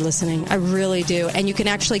all of you are listening. I really do. And you can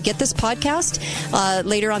actually get this podcast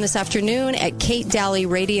later on this afternoon at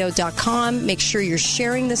katedalleyradio.com. Make sure you're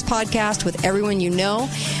sharing this podcast with everyone you know.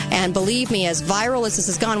 And believe me, as viral as this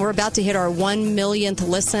has gone, we're about to hit our 1 millionth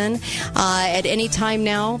listen at any time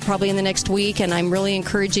now, probably in the next week. And I'm really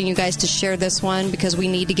encouraging you guys to share this one, because we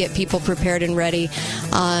need to get people prepared and ready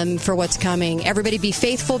for what's coming. Everybody be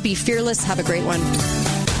faithful, be fearless. Have a great one.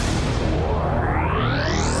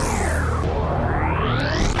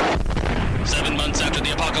 Seven months after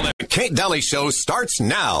the apocalypse, the Kate Daly Show starts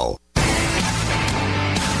now.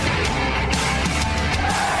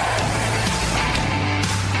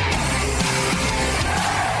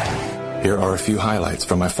 Here are a few highlights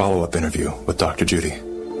from my follow-up interview with Dr. Judy.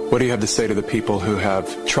 What do you have to say to the people who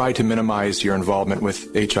have tried to minimize your involvement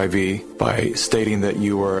with HIV by stating that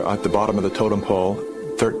you were at the bottom of the totem pole,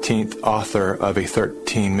 13th author of a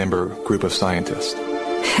 13-member group of scientists?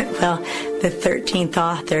 Well, the 13th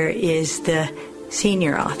author is the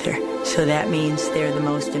senior author. So that means they're the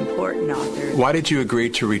most important author. Why did you agree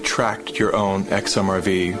to retract your own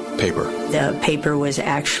XMRV paper? The paper was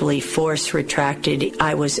actually force retracted.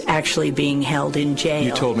 I was actually being held in jail.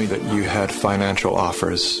 You told me that you had financial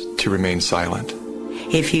offers to remain silent.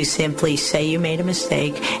 If you simply say you made a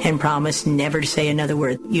mistake and promise never to say another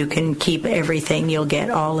word, you can keep everything. You'll get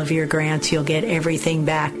all of your grants. You'll get everything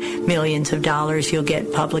back, millions of dollars. You'll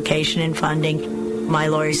get publication and funding. My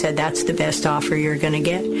lawyer said, that's the best offer you're going to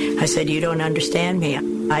get. I said, you don't understand me.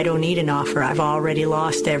 I don't need an offer. I've already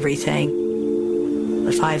lost everything.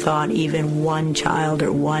 If I thought even one child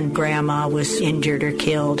or one grandma was injured or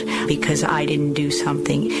killed because I didn't do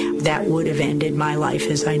something, that would have ended my life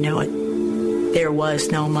as I know it. There was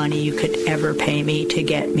no money you could ever pay me to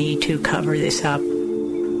get me to cover this up.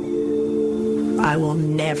 I will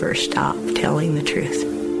never stop telling the truth.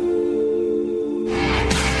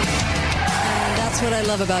 That's what I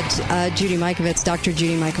love about Judy Mikovits, Dr.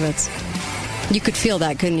 Judy Mikovits. You could feel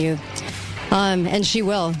that, couldn't you? And she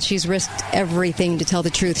will. She's risked everything to tell the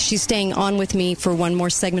truth. She's staying on with me for one more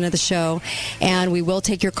segment of the show, and we will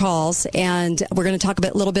take your calls, and we're going to talk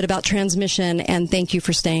a little bit about transmission, and thank you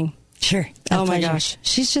for staying. Sure. Oh, my gosh.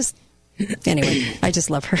 She's just... Anyway, I just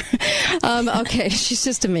love her. Okay, she's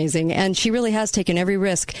just amazing. And she really has taken every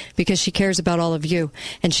risk because she cares about all of you.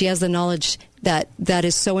 And she has the knowledge that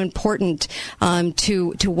is so important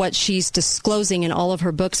to what she's disclosing in all of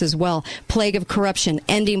her books as well. Plague of Corruption,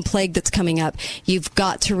 Ending Plague, that's coming up. You've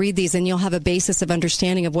got to read these and you'll have a basis of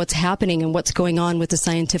understanding of what's happening and what's going on with the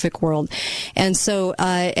scientific world. And so,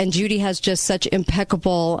 and Judy has just such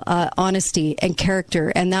impeccable honesty and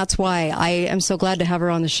character. And that's why I am so glad to have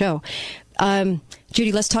her on the show.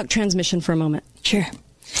 Judy, let's talk transmission for a moment. Sure.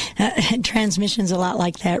 Transmission's a lot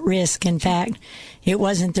like that risk. In fact, it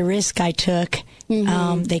wasn't the risk I took.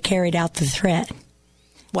 Mm-hmm. They carried out the threat.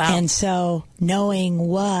 Wow. And so knowing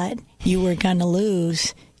what you were going to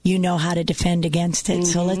lose, you know how to defend against it. Mm-hmm.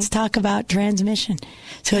 So let's talk about transmission.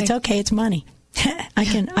 So it's okay. It's money. I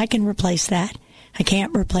can replace that. I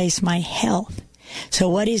can't replace my health. So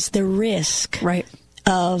what is the risk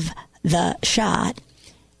of the shot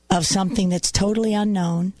of something that's totally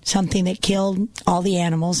unknown, something that killed all the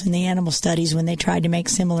animals in the animal studies when they tried to make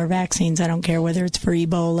similar vaccines? I don't care whether it's for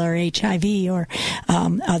Ebola or HIV or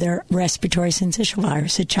other respiratory syncytial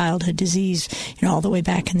virus, a childhood disease, all the way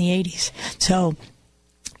back in the 80s. So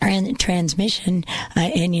transmission,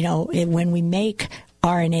 when we make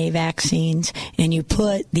RNA vaccines and you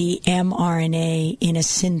put the mRNA in a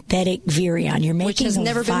synthetic virion, you're making which has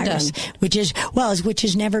never been done. Which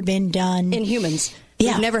has never been done in humans.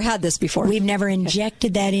 Yeah. We've never had this before. We've never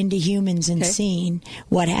injected that into humans and seen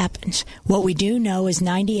what happens. What we do know is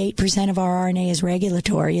 98% of our RNA is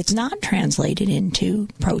regulatory. It's not translated into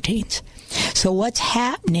proteins. So what's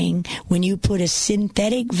happening when you put a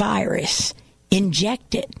synthetic virus,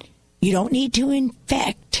 inject it? You don't need to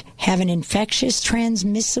have an infectious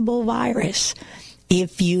transmissible virus.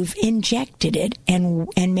 If you've injected it and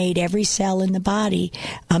made every cell in the body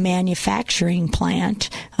a manufacturing plant,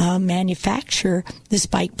 manufacture the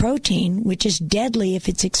spike protein, which is deadly if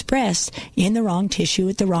it's expressed in the wrong tissue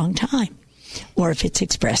at the wrong time, or if it's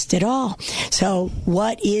expressed at all. So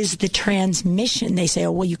what is the transmission? They say,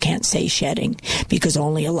 you can't say shedding because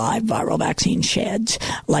only a live viral vaccine sheds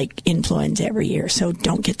like influenza every year. So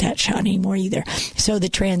don't get that shot anymore either. So the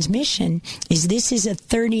transmission is, this is a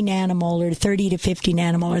 30 nanomolar, 30 to 50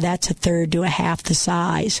 nanomolar. That's a third to a half the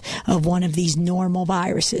size of one of these normal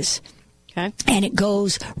viruses. Okay. And it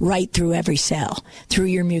goes right through every cell, through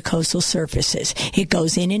your mucosal surfaces. It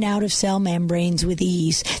goes in and out of cell membranes with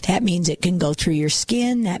ease. That means it can go through your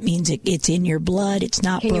skin. That means it's in your blood. It's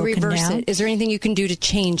not broken down. Can you reverse it? Is there anything you can do to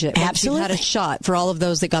change it? Absolutely. Once you've had a shot for all of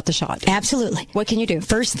those that got the shot. Absolutely. What can you do?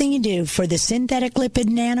 First thing you do for the synthetic lipid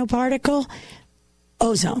nanoparticle,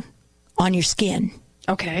 ozone on your skin.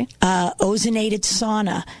 Okay. Ozonated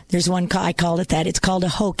sauna. There's one, I call it that. It's called a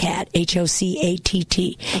HOCAT,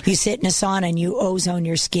 H-O-C-A-T-T. Okay. You sit in a sauna and you ozone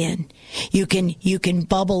your skin. You can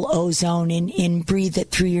bubble ozone and breathe it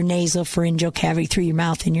through your nasopharyngeal cavity, through your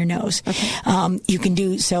mouth and your nose. Okay. You can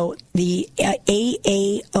do so. The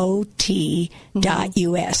AAOT.US,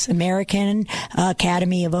 American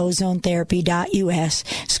Academy of Ozone Therapy.US.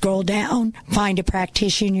 Scroll down, find a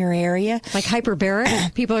practitioner in your area. Like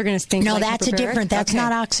hyperbaric? People are going to think no, like that's a different. That's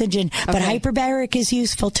not oxygen, but hyperbaric is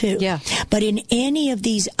useful too. Yeah. But in any of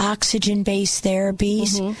these oxygen-based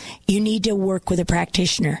therapies, you need to work with a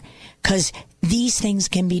practitioner because these things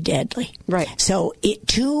can be deadly. Right. So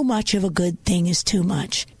too much of a good thing is too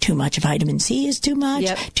much. Too much vitamin C is too much.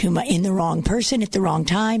 Yep. Too much in the wrong person at the wrong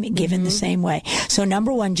time, given the same way. So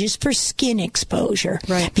number one, just for skin exposure,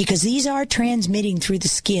 right? Because these are transmitting through the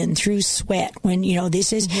skin, through sweat. When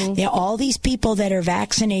this is all these people that are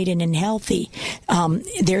vaccinated and healthy,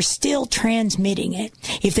 they're still transmitting it.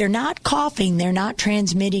 If they're not coughing, they're not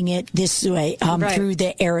transmitting it this way through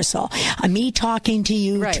the aerosol. Me talking to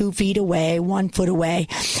you 2 feet away, 1 foot away,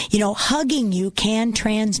 hugging you can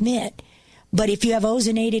transmit. But if you have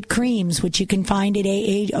ozonated creams, which you can find at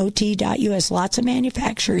AAOT.us, lots of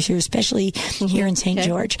manufacturers here, especially here in St.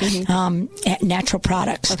 George, at natural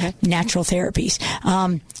products, natural therapies,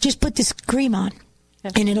 just put this cream on.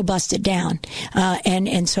 And it'll bust it down.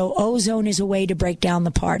 And so ozone is a way to break down the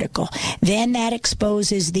particle. Then that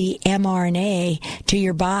exposes the mRNA to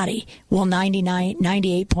your body. Well,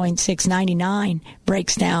 98.699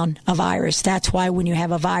 breaks down a virus. That's why when you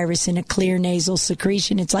have a virus in a clear nasal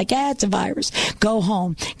secretion, it's like, it's a virus. Go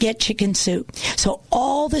home. Get chicken soup. So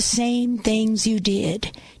all the same things you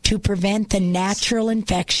did to prevent the natural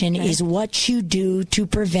infection is what you do to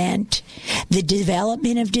prevent the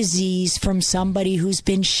development of disease from somebody who's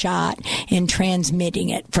been shot and transmitting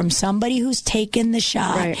it, from somebody who's taken the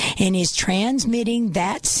shot and is transmitting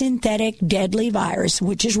that synthetic deadly virus,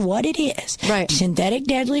 which is what it is. Synthetic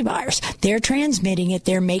deadly virus. They're transmitting it.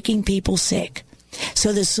 They're making people sick.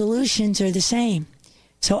 So the solutions are the same.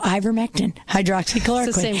 So ivermectin, hydroxychloroquine.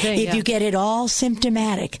 It's the same thing, if you get it all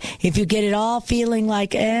symptomatic, if you get it all feeling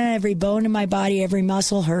like every bone in my body, every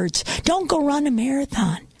muscle hurts, don't go run a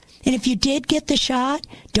marathon. And if you did get the shot,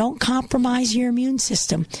 don't compromise your immune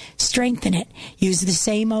system. Strengthen it. Use the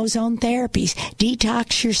same ozone therapies.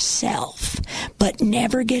 Detox yourself, but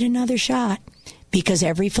never get another shot. Because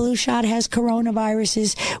every flu shot has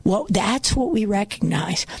coronaviruses. Well, that's what we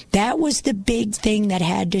recognize. That was the big thing that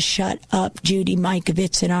had to shut up Judy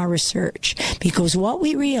Mikovits in our research. Because what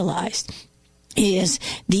we realized is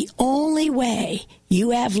the only way you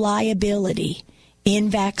have liability in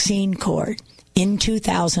vaccine court in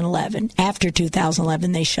 2011. After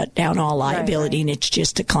 2011, they shut down all liability, and it's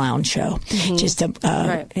just a clown show. Just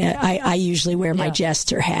I usually wear my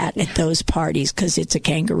jester hat at those parties because it's a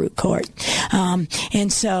kangaroo court.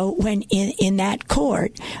 And so when in that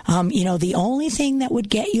court, the only thing that would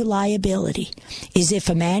get you liability is if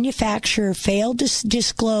a manufacturer failed to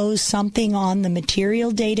disclose something on the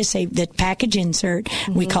material data, say the package insert.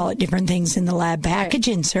 We call it different things in the lab. Package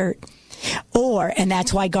insert. And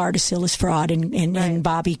that's why Gardasil is fraud, and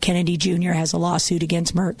Bobby Kennedy Jr. has a lawsuit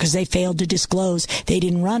against Merck because they failed to disclose. They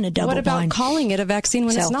didn't run a double blind. What about calling it a vaccine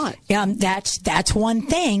when it's not? That's one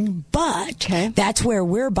thing, but that's where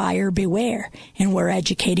we're buyer beware, and we're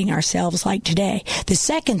educating ourselves like today. The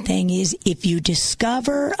second thing is if you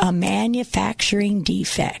discover a manufacturing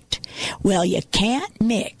defect, well, you can't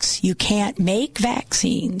make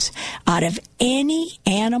vaccines out of any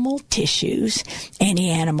animal tissues,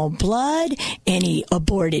 any animal blood, any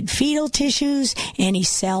aborted fetal tissues, any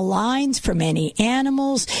cell lines from any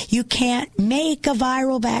animals. You can't make a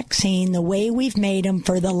viral vaccine the way we've made them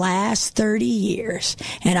for the last 30 years.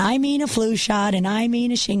 And I mean a flu shot, and I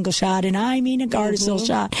mean a shingle shot, and I mean a Gardasil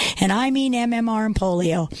shot, and I mean MMR and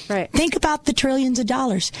polio. Think about the trillions of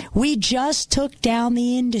dollars. We just took down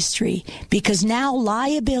the industry because now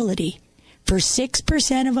liability for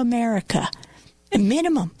 6% of America, a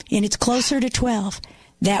minimum, and it's closer to 12,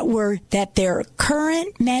 that their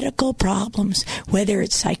current medical problems, whether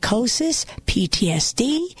it's psychosis,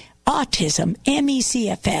 PTSD, autism,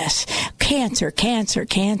 MECFS, cancer,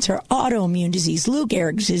 autoimmune disease, Lou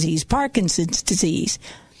Gehrig's disease, Parkinson's disease,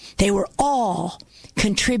 they were all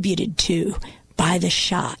contributed to by the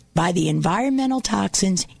shot, by the environmental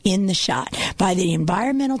toxins in the shot, by the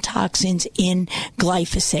environmental toxins in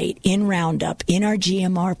glyphosate, in Roundup, in our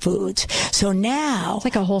GMR foods. So now it's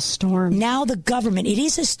like a whole storm. Now the government, it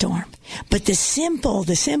is a storm, but the simple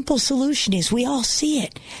solution is we all see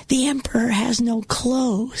it. The emperor has no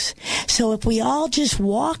clothes. So if we all just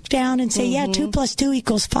walk down and say, 2 + 2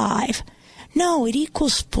 = 5. No, it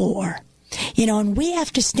equals 4. And we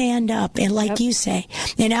have to stand up and like you say,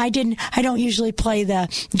 and I don't usually play the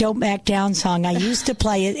Don't Back Down song. I used to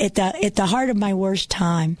play it at the heart of my worst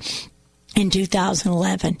time in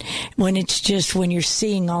 2011 when you're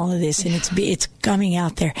seeing all of this and it's coming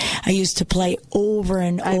out there. I used to play over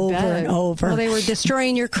and over. Well, they were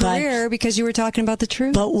destroying your career because you were talking about the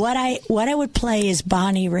truth. But what I would play is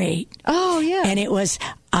Bonnie Raitt. Oh, yeah. And it was,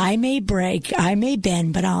 I may break, I may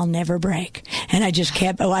bend, but I'll never break. And I just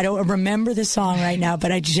kept, I don't remember the song right now,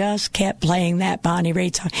 but I just kept playing that Bonnie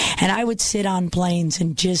Raitt song. And I would sit on planes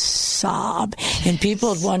and just sob. And people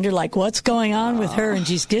would wonder, like, what's going on with her? And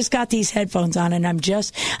she's just got these headphones on, and I'm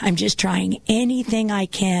just trying anything I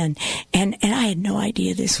can. And I had no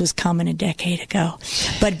idea this was coming a decade ago.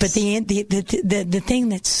 But the thing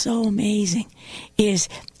that's so amazing is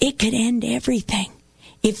it could end everything.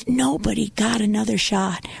 If nobody got another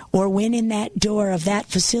shot or went in that door of that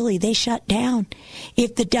facility, they shut down.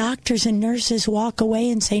 If the doctors and nurses walk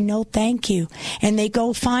away and say, no, thank you, and they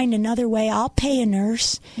go find another way, I'll pay a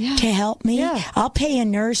nurse to help me. Yeah. I'll pay a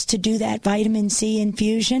nurse to do that vitamin C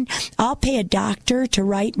infusion. I'll pay a doctor to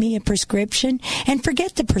write me a prescription. And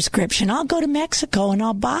forget the prescription. I'll go to Mexico and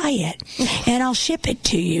I'll buy it. And I'll ship it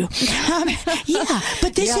to you.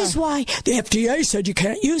 But this is why the FDA said you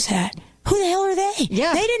can't use that. Who the hell are they?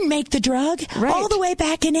 Yeah. They didn't make the drug all the way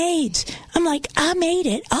back in AIDS. I'm like, I made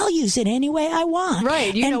it. I'll use it any way I want.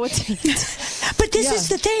 Right. You know what's... But this is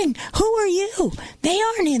the thing. Who are you? They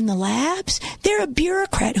aren't in the labs. They're a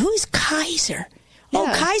bureaucrat. Who's Kaiser? Yeah.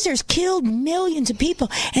 Oh, Kaiser's killed millions of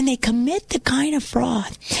people, and they commit the kind of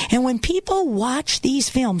fraud. And when people watch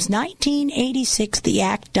these films,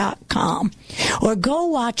 1986theact.com, or go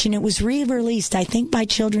watch, and it was re-released, I think, by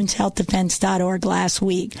children'shealthdefense.org last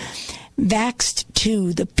week, Vaxxed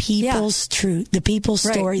 2, the people's truth, the people's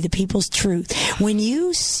story, the people's truth. When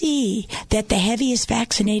you see that the heaviest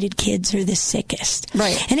vaccinated kids are the sickest.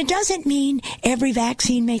 Right. And it doesn't mean every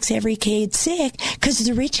vaccine makes every kid sick, because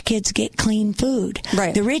the rich kids get clean food.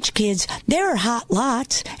 Right. The rich kids, there are hot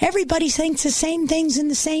lots. Everybody thinks the same thing's in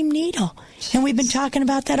the same needle. And we've been talking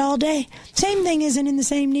about that all day. Same thing isn't in the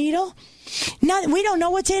same needle. We don't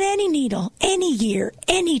know what's in any needle, any year,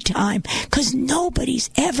 any time, because nobody's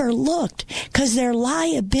ever looked, because they're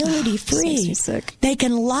liability free. They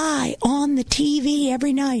can lie on the TV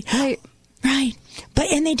every night. Right.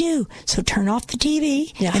 And they do. So turn off the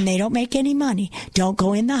TV, and they don't make any money. Don't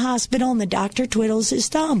go in the hospital and the doctor twiddles his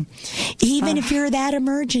thumb. Even if you're that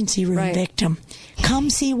emergency room victim, come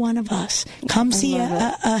see one of us. Come see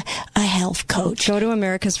a health coach. Go to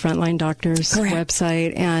America's Frontline Doctors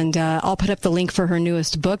website, and I'll put up the link for her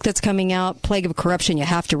newest book that's coming out, Plague of Corruption. You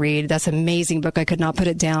have to read. That's an amazing book. I could not put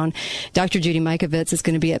it down. Dr. Judy Mikovits is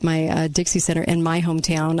going to be at my Dixie Center in my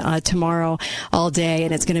hometown tomorrow all day,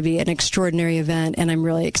 and it's going to be an extraordinary event, and I'm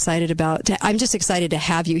really excited I'm just excited to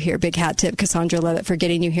have you here. Big hat tip, Cassandra Levitt, for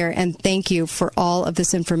getting you here, and thank you for all of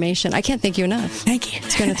this information. I can't thank you enough. Thank you.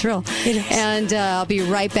 It's been a thrill. It is. And I'll be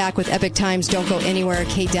right back with Epic Times. Don't go anywhere.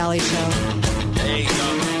 Kate Daly Show. There you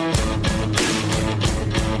go.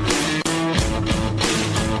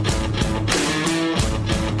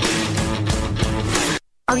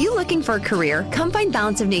 Are you looking for a career? Come find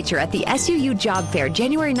Balance of Nature at the SUU Job Fair,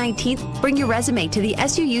 January 19th. Bring your resume to the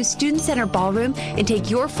SUU Student Center Ballroom and take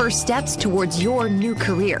your first steps towards your new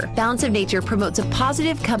career. Balance of Nature promotes a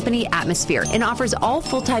positive company atmosphere and offers all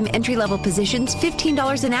full-time entry-level positions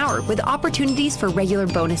 $15 an hour with opportunities for regular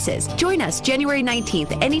bonuses. Join us January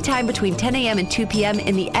 19th, anytime between 10 a.m. and 2 p.m.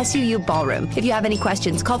 in the SUU Ballroom. If you have any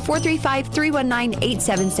questions, call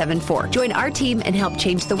 435-319-8774. Join our team and help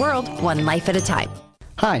change the world one life at a time.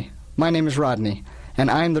 Hi, my name is Rodney,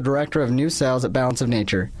 and I am the Director of New Sales at Balance of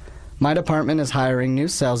Nature. My department is hiring new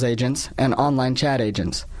sales agents and online chat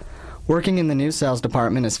agents. Working in the new sales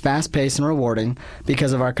department is fast-paced and rewarding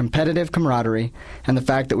because of our competitive camaraderie and the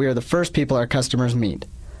fact that we are the first people our customers meet.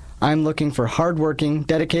 I'm looking for hard-working,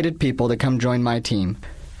 dedicated people to come join my team.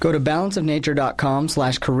 Go to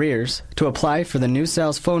balanceofnature.com/careers to apply for the new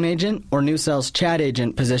sales phone agent or new sales chat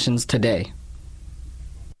agent positions today.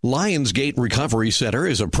 Lionsgate Recovery Center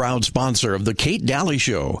is a proud sponsor of the Kate Daly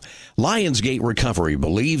Show. Lionsgate Recovery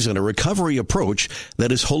believes in a recovery approach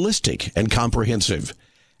that is holistic and comprehensive.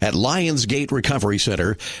 At Lionsgate Recovery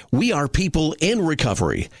Center, we are people in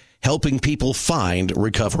recovery, helping people find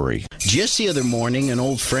recovery. Just the other morning, an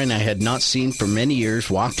old friend I had not seen for many years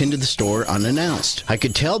walked into the store unannounced. I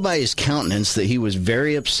could tell by his countenance that he was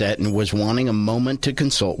very upset and was wanting a moment to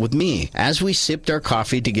consult with me. As we sipped our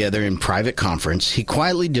coffee together in private conference, he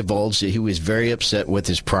quietly divulged that he was very upset with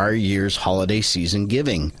his prior year's holiday season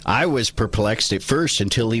giving. I was perplexed at first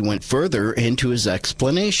until he went further into his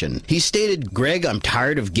explanation. He stated, "Greg, I'm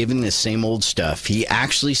tired of giving the same old stuff." He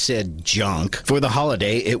actually said junk. For the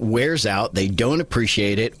holiday, it wears out, they don't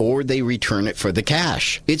appreciate it, or they return it for the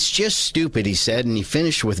cash. It's just stupid, he said, and he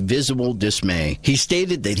finished with visible dismay. He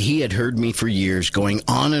stated that he had heard me for years going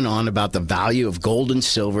on and on about the value of gold and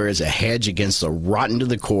silver as a hedge against the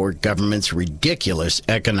rotten-to-the-core government's ridiculous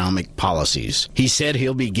economic policies. He said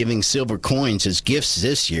he'll be giving silver coins as gifts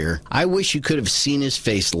this year. I wish you could have seen his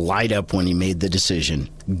face light up when he made the decision.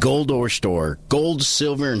 Gold Ore Store. Gold,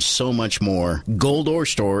 silver, and so much more. Gold Ore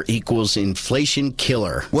Store equals inflation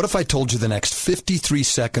killer. What if I told you the next 53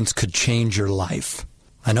 seconds could change your life?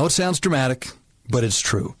 I know it sounds dramatic, but it's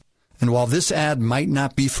true. And while this ad might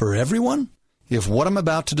not be for everyone, if what I'm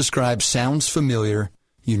about to describe sounds familiar,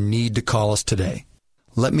 you need to call us today.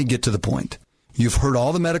 Let me get to the point. You've heard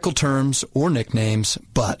all the medical terms or nicknames,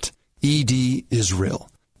 but ED is real.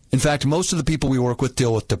 In fact, most of the people we work with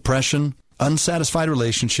deal with depression, unsatisfied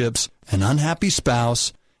relationships, an unhappy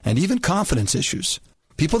spouse, and even confidence issues.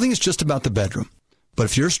 People think it's just about the bedroom. But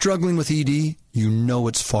if you're struggling with ED, you know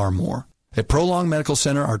it's far more. At Prolong Medical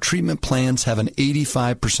Center, our treatment plans have an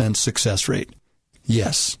 85% success rate.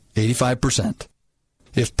 Yes, 85%.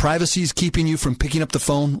 If privacy is keeping you from picking up the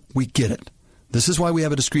phone, we get it. This is why we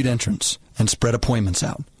have a discreet entrance and spread appointments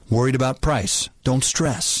out. Worried about price? Don't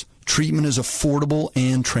stress. Treatment is affordable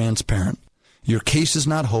and transparent. Your case is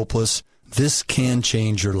not hopeless. This can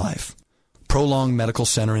change your life. Prolong Medical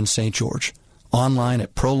Center in St. George. Online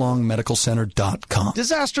at prolongmedicalcenter.com.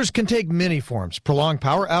 Disasters can take many forms. Prolonged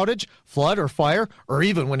power outage, flood or fire, or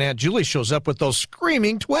even when Aunt Julie shows up with those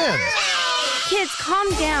screaming twins. Kids, calm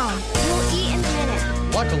down. We'll eat in a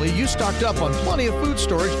minute. Luckily, you stocked up on plenty of food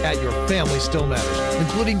storage at Your Family Still Matters,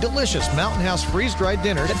 including delicious Mountain House freeze-dried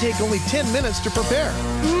dinners that take only 10 minutes to prepare.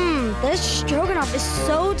 This stroganoff is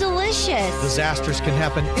so delicious. Disasters can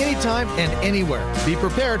happen anytime and anywhere. Be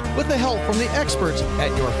prepared with the help from the experts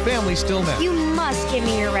at Your Family Still Matters. You must give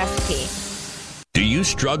me your recipe. Do you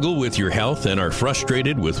struggle with your health and are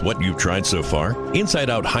frustrated with what you've tried so far? Inside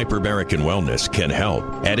Out Hyperbaric and Wellness can help.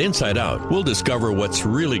 At Inside Out, we'll discover what's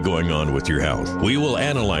really going on with your health. We will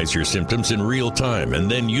analyze your symptoms in real time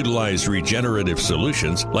and then utilize regenerative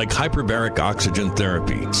solutions like hyperbaric oxygen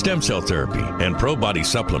therapy, stem cell therapy, and pro-body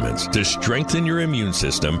supplements to strengthen your immune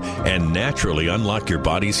system and naturally unlock your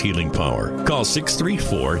body's healing power. Call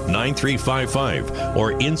 634-9355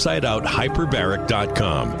 or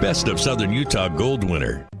InsideOutHyperbaric.com. Best of Southern Utah Gold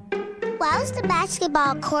winner. Why was the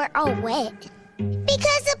basketball court all wet?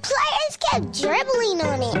 Because the players kept dribbling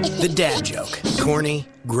on it. The dad joke. Corny,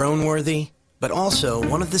 groan-worthy, but also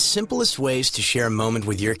one of the simplest ways to share a moment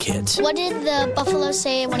with your kids. What did the buffalo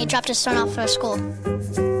say when he dropped his son off for school?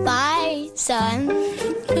 Bye, son.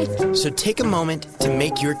 So take a moment to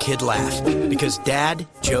make your kid laugh, because dad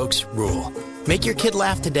jokes rule. Make your kid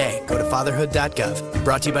laugh today. Go to fatherhood.gov.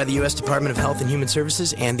 Brought to you by the U.S. Department of Health and Human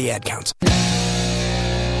Services and the Ad Council.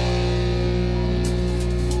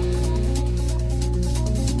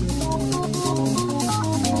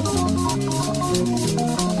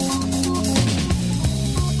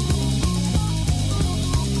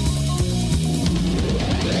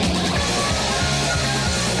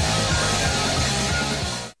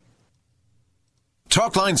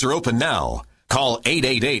 Talk lines are open now. Call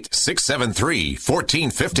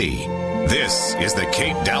 888-673-1450. This is the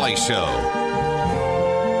Kate Daly Show.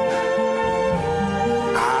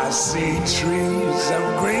 I see trees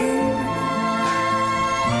of green,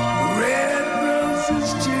 red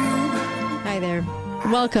roses too. Hi there.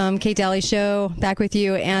 Welcome, Kate Daly Show, back with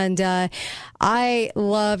you. And I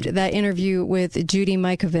loved that interview with Judy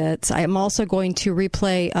Mikovits. I am also going to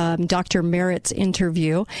replay Dr. Merritt's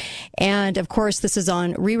interview. And, of course, this is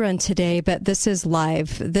on rerun today, but this is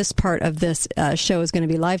live. This part of this show is going to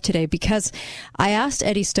be live today because I asked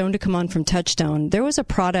Eddie Stone to come on from Touchstone. There was a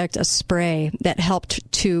product, a spray, that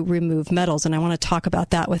helped to remove metals, and I want to talk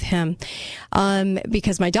about that with him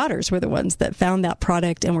because my daughters were the ones that found that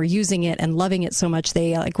product and were using it and loving it so much.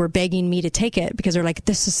 They were begging me to take it because they're like,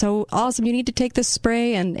 this is so awesome. You need to take this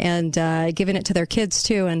spray, and giving it to their kids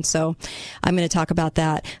too. And so I'm going to talk about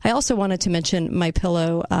that. I also wanted to mention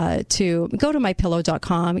MyPillow, to go to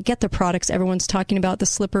mypillow.com, get the products everyone's talking about, the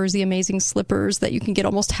slippers, the amazing slippers that you can get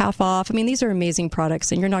almost half off. I mean, these are amazing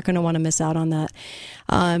products and you're not going to want to miss out on that.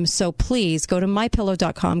 So please go to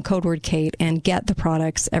mypillow.com, code word Kate, and get the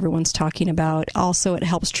products everyone's talking about. Also, it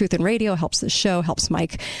helps Truth in Radio, helps the show, helps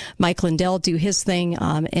Mike Lindell do his thing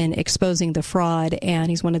in exposing the fraud, and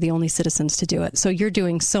he's one of the only citizens to do it. So you're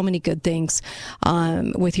doing so many good things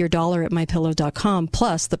with your dollar at mypillow.com.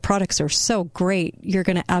 Plus, the products are so great. You're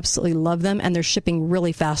going to absolutely love them, and they're shipping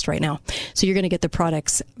really fast right now. So you're going to get the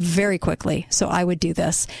products very quickly. So I would do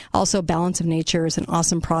this. Also, Balance of Nature is an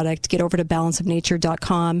awesome product. Get over to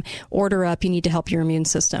balanceofnature.com. Order up. You need to help your immune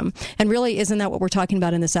system. And really, isn't that what we're talking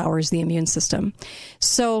about in this hour, is the immune system?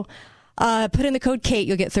 So put in the code Kate.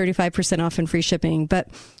 You'll get 35% off and free shipping. But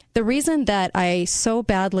the reason that I so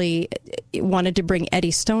badly wanted to bring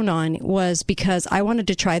Eddie Stone on was because I wanted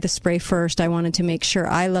to try the spray first. I wanted to make sure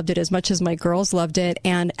I loved it as much as my girls loved it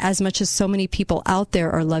and as much as so many people out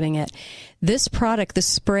there are loving it. This product, the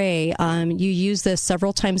spray, you use this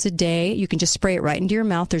several times a day. You can just spray it right into your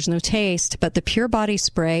mouth. There's no taste. But the Pure Body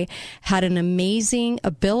Spray had an amazing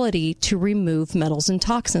ability to remove metals and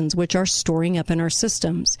toxins, which are storing up in our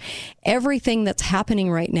systems. Everything that's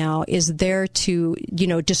happening right now is there to,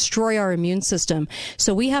 destroy our immune system.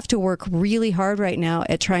 So we have to work really hard right now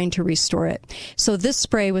at trying to restore it. So this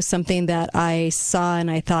spray was something that I saw and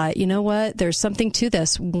I thought, you know what? There's something to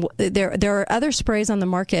this. There are other sprays on the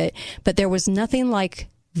market, but there was nothing like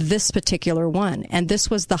this particular one. And this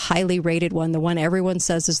was the highly rated one, the one everyone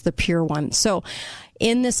says is the pure one. So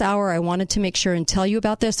in this hour, I wanted to make sure and tell you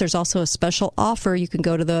about this. There's also a special offer. You can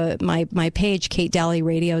go to my page,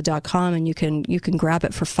 KateDalleyRadio.com, and you can grab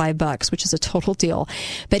it for $5, which is a total deal.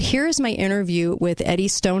 But here's my interview with Eddie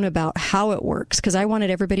Stone about how it works, because I wanted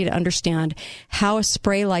everybody to understand how a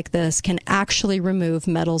spray like this can actually remove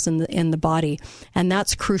metals in the body, and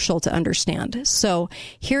that's crucial to understand. So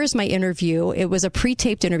here's my interview. It was a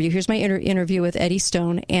pre-taped interview. Here's my interview with Eddie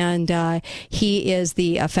Stone, and he is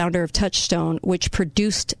the founder of Touchstone, which produced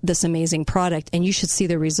this amazing product, and you should see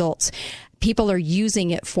the results. People are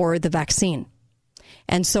using it for the vaccine.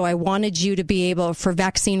 And so I wanted you to be able, for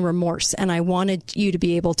vaccine remorse, and I wanted you to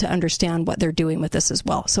be able to understand what they're doing with this as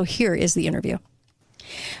well. So here is the interview.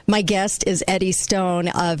 My guest is Eddie Stone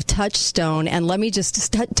of Touchstone, and let me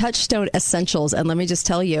just Touchstone Essentials, and let me just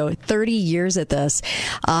tell you, 30 years at this.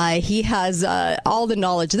 He has all the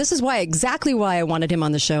knowledge. This is exactly why I wanted him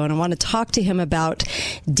on the show, and I want to talk to him about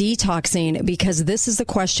detoxing, because this is the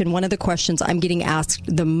question. One of the questions I'm getting asked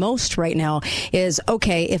the most right now is,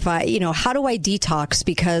 okay, if how do I detox?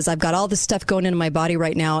 Because I've got all this stuff going into my body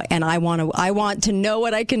right now, and I want to know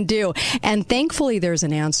what I can do. And thankfully, there's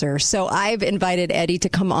an answer. So I've invited Eddie to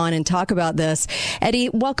come on and talk about this. Eddie,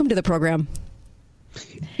 welcome to the program.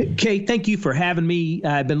 Kate, thank you for having me.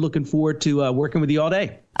 I've been looking forward to working with you all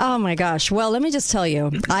day. Oh, my gosh. Well, let me just tell you,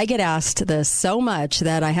 I get asked this so much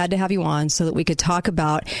that I had to have you on so that we could talk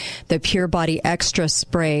about the Pure Body Extra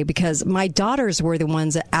Spray, because my daughters were the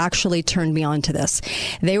ones that actually turned me on to this.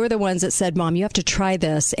 They were the ones that said, Mom, you have to try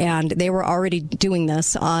this. And they were already doing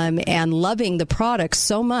this and loving the product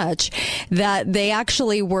so much that they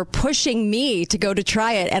actually were pushing me to go to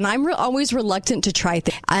try it. And I'm always reluctant to try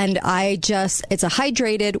things. And it's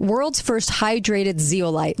a world's first hydrated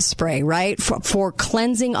zeolite spray, right? For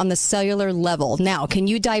cleansing on the cellular level. Now, can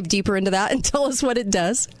you dive deeper into that and tell us what it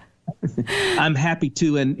does? I'm happy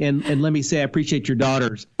to, and let me say I appreciate your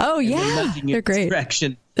daughters. Oh, yeah. They're great.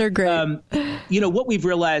 Direction. They're great. What we've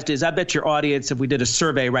realized is, I bet your audience, if we did a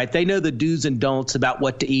survey, right, they know the do's and don'ts about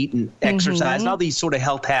what to eat and exercise and all these sort of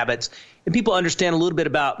health habits. And people understand a little bit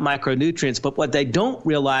about micronutrients, but what they don't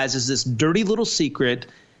realize is this dirty little secret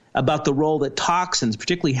about the role that toxins,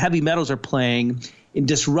 particularly heavy metals, are playing in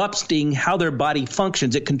disrupting how their body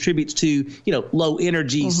functions. It contributes to, low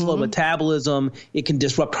energy, slow metabolism. It can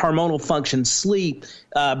disrupt hormonal function, sleep,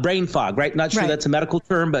 brain fog, right? Not sure that's a medical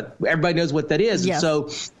term, but everybody knows what that is. Yes. And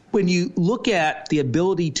so when you look at the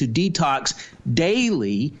ability to detox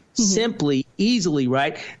daily, simply, easily,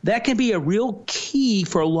 right, that can be a real key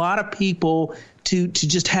for a lot of people to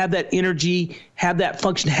just have that energy, have that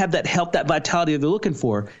function, have that health, that vitality that they're looking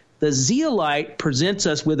for. The zeolite presents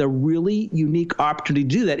us with a really unique opportunity to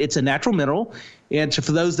do that. It's a natural mineral. And so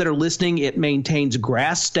for those that are listening, it maintains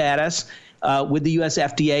GRAS status with the U.S.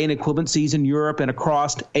 FDA and equivalencies in Europe and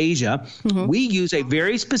across Asia. We use a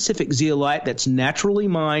very specific zeolite that's naturally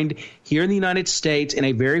mined here in the United States in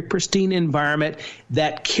a very pristine environment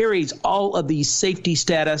that carries all of these safety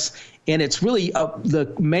status. And it's really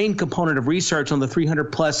the main component of research on the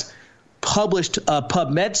 300-plus published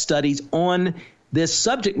PubMed studies on this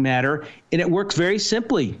subject matter, and it works very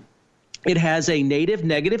simply. It has a native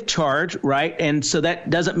negative charge, right? And so that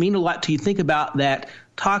doesn't mean a lot till you think about that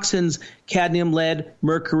toxins, cadmium, lead,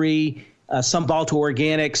 mercury, some volatile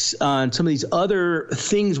organics, and some of these other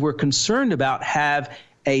things we're concerned about have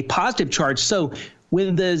a positive charge. So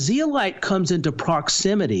when the zeolite comes into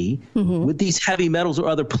proximity with these heavy metals or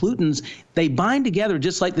other pollutants, they bind together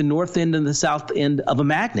just like the north end and the south end of a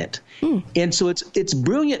magnet. And so it's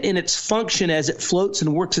brilliant in its function as it floats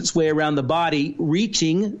and works its way around the body,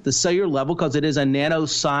 reaching the cellular level because it is a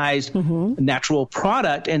nano-sized natural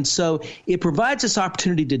product. And so it provides this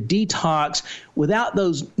opportunity to detox without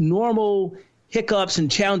those normal hiccups and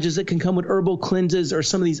challenges that can come with herbal cleanses or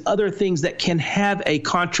some of these other things that can have a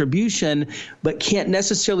contribution but can't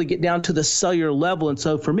necessarily get down to the cellular level. And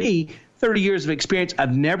so for me, 30 years of experience,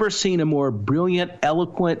 I've never seen a more brilliant,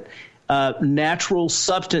 eloquent, natural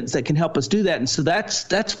substance that can help us do that. And so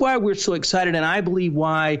that's why we're so excited, and I believe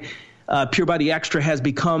why Pure Body Extra has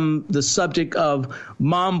become the subject of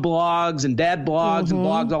mom blogs and dad blogs and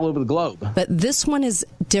blogs all over the globe. But this one is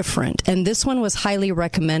different, and this one was highly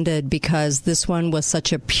recommended because this one was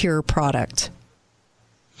such a pure product.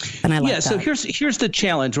 And I like that. So here's the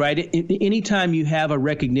challenge, right? Anytime you have a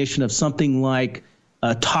recognition of something like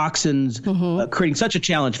toxins creating such a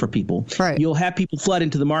challenge for people, you'll have people flood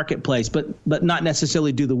into the marketplace, but not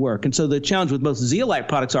necessarily do the work. And so the challenge with most zeolite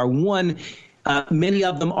products are, one, many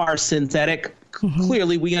of them are synthetic.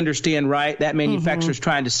 Clearly, we understand, right, that manufacturer's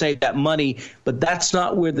trying to save that money, but that's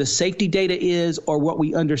not where the safety data is or what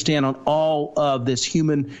we understand on all of this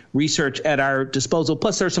human research at our disposal.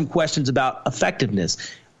 Plus, there are some questions about effectiveness.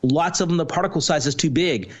 Lots of them, the particle size is too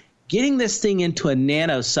big. Getting this thing into a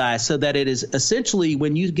nano size so that it is essentially,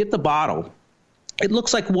 when you get the bottle, it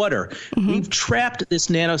looks like water. We've trapped this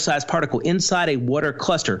nano-sized particle inside a water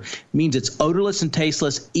cluster. It means it's odorless and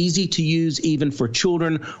tasteless, easy to use even for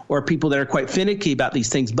children or people that are quite finicky about these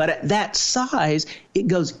things. But at that size, it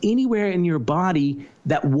goes anywhere in your body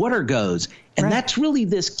that water goes. And that's really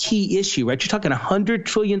this key issue, right? You're talking 100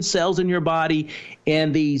 trillion cells in your body,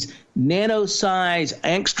 and these nano-size,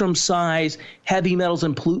 angstrom-size heavy metals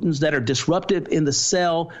and pollutants that are disruptive in the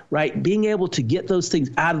cell, right? Being able to get those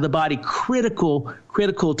things out of the body, critical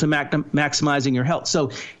to maximizing your health.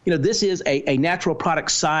 So, this is a natural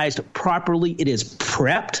product sized properly. It is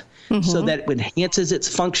prepped so that it enhances its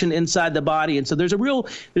function inside the body. And so there's a real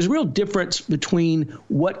difference between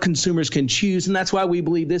what consumers can choose. And that's why we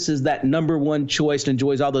believe this is that number one choice and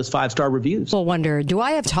enjoys all those 5-star reviews. People wonder, do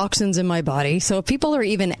I have toxins in my body? So if people are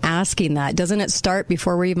even asking that, doesn't it start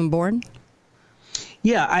before we're even born?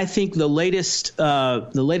 Yeah, I think the latest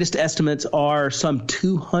estimates are some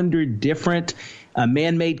 200 different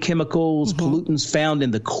man-made chemicals, pollutants found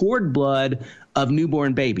in the cord blood of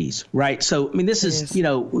newborn babies, right? So, I mean, this is,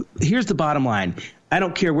 here's the bottom line. I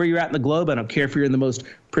don't care where you're at in the globe. I don't care if you're in the most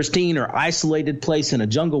pristine or isolated place in a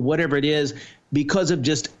jungle, whatever it is, because of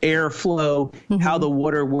just airflow, how the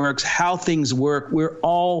water works, how things work, we're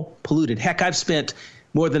all polluted. Heck, I've spent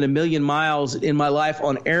more than 1 million miles in my life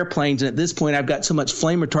on airplanes. And at this point, I've got so much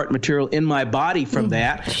flame retardant material in my body from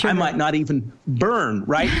that, I might not even burn,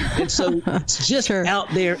 right? And so it's just out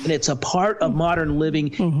there, and it's a part of modern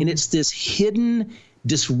living. And it's this hidden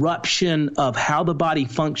disruption of how the body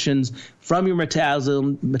functions from your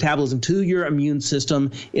metabolism to your immune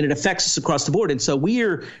system, and it affects us across the board. And so we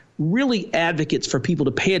are really advocates for people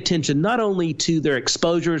to pay attention not only to their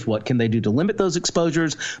exposures, what can they do to limit those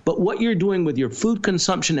exposures, but what you're doing with your food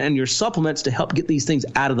consumption and your supplements to help get these things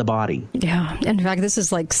out of the body. Yeah. In fact,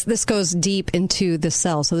 this goes deep into the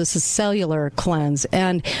cell. So this is cellular cleanse.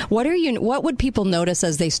 And what would people notice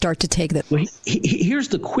as they start to take that? Well, here's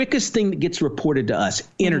the quickest thing that gets reported to us: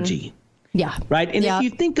 energy. Yeah. Right. And if you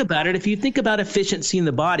think about it, if you think about efficiency in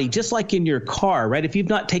the body, just like in your car, right? If you've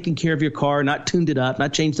not taken care of your car, not tuned it up,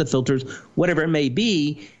 not changed the filters, whatever it may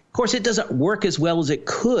be, of course, it doesn't work as well as it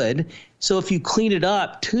could. So if you clean it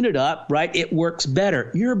up, tune it up, right, it works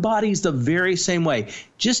better. Your body's the very same way.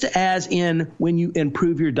 Just as in when you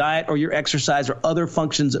improve your diet or your exercise or other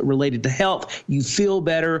functions related to health, you feel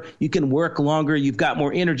better, you can work longer, you've got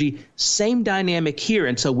more energy. Same dynamic here.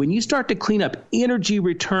 And so when you start to clean up, energy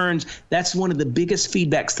returns. That's one of the biggest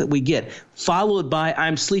feedbacks that we get, followed by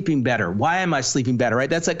I'm sleeping better. Why am I sleeping better, right?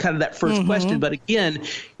 That's kind of that first question. But again,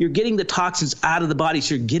 you're getting the toxins out of the body,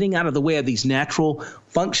 so you're getting out of the way of these natural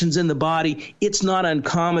functions in the body. It's not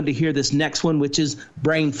uncommon to hear this next one, which is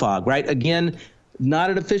brain fog, right? Again, not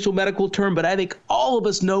an official medical term, but I think all of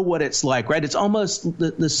us know what it's like, right? It's almost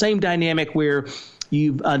the same dynamic where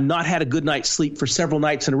you've not had a good night's sleep for several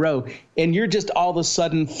nights in a row, and you're just all of a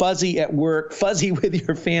sudden fuzzy at work, fuzzy with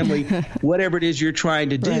your family, whatever it is you're trying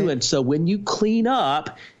to do. And so when you clean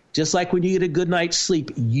up, just like when you get a good night's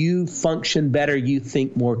sleep, you function better, you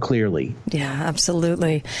think more clearly. Yeah,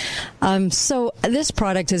 absolutely. So this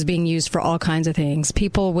product is being used for all kinds of things.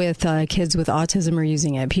 People with kids with autism are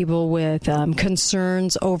using it. People with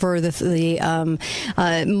concerns over the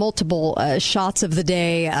multiple shots of the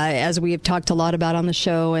day, as we have talked a lot about on the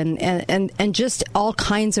show, and just all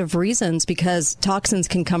kinds of reasons, because toxins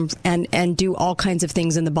can come and do all kinds of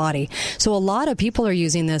things in the body. So a lot of people are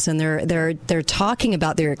using this, and they're talking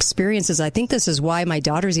about their experiences. I think this is why my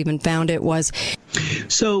daughters even found it was.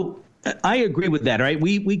 So I agree with that, right?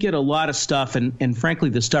 We get a lot of stuff, and frankly,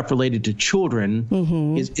 the stuff related to children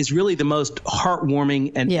is really the most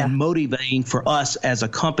heartwarming and motivating for us as a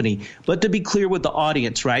company. But to be clear with the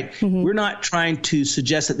audience, right? We're not trying to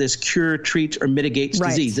suggest that this cure, treats, or mitigates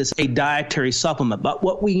disease. This is a dietary supplement. But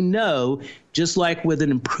what we know, just like with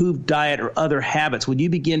an improved diet or other habits, when you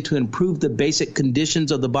begin to improve the basic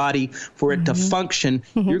conditions of the body for it to function,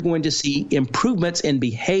 you're going to see improvements in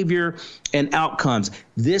behavior and outcomes.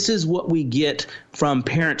 This is what we get from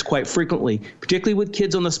parents quite frequently, particularly with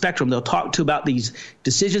kids on the spectrum. They'll talk to about these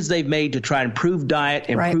decisions they've made to try and improve diet,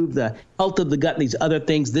 improve the health of the gut, and these other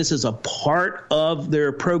things. This is a part of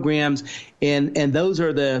their programs, and those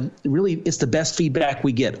are it's the best feedback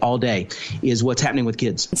we get all day is what's happening with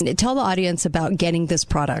kids. Tell the audience about getting this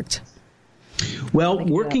product. Well,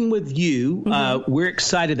 working with you, we're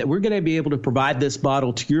excited that we're going to be able to provide this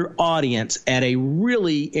bottle to your audience at a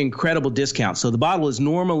really incredible discount. So the bottle is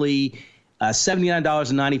normally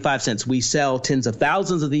 $79.95. We sell tens of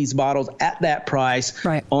thousands of these bottles at that price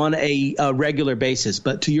on a regular basis.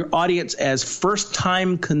 But to your audience as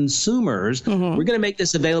first-time consumers, we're going to make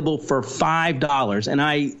this available for $5. And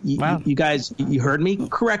you guys, you heard me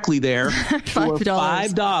correctly there. For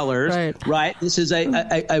 $5, right? This is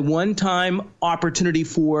a one-time opportunity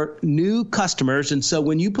for new customers. And so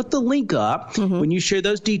when you put the link up, when you share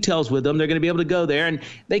those details with them, they're going to be able to go there and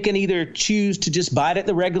they can either choose to just buy it at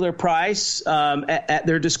the regular price at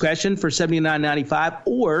their discretion for $79.95,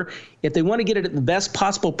 or if they want to get it at the best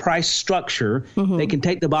possible price structure, they can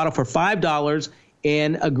take the bottle for $5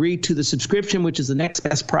 and agree to the subscription, which is the next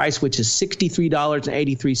best price, which is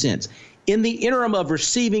 $63.83. In the interim of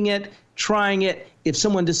receiving it, trying it, if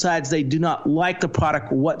someone decides they do not like the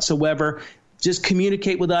product whatsoever, just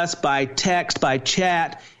communicate with us by text, by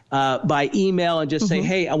chat, by email, and just say,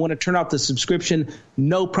 hey, I want to turn off the subscription.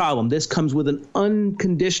 No problem. This comes with an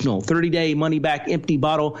unconditional 30-day money-back empty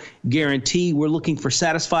bottle guarantee. We're looking for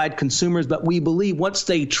satisfied consumers, but we believe once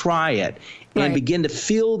they try it and begin to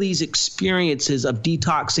feel these experiences of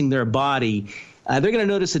detoxing their body, they're going to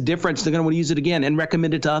notice a difference. They're going to want to use it again and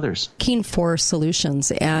recommend it to others. Looking for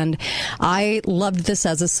solutions. And I loved this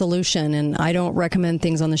as a solution. And I don't recommend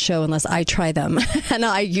things on the show unless I try them and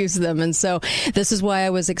I use them. And so this is why I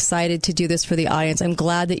was excited to do this for the audience. I'm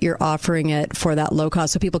glad that you're offering it for that low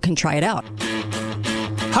cost so people can try it out.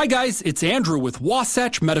 Hi guys, it's Andrew with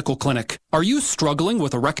Wasatch Medical Clinic. Are you struggling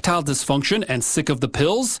with erectile dysfunction and sick of the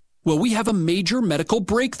pills? Well, we have a major medical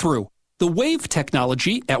breakthrough. The WAVE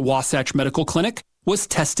technology at Wasatch Medical Clinic was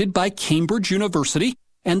tested by Cambridge University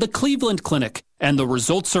and the Cleveland Clinic, and the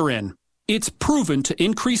results are in. It's proven to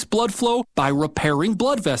increase blood flow by repairing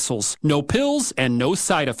blood vessels. No pills and no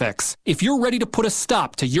side effects. If you're ready to put a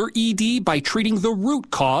stop to your ED by treating the root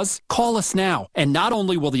cause, call us now. And not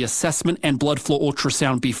only will the assessment and blood flow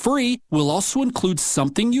ultrasound be free, we'll also include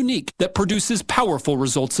something unique that produces powerful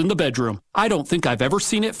results in the bedroom. I don't think I've ever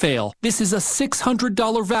seen it fail. This is a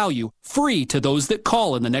 $600 value, free to those that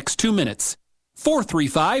call in the next 2 minutes.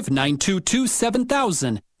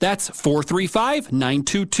 435-922-7000. That's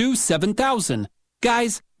 435-922-7000.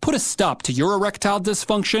 Guys, put a stop to your erectile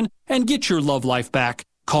dysfunction and get your love life back.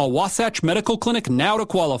 Call Wasatch Medical Clinic now to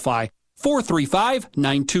qualify.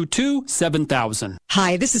 435-922-7000.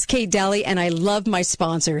 Hi, this is Kate Daly, and I love my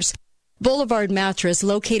sponsors. Boulevard Mattress,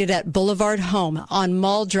 located at Boulevard Home on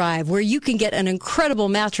Mall Drive, where you can get an incredible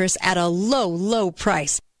mattress at a low, low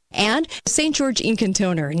price. And St. George Ink and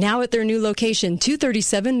Toner, now at their new location,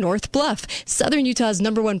 237 North Bluff, Southern Utah's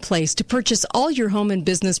 #1 place to purchase all your home and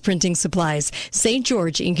business printing supplies. St.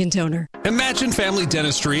 George Ink and Toner. Imagine Family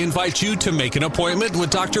Dentistry invites you to make an appointment with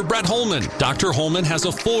Dr. Brett Holman. Dr. Holman has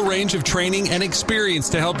a full range of training and experience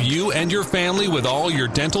to help you and your family with all your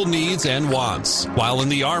dental needs and wants. While in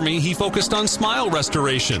the Army, he focused on smile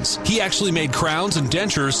restorations. He actually made crowns and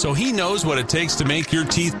dentures, so he knows what it takes to make your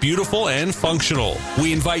teeth beautiful and functional.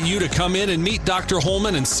 We invite you to come in and meet Dr.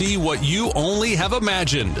 Holman and see what you only have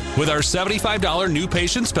imagined. With our $75 new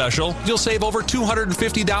patient special, you'll save over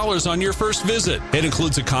 $250 on your first visit. It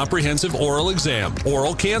includes a comprehensive oral exam,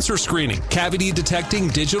 oral cancer screening, cavity detecting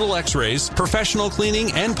digital x-rays, professional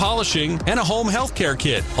cleaning and polishing, and a home health care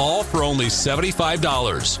kit, all for only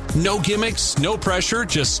 $75. No gimmicks, no pressure,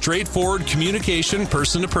 just straightforward communication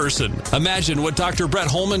person to person. Imagine what Dr. Brett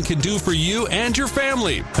Holman can do for you and your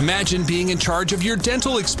family. Imagine being in charge of your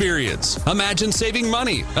dental experience. Imagine saving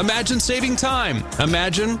money. Imagine saving time.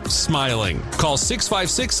 Imagine smiling. Call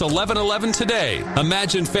 656-1111 today.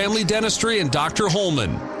 Imagine Family Dentistry and Dr.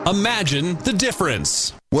 Holman. Imagine the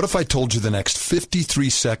difference. What if I told you the next 53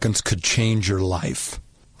 seconds could change your life?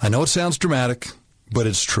 I know it sounds dramatic, but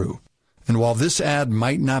it's true. And while this ad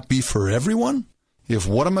might not be for everyone, if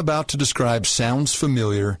what I'm about to describe sounds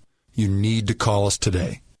familiar, you need to call us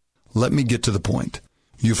today. Let me get to the point.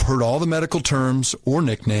 You've heard all the medical terms or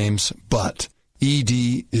nicknames, but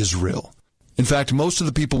ED is real. In fact, most of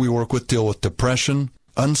the people we work with deal with depression,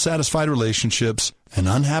 unsatisfied relationships, an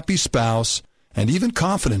unhappy spouse, and even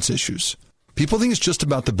confidence issues. People think it's just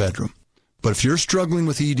about the bedroom. But if you're struggling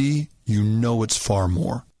with ED, you know it's far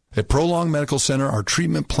more. At Prolong Medical Center, our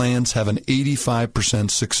treatment plans have an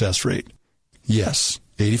 85% success rate. Yes,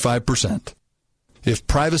 85%. If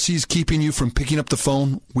privacy is keeping you from picking up the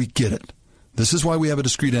phone, we get it. This is why we have a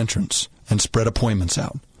discreet entrance and spread appointments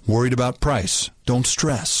out. Worried about price? Don't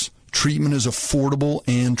stress. Treatment is affordable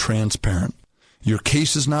and transparent. Your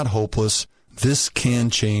case is not hopeless. This can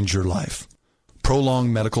change your life.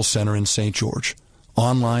 Prolong Medical Center in St. George.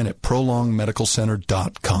 Online at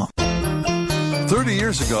prolongmedicalcenter.com. 30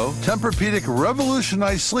 years ago, Tempur-Pedic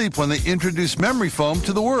revolutionized sleep when they introduced memory foam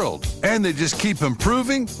to the world. And they just keep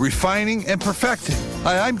improving, refining, and perfecting.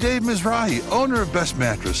 Hi, I'm Dave Mizrahi, owner of Best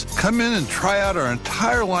Mattress. Come in and try out our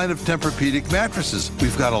entire line of Tempur-Pedic mattresses.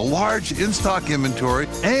 We've got a large in-stock inventory,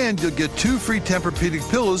 and you'll get 2 free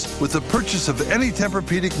Tempur-Pedic pillows with the purchase of any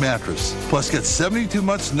Tempur-Pedic mattress. Plus, get 72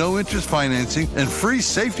 months no-interest financing and free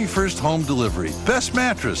safety-first home delivery. Best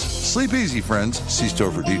Mattress. Sleep easy, friends. See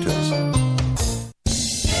store for details.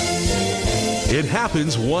 It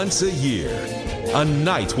happens once a year. A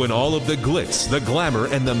night when all of the glitz, the glamour,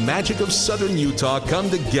 and the magic of Southern Utah come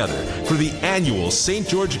together for the annual St.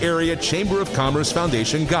 George Area Chamber of Commerce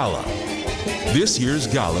Foundation Gala. This year's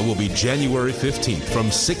gala will be January 15th from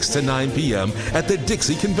 6 to 9 p.m. at the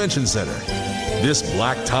Dixie Convention Center. This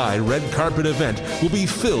black tie, red carpet event will be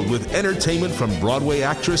filled with entertainment from Broadway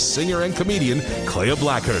actress, singer, and comedian Clea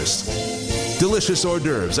Blackhurst. Delicious hors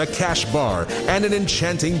d'oeuvres, a cash bar, and an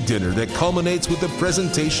enchanting dinner that culminates with the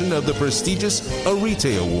presentation of the prestigious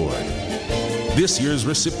Arete Award. This year's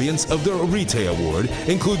recipients of the Arete Award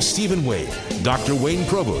include Stephen Wade, Dr. Wayne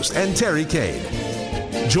Provost, and Terry Kane.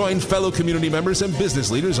 Join fellow community members and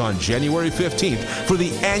business leaders on January 15th for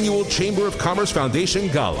the annual Chamber of Commerce Foundation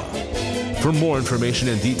Gala. For more information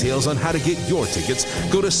and details on how to get your tickets,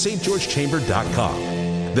 go to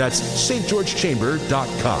stgeorgechamber.com. That's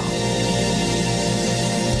stgeorgechamber.com.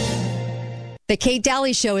 The Kate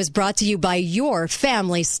Daly Show is brought to you by Your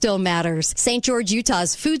Family Still Matters, St. George,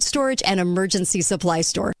 Utah's food storage and emergency supply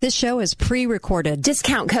store. This show is pre-recorded.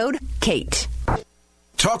 Discount code KATE.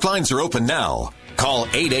 Talk lines are open now. Call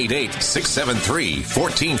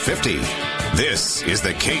 888-673-1450. This is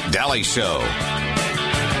the Kate Daly Show.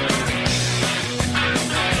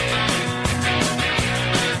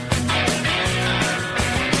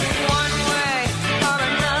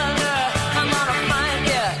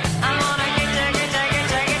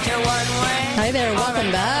 Hi there,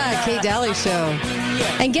 welcome back, Kate Daly Show.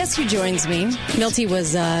 And guess who joins me? Milty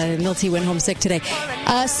went home sick today.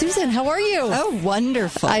 Susan, how are you? Oh,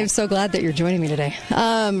 wonderful. I'm so glad that you're joining me today.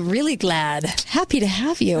 Really glad. Happy to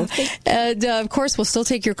have you. And of course, we'll still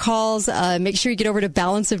take your calls. Make sure you get over to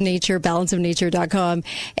Balance of Nature, balanceofnature.com.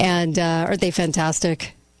 And aren't they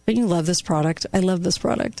fantastic? Don't you love this product? I love this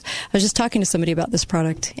product. I was just talking to somebody about this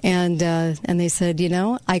product, and they said,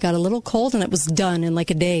 I got a little cold and it was done in like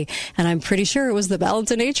a day. And I'm pretty sure it was the Balance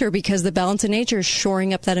of Nature, because the Balance of Nature is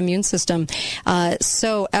shoring up that immune system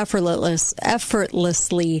so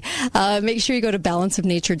effortlessly. Make sure you go to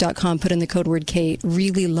balanceofnature.com, put in the code word Kate.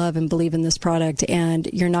 Really love and believe in this product, and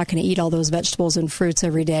you're not going to eat all those vegetables and fruits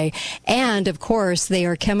every day. And of course, they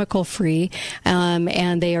are chemical free,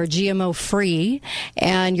 and they are GMO free,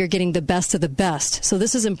 and you're getting the best of the best. So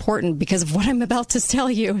this is important because of what I'm about to tell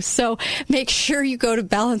you. So make sure you go to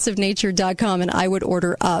balanceofnature.com, and I would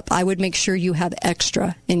order up. I would make sure you have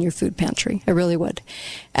extra in your food pantry. I really would.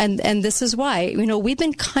 And this is why, we've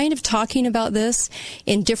been kind of talking about this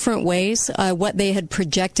in different ways, what they had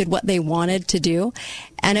projected, what they wanted to do.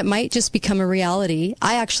 And it might just become a reality.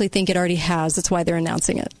 I actually think it already has. That's why they're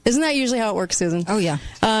announcing it. Isn't that usually how it works, Susan? Oh, yeah.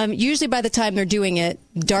 Usually by the time they're doing it,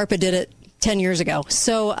 DARPA did it 10 years ago.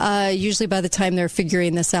 So usually by the time they're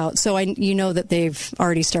figuring this out. So you know that they've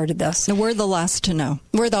already started this. And we're the last to know.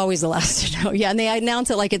 We're always the last to know. Yeah, and they announce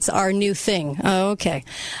it like it's our new thing. Oh, okay.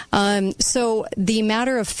 So the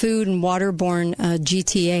matter of food and waterborne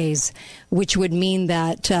GTAs, which would mean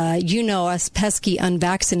that, us pesky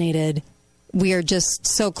unvaccinated, we are just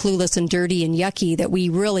so clueless and dirty and yucky that we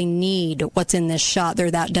really need what's in this shot.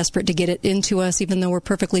 They're that desperate to get it into us, even though we're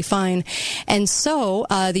perfectly fine. And so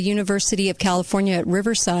the University of California at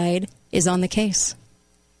Riverside is on the case.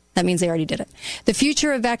 That means they already did it. The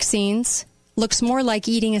future of vaccines looks more like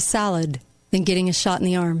eating a salad than getting a shot in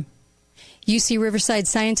the arm. UC Riverside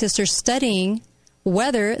scientists are studying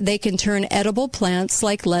whether they can turn edible plants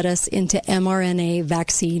like lettuce into mRNA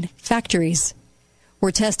vaccine factories. We're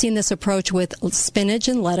testing this approach with spinach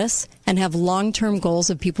and lettuce and have long-term goals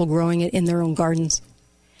of people growing it in their own gardens.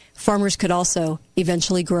 Farmers could also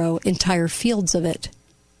eventually grow entire fields of it.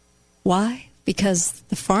 Why? Because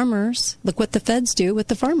the farmers, look what the feds do with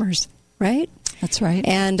the farmers, right? That's right.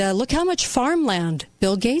 And look how much farmland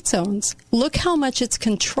Bill Gates owns. Look how much it's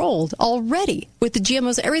controlled already with the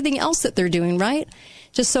GMOs, everything else that they're doing, right?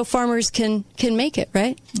 Just so farmers can make it,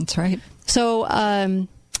 right? That's right. So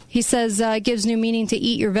he says, it gives new meaning to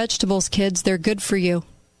eat your vegetables, kids. They're good for you.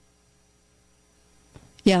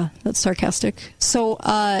 Yeah, that's sarcastic. So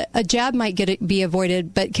a jab might be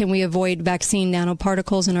avoided, but can we avoid vaccine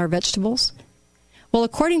nanoparticles in our vegetables? Well,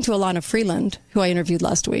 according to Alana Freeland, who I interviewed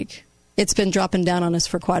last week, it's been dropping down on us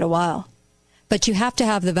for quite a while. But you have to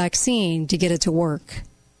have the vaccine to get it to work.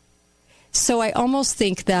 So I almost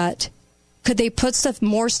think that, could they put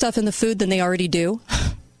more stuff in the food than they already do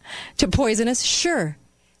to poison us? Sure.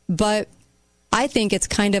 But I think it's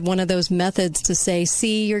kind of one of those methods to say,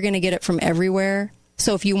 see, you're going to get it from everywhere.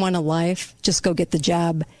 So if you want a life, just go get the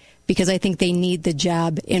jab. Because I think they need the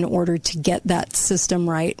jab in order to get that system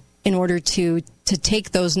right, in order to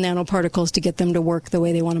take those nanoparticles to get them to work the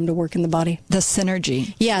way they want them to work in the body. The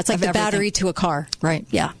synergy. Yeah, it's like the battery to a car. Right.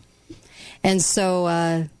 Yeah. And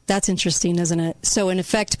so that's interesting, isn't it? So in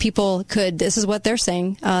effect, people could, this is what they're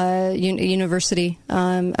saying, University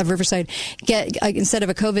of Riverside, get, instead of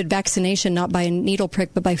a COVID vaccination, not by a needle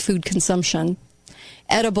prick, but by food consumption,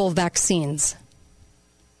 edible vaccines.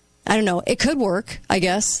 I don't know. It could work, I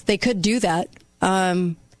guess. They could do that.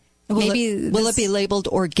 Will it be labeled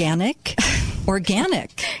organic?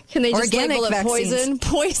 Organic. Can they just organic label it vaccines.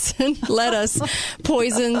 poison lettuce,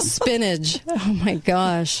 poison spinach? Oh my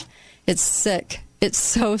gosh. It's sick. It's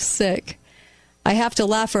so sick. I have to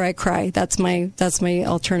laugh or I cry. That's my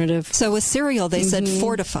alternative. So with cereal, they said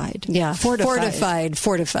fortified. Yeah,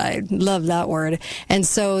 fortified. Love that word. And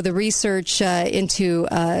so the research into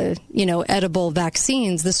edible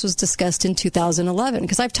vaccines, this was discussed in 2011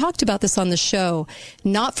 because I've talked about this on the show,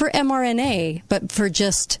 not for mRNA, but for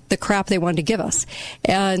just the crap they wanted to give us.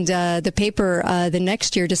 And the paper the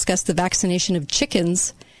next year discussed the vaccination of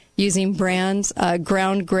chickens using brands,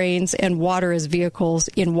 ground grains, and water as vehicles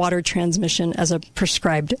in water transmission as a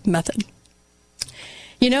prescribed method.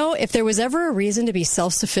 You know, if there was ever a reason to be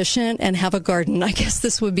self-sufficient and have a garden, I guess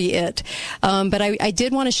this would be it. But I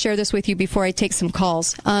did want to share this with you before I take some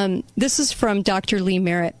calls. This is from Dr. Lee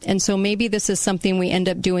Merritt, and so maybe this is something we end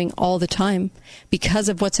up doing all the time because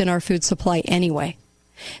of what's in our food supply anyway.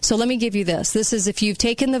 So let me give you this. This is if you've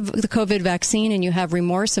taken the COVID vaccine and you have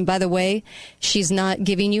remorse. And by the way, she's not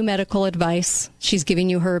giving you medical advice. She's giving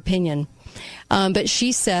you her opinion. But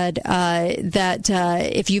she said that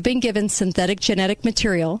if you've been given synthetic genetic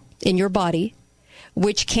material in your body,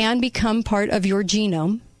 which can become part of your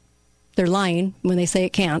genome, they're lying when they say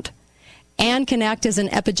it can't, and can act as an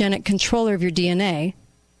epigenetic controller of your DNA,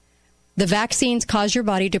 the vaccines cause your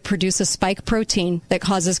body to produce a spike protein that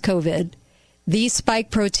causes COVID. These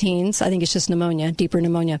spike proteins, I think it's just pneumonia, deeper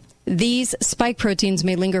pneumonia. These spike proteins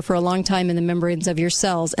may linger for a long time in the membranes of your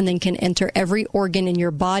cells and then can enter every organ in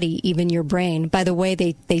your body, even your brain. By the way,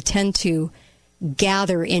 they tend to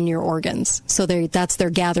gather in your organs. So that's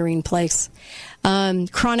their gathering place.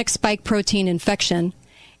 Chronic spike protein infection.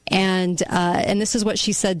 And this is what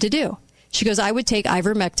she said to do. She goes, I would take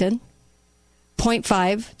ivermectin,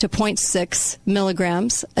 0.5 to 0.6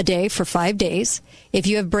 milligrams a day for 5 days. If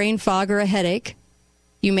you have brain fog or a headache,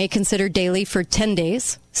 you may consider daily for 10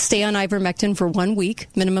 days. Stay on ivermectin for 1 week,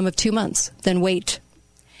 minimum of 2 months. Then wait.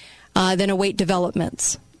 Then await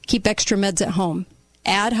developments. Keep extra meds at home.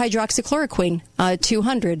 Add hydroxychloroquine,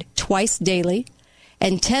 200 twice daily,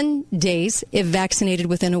 and 10 days if vaccinated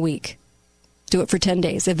within a week. Do it for 10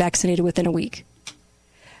 days if vaccinated within a week.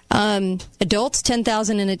 Adults,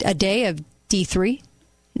 10,000 a day of D3,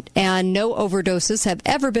 and no overdoses have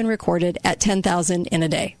ever been recorded at 10,000 in a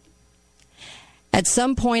day. At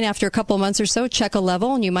some point after a couple of months or so, check a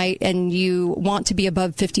level, and you want to be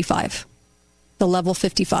above 55. The level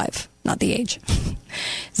 55, not the age.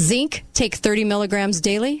 Zinc, take 30 milligrams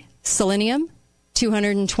daily. Selenium,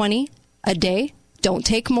 220 a day. Don't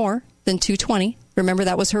take more than 220. Remember,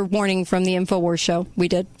 that was her warning from the InfoWars show we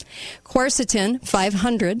did. Quercetin,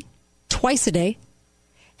 500 twice a day.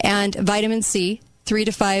 And vitamin C, 3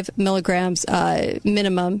 to 5 milligrams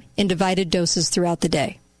minimum in divided doses throughout the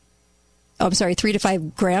day. 3 to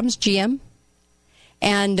 5 grams, GM.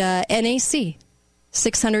 And NAC,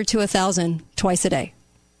 600 to 1,000 twice a day.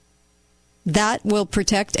 That will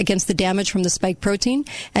protect against the damage from the spike protein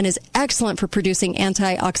and is excellent for producing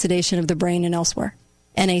antioxidation of the brain and elsewhere.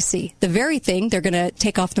 NAC, the very thing they're going to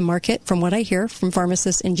take off the market, from what I hear from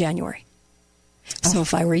pharmacists, in January. So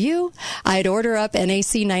if I were you, I'd order up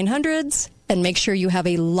NAC 900s and make sure you have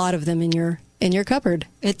a lot of them in your cupboard.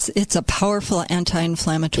 It's a powerful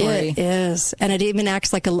anti-inflammatory. It is, and it even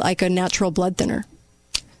acts like a natural blood thinner.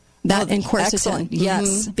 That and quercetin. Excellent.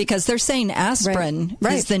 Yes, because they're saying aspirin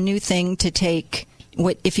is the new thing to take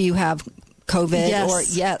if you have COVID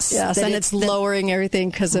yes. And it's lowering everything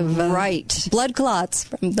because of blood clots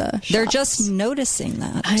from the shots. They're just noticing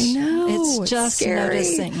that. I know. It's just scary.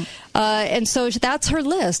 noticing. And so that's her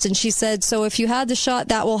list. And she said, so if you had the shot,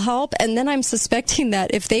 that will help. And then I'm suspecting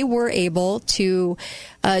that if they were able to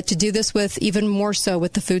do this with even more so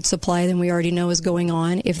with the food supply than we already know is going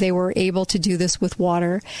on, if they were able to do this with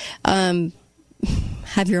water, have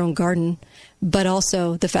your own garden, but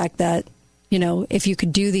also the fact that, if you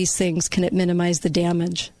could do these things, can it minimize the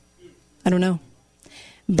damage? I don't know.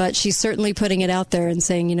 But she's certainly putting it out there and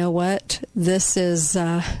saying, you know what, this is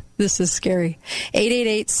scary.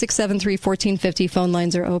 888-673-1450. Phone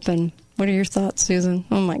lines are open. What are your thoughts, Susan?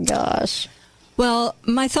 Oh, my gosh. Well,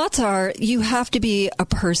 my thoughts are you have to be a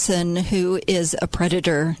person who is a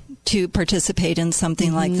predator to participate in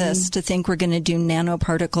something like this, to think we're going to do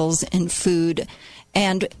nanoparticles in food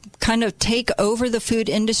and kind of take over the food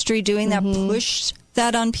industry doing that, push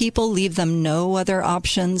that on people, leave them no other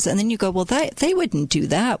options. And then you go, well, they wouldn't do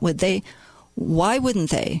that, would they? Why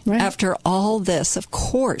wouldn't they? Right. After all this, of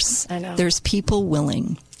course, there's people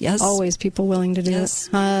willing. Yes. Always people willing to do this.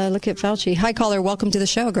 Look at Fauci. Hi, caller. Welcome to the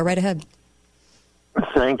show. Go right ahead.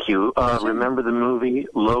 Thank you. Remember the movie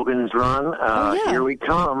Logan's Run? Here we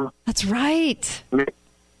come. That's right.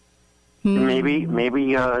 Maybe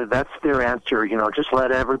that's their answer. Just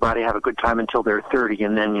let everybody have a good time until they're 30,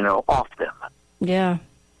 and then off them. Yeah.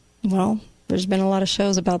 Well, there's been a lot of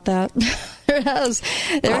shows about that. There has.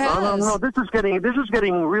 No. This is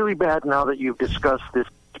getting really bad now that you've discussed this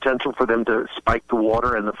potential for them to spike the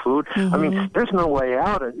water and the food. I mean, there's no way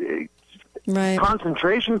out. Right.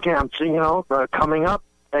 Concentration camps, coming up,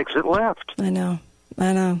 exit left. I know.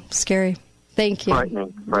 Scary. Thank you.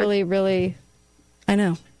 Frightening. Right. Really, really, I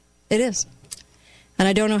know. It is. And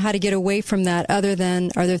I don't know how to get away from that other than,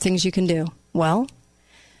 are there things you can do? Well,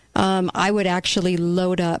 I would actually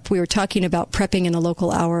load up. We were talking about prepping in a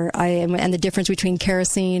local hour and the difference between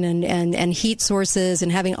kerosene and heat sources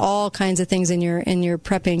and having all kinds of things in your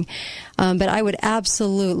prepping. But I would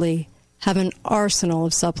absolutely have an arsenal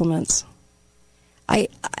of supplements. I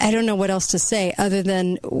don't know what else to say other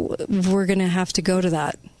than we're going to have to go to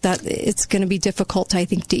that. That it's going to be difficult, I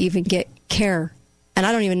think, to even get care. And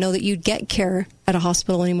I don't even know that you'd get care at a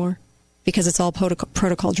hospital anymore because it's all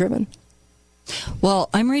protocol driven. Well,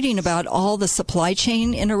 I'm reading about all the supply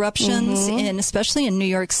chain interruptions, especially in New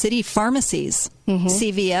York City pharmacies,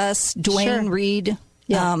 CVS, Duane Reade,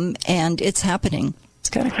 and it's happening. It's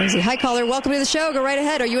kind of crazy. Hi, caller. Welcome to the show. Go right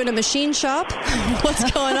ahead. Are you in a machine shop? What's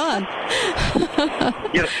going on?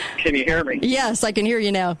 Yes. Can you hear me? Yes, I can hear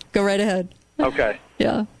you now. Go right ahead. Okay.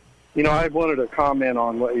 Yeah. I wanted to comment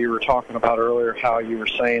on what you were talking about earlier, how you were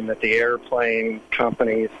saying that the airplane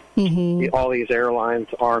companies, all these airlines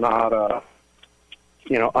are not,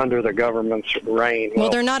 under the government's reign. Well,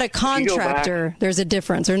 they're not a contractor. There's a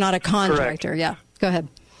difference. They're not a contractor. Correct. Yeah. Go ahead.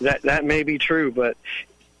 That may be true,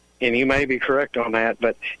 and you may be correct on that,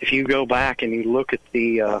 but if you go back and you look at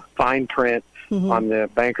the fine print on the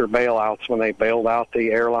banker bailouts when they bailed out the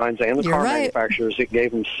airlines and the car manufacturers, it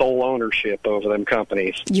gave them sole ownership over them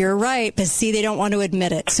companies. You're right, but see, they don't want to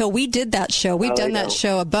admit it. So we did that show. We've done that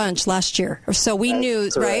show a bunch last year. So we knew,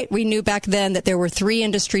 right? We knew back then that there were 3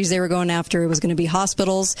 industries they were going after. It was going to be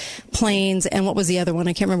hospitals, planes, and what was the other one?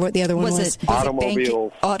 I can't remember what the other one was. Was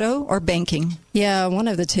automobiles. Auto or banking? Yeah, one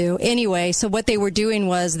of the two. Anyway, so what they were doing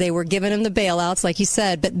was they were giving them the bailouts, like you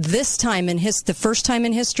said, but this time the first time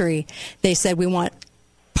in history, they said we want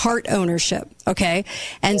part ownership, okay?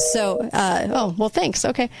 And so, thanks,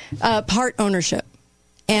 okay. Part ownership.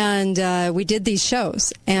 And we did these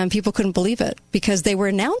shows, and people couldn't believe it because they were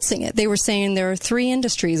announcing it. They were saying there are 3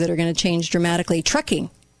 industries that are going to change dramatically. Trucking.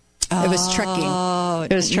 It was trucking.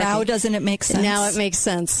 It was trucking. Now doesn't it make sense? Now it makes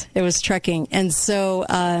sense. It was trucking. And so,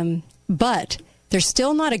 but they're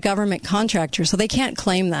still not a government contractor, so they can't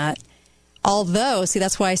claim that. Although, see,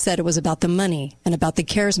 that's why I said it was about the money and about the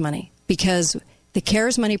CARES money, because the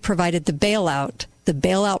CARES money provided the bailout. The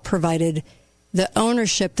bailout provided the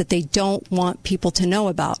ownership that they don't want people to know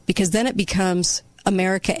about, because then it becomes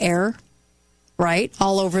America Air, right?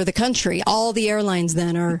 All over the country. All the airlines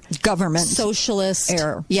then are government socialist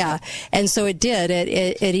air. Yeah. And so it did.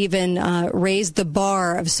 It even raised the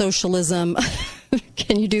bar of socialism.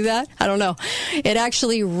 Can you do that? I don't know. It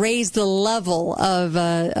actually raised the level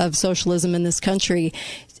of socialism in this country.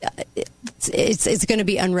 It's going to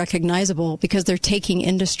be unrecognizable because they're taking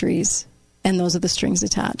industries, and those are the strings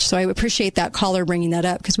attached. So I appreciate that caller bringing that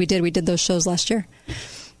up, because we did those shows last year,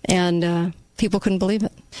 and people couldn't believe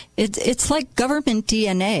it. It's like government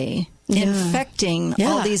DNA. infecting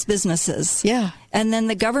all these businesses. Yeah. And then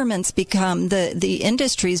the governments become, the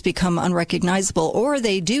industries become unrecognizable, or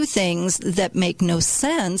they do things that make no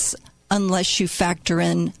sense unless you factor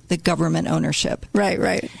in the government ownership.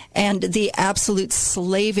 Right. And the absolute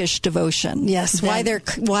slavish devotion. Yes,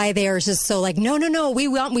 why theirs is so like, no, we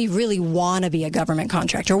really want to be a government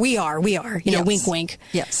contractor. We are, you know, wink, wink.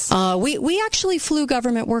 Yes. We actually flew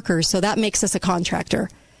government workers, so that makes us a contractor.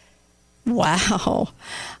 Wow.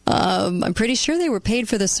 I'm pretty sure they were paid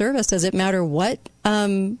for the service. Does it matter what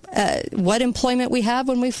employment we have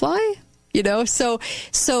when we fly? You know, so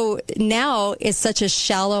now it's such a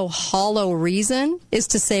shallow, hollow reason is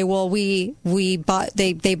to say, well,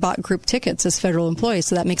 they bought group tickets as federal employees,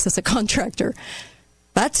 so that makes us a contractor.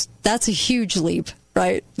 That's a huge leap,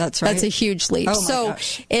 right? That's right. That's a huge leap. Oh my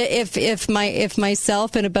gosh. if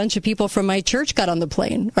myself and a bunch of people from my church got on the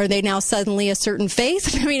plane, are they now suddenly a certain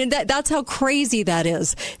faith? I mean, that's how crazy that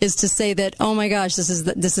is to say that, oh my gosh, this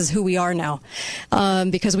is who we are now,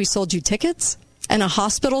 because we sold you tickets. And a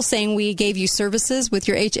hospital saying we gave you services with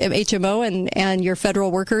your HMO and your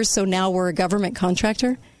federal workers, so now we're a government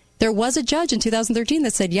contractor. There was a judge in 2013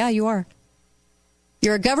 that said, yeah, you are.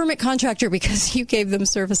 You're a government contractor because you gave them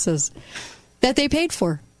services that they paid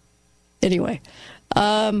for. Anyway,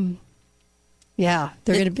 they're going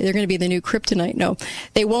to be the new kryptonite. No,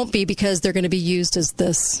 they won't be, because they're going to be used as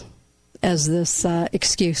this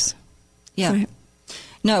excuse. Yeah. Right.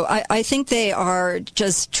 No, I think they are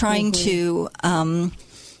just trying to,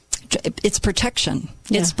 it's protection.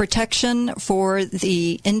 Yeah. It's protection for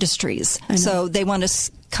the industries. So they want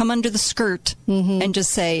to come under the skirt and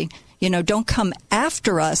just say, you know, don't come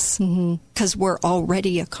after us because we're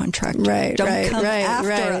already a contractor. Right, don't come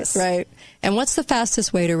after us. Right. And what's the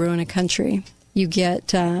fastest way to ruin a country? You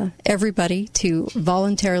get everybody to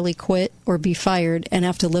voluntarily quit or be fired and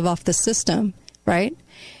have to live off the system, right?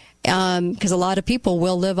 Because a lot of people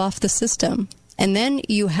will live off the system. And then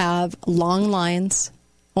you have long lines.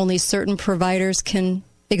 Only certain providers can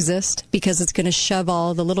exist because it's going to shove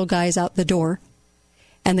all the little guys out the door.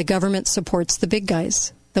 And the government supports the big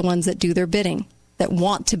guys, the ones that do their bidding, that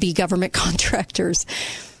want to be government contractors.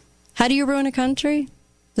 How do you ruin a country?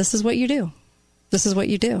 This is what you do. This is what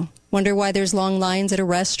you do. Wonder why there's long lines at a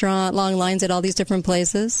restaurant, long lines at all these different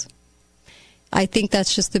places? I think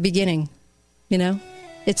that's just the beginning, you know?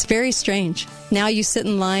 It's very strange. Now you sit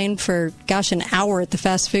in line for, an hour at the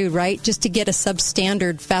fast food, right? Just to get a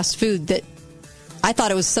substandard fast food that I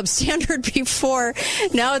thought it was substandard before.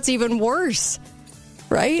 Now it's even worse,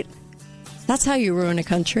 right? That's how you ruin a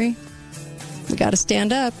country. You got to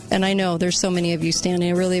stand up. And I know there's so many of you standing.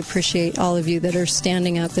 I really appreciate all of you that are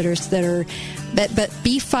standing up, but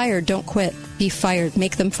be fired. Don't quit. Be fired.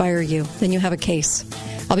 Make them fire you. Then you have a case.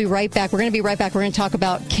 I'll be right back. We're going to be right back. We're going to talk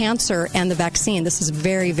about cancer and the vaccine. This is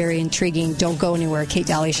very, very intriguing. Don't go anywhere. Kate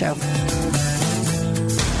Daly Show.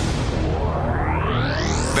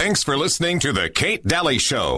 Thanks for listening to The Kate Daly Show.